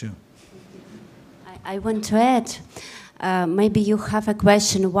 Yeah, sure. I want to add, maybe you have a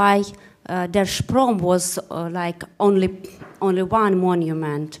question why Gazprom was like only one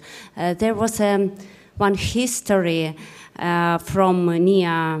monument. There was one history from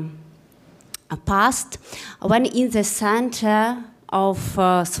near past, when in the center of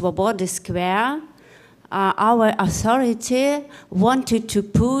Svoboda Square, our authority wanted to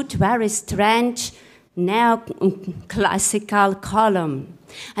put very strange neoclassical column.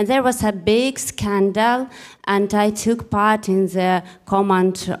 And there was a big scandal, and I took part in the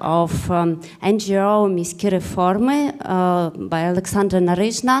command of NGO Miski Reformy by Alexandra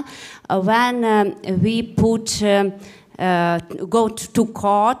Naryzhna, when we go to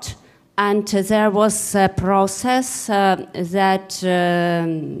court, and there was a process that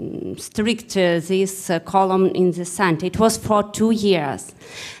strict this column in the center. It was for 2 years.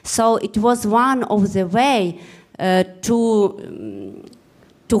 So it was one of the way to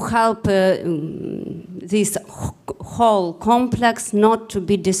help this whole complex not to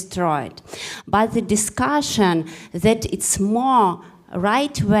be destroyed. But the discussion that it's more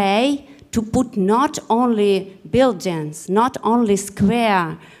right way to put not only buildings, not only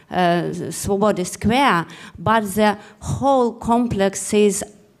square, Swobody Square, but the whole complexes,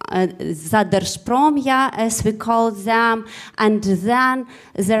 Zaderspromia, as we call them, and then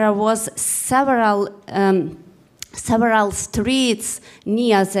there was several streets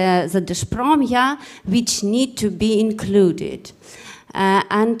near the Deszpromia which need to be included.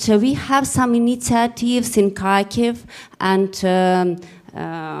 And we have some initiatives in Kharkiv, and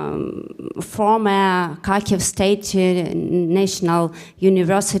former Kharkiv State National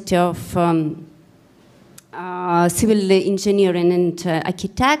University of Civil Engineering and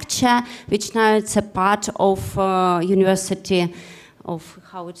Architecture, which now it's a part of University of,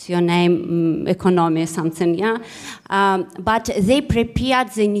 how it's your name, economy, something, yeah? But they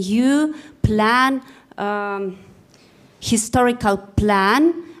prepared the new plan, historical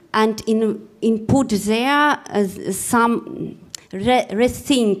plan, and input there some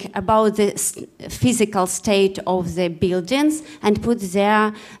rethink about the physical state of the buildings, and put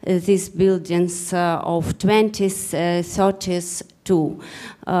there these buildings of 20s, 30s too.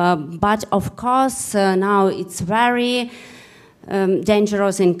 But of course, now it's very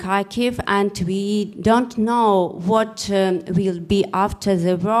dangerous in Kharkiv, and we don't know what will be after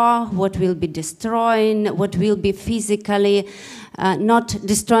the war, what will be destroying, what will be physically not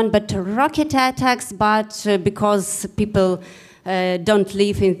destroyed, but rocket attacks, but because people don't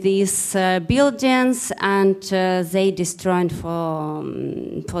live in these buildings, and they destroyed for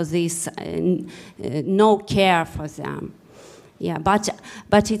this, no care for them. Yeah, but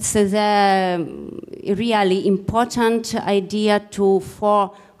it's the really important idea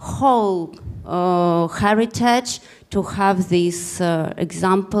for whole heritage to have this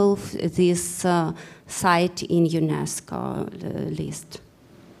example, this site in UNESCO list.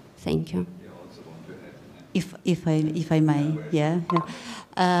 Thank you. If I may, yeah.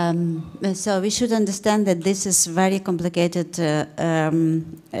 So we should understand that this is very complicated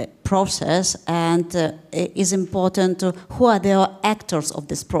process, and it is important who are the actors of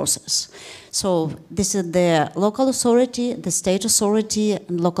this process. So this is the local authority, the state authority,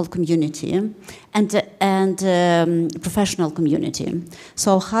 and local community, and professional community.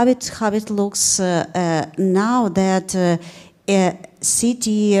 So how it looks now that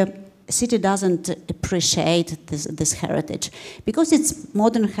city doesn't appreciate this heritage, because its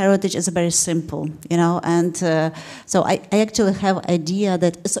modern heritage is very simple, you know, and so I actually have idea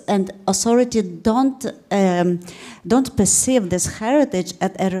that, and authority don't perceive this heritage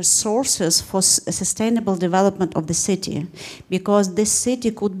as a resources for sustainable development of the city, because this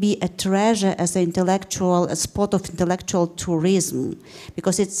city could be a treasure as an intellectual, a spot of intellectual tourism,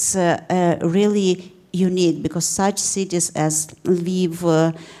 because it's really unique, because such cities as Lviv,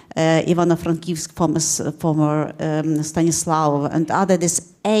 Ivano-Frankivsk, former Stanislav, and other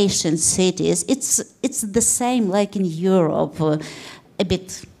these Asian cities, it's the same like in Europe, a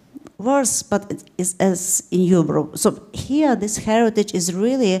bit worse, but it is as in Europe. So here, this heritage is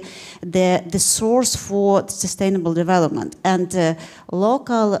really the source for sustainable development, and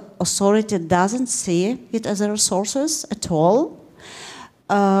local authority doesn't see it as a resources at all.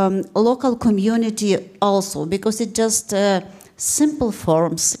 Local community also, because it just simple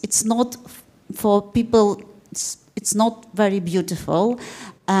forms. It's not for people. It's not very beautiful.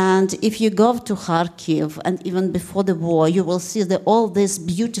 And if you go to Kharkiv, and even before the war, you will see that all these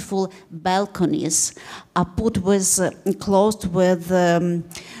beautiful balconies are closed with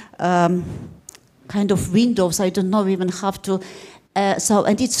kind of windows. I don't know even how to.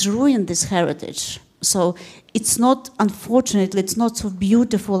 And it's ruined this heritage. So it's not, unfortunately, it's not so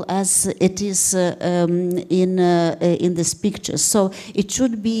beautiful as it is in these pictures. So it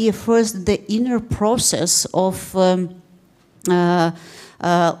should be first the inner process of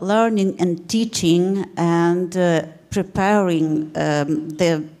learning and teaching and preparing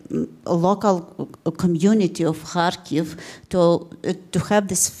the local community of Kharkiv to have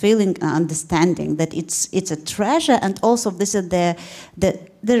this feeling and understanding that it's a treasure, and also this is the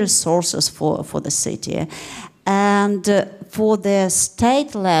resources for the city. And for the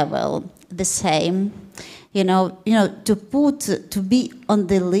state level, the same. To be on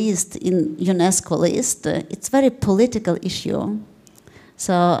the list in UNESCO list, it's very political issue.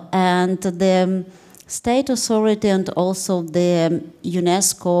 So, and the state authority and also the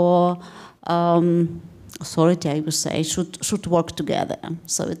UNESCO authority, I would say, should work together.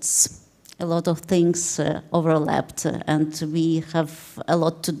 So it's a lot of things overlapped, and we have a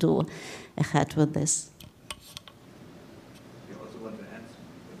lot to do ahead with this.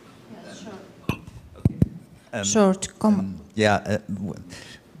 Short comment.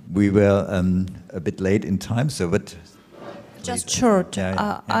 We were a bit late in time, so but just short.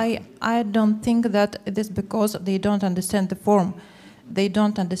 I don't think that it is because they don't understand the form. They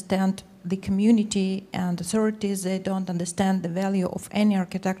don't understand the community and authorities. They don't understand the value of any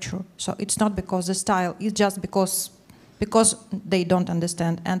architecture. So it's not because the style. It's just because they don't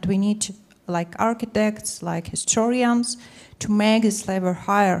understand. And we need, like architects, like historians, to make this level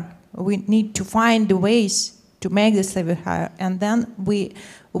higher. We need to find the ways to make this level higher, and then we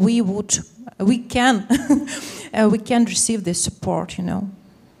can receive this support.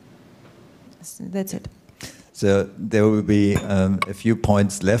 That's it. So there will be a few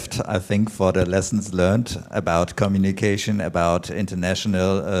points left, I think, for the lessons learned about communication, about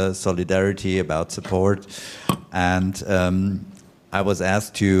international solidarity, about support, and I was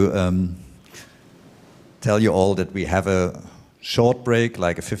asked to tell you all that we have a short break,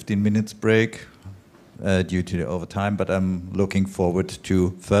 like a 15 minutes break, due to the overtime, but I'm looking forward to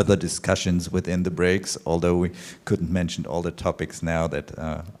further discussions within the breaks, although we couldn't mention all the topics now that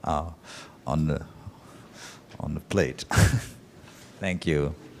are on the plate. Thank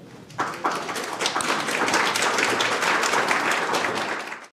you.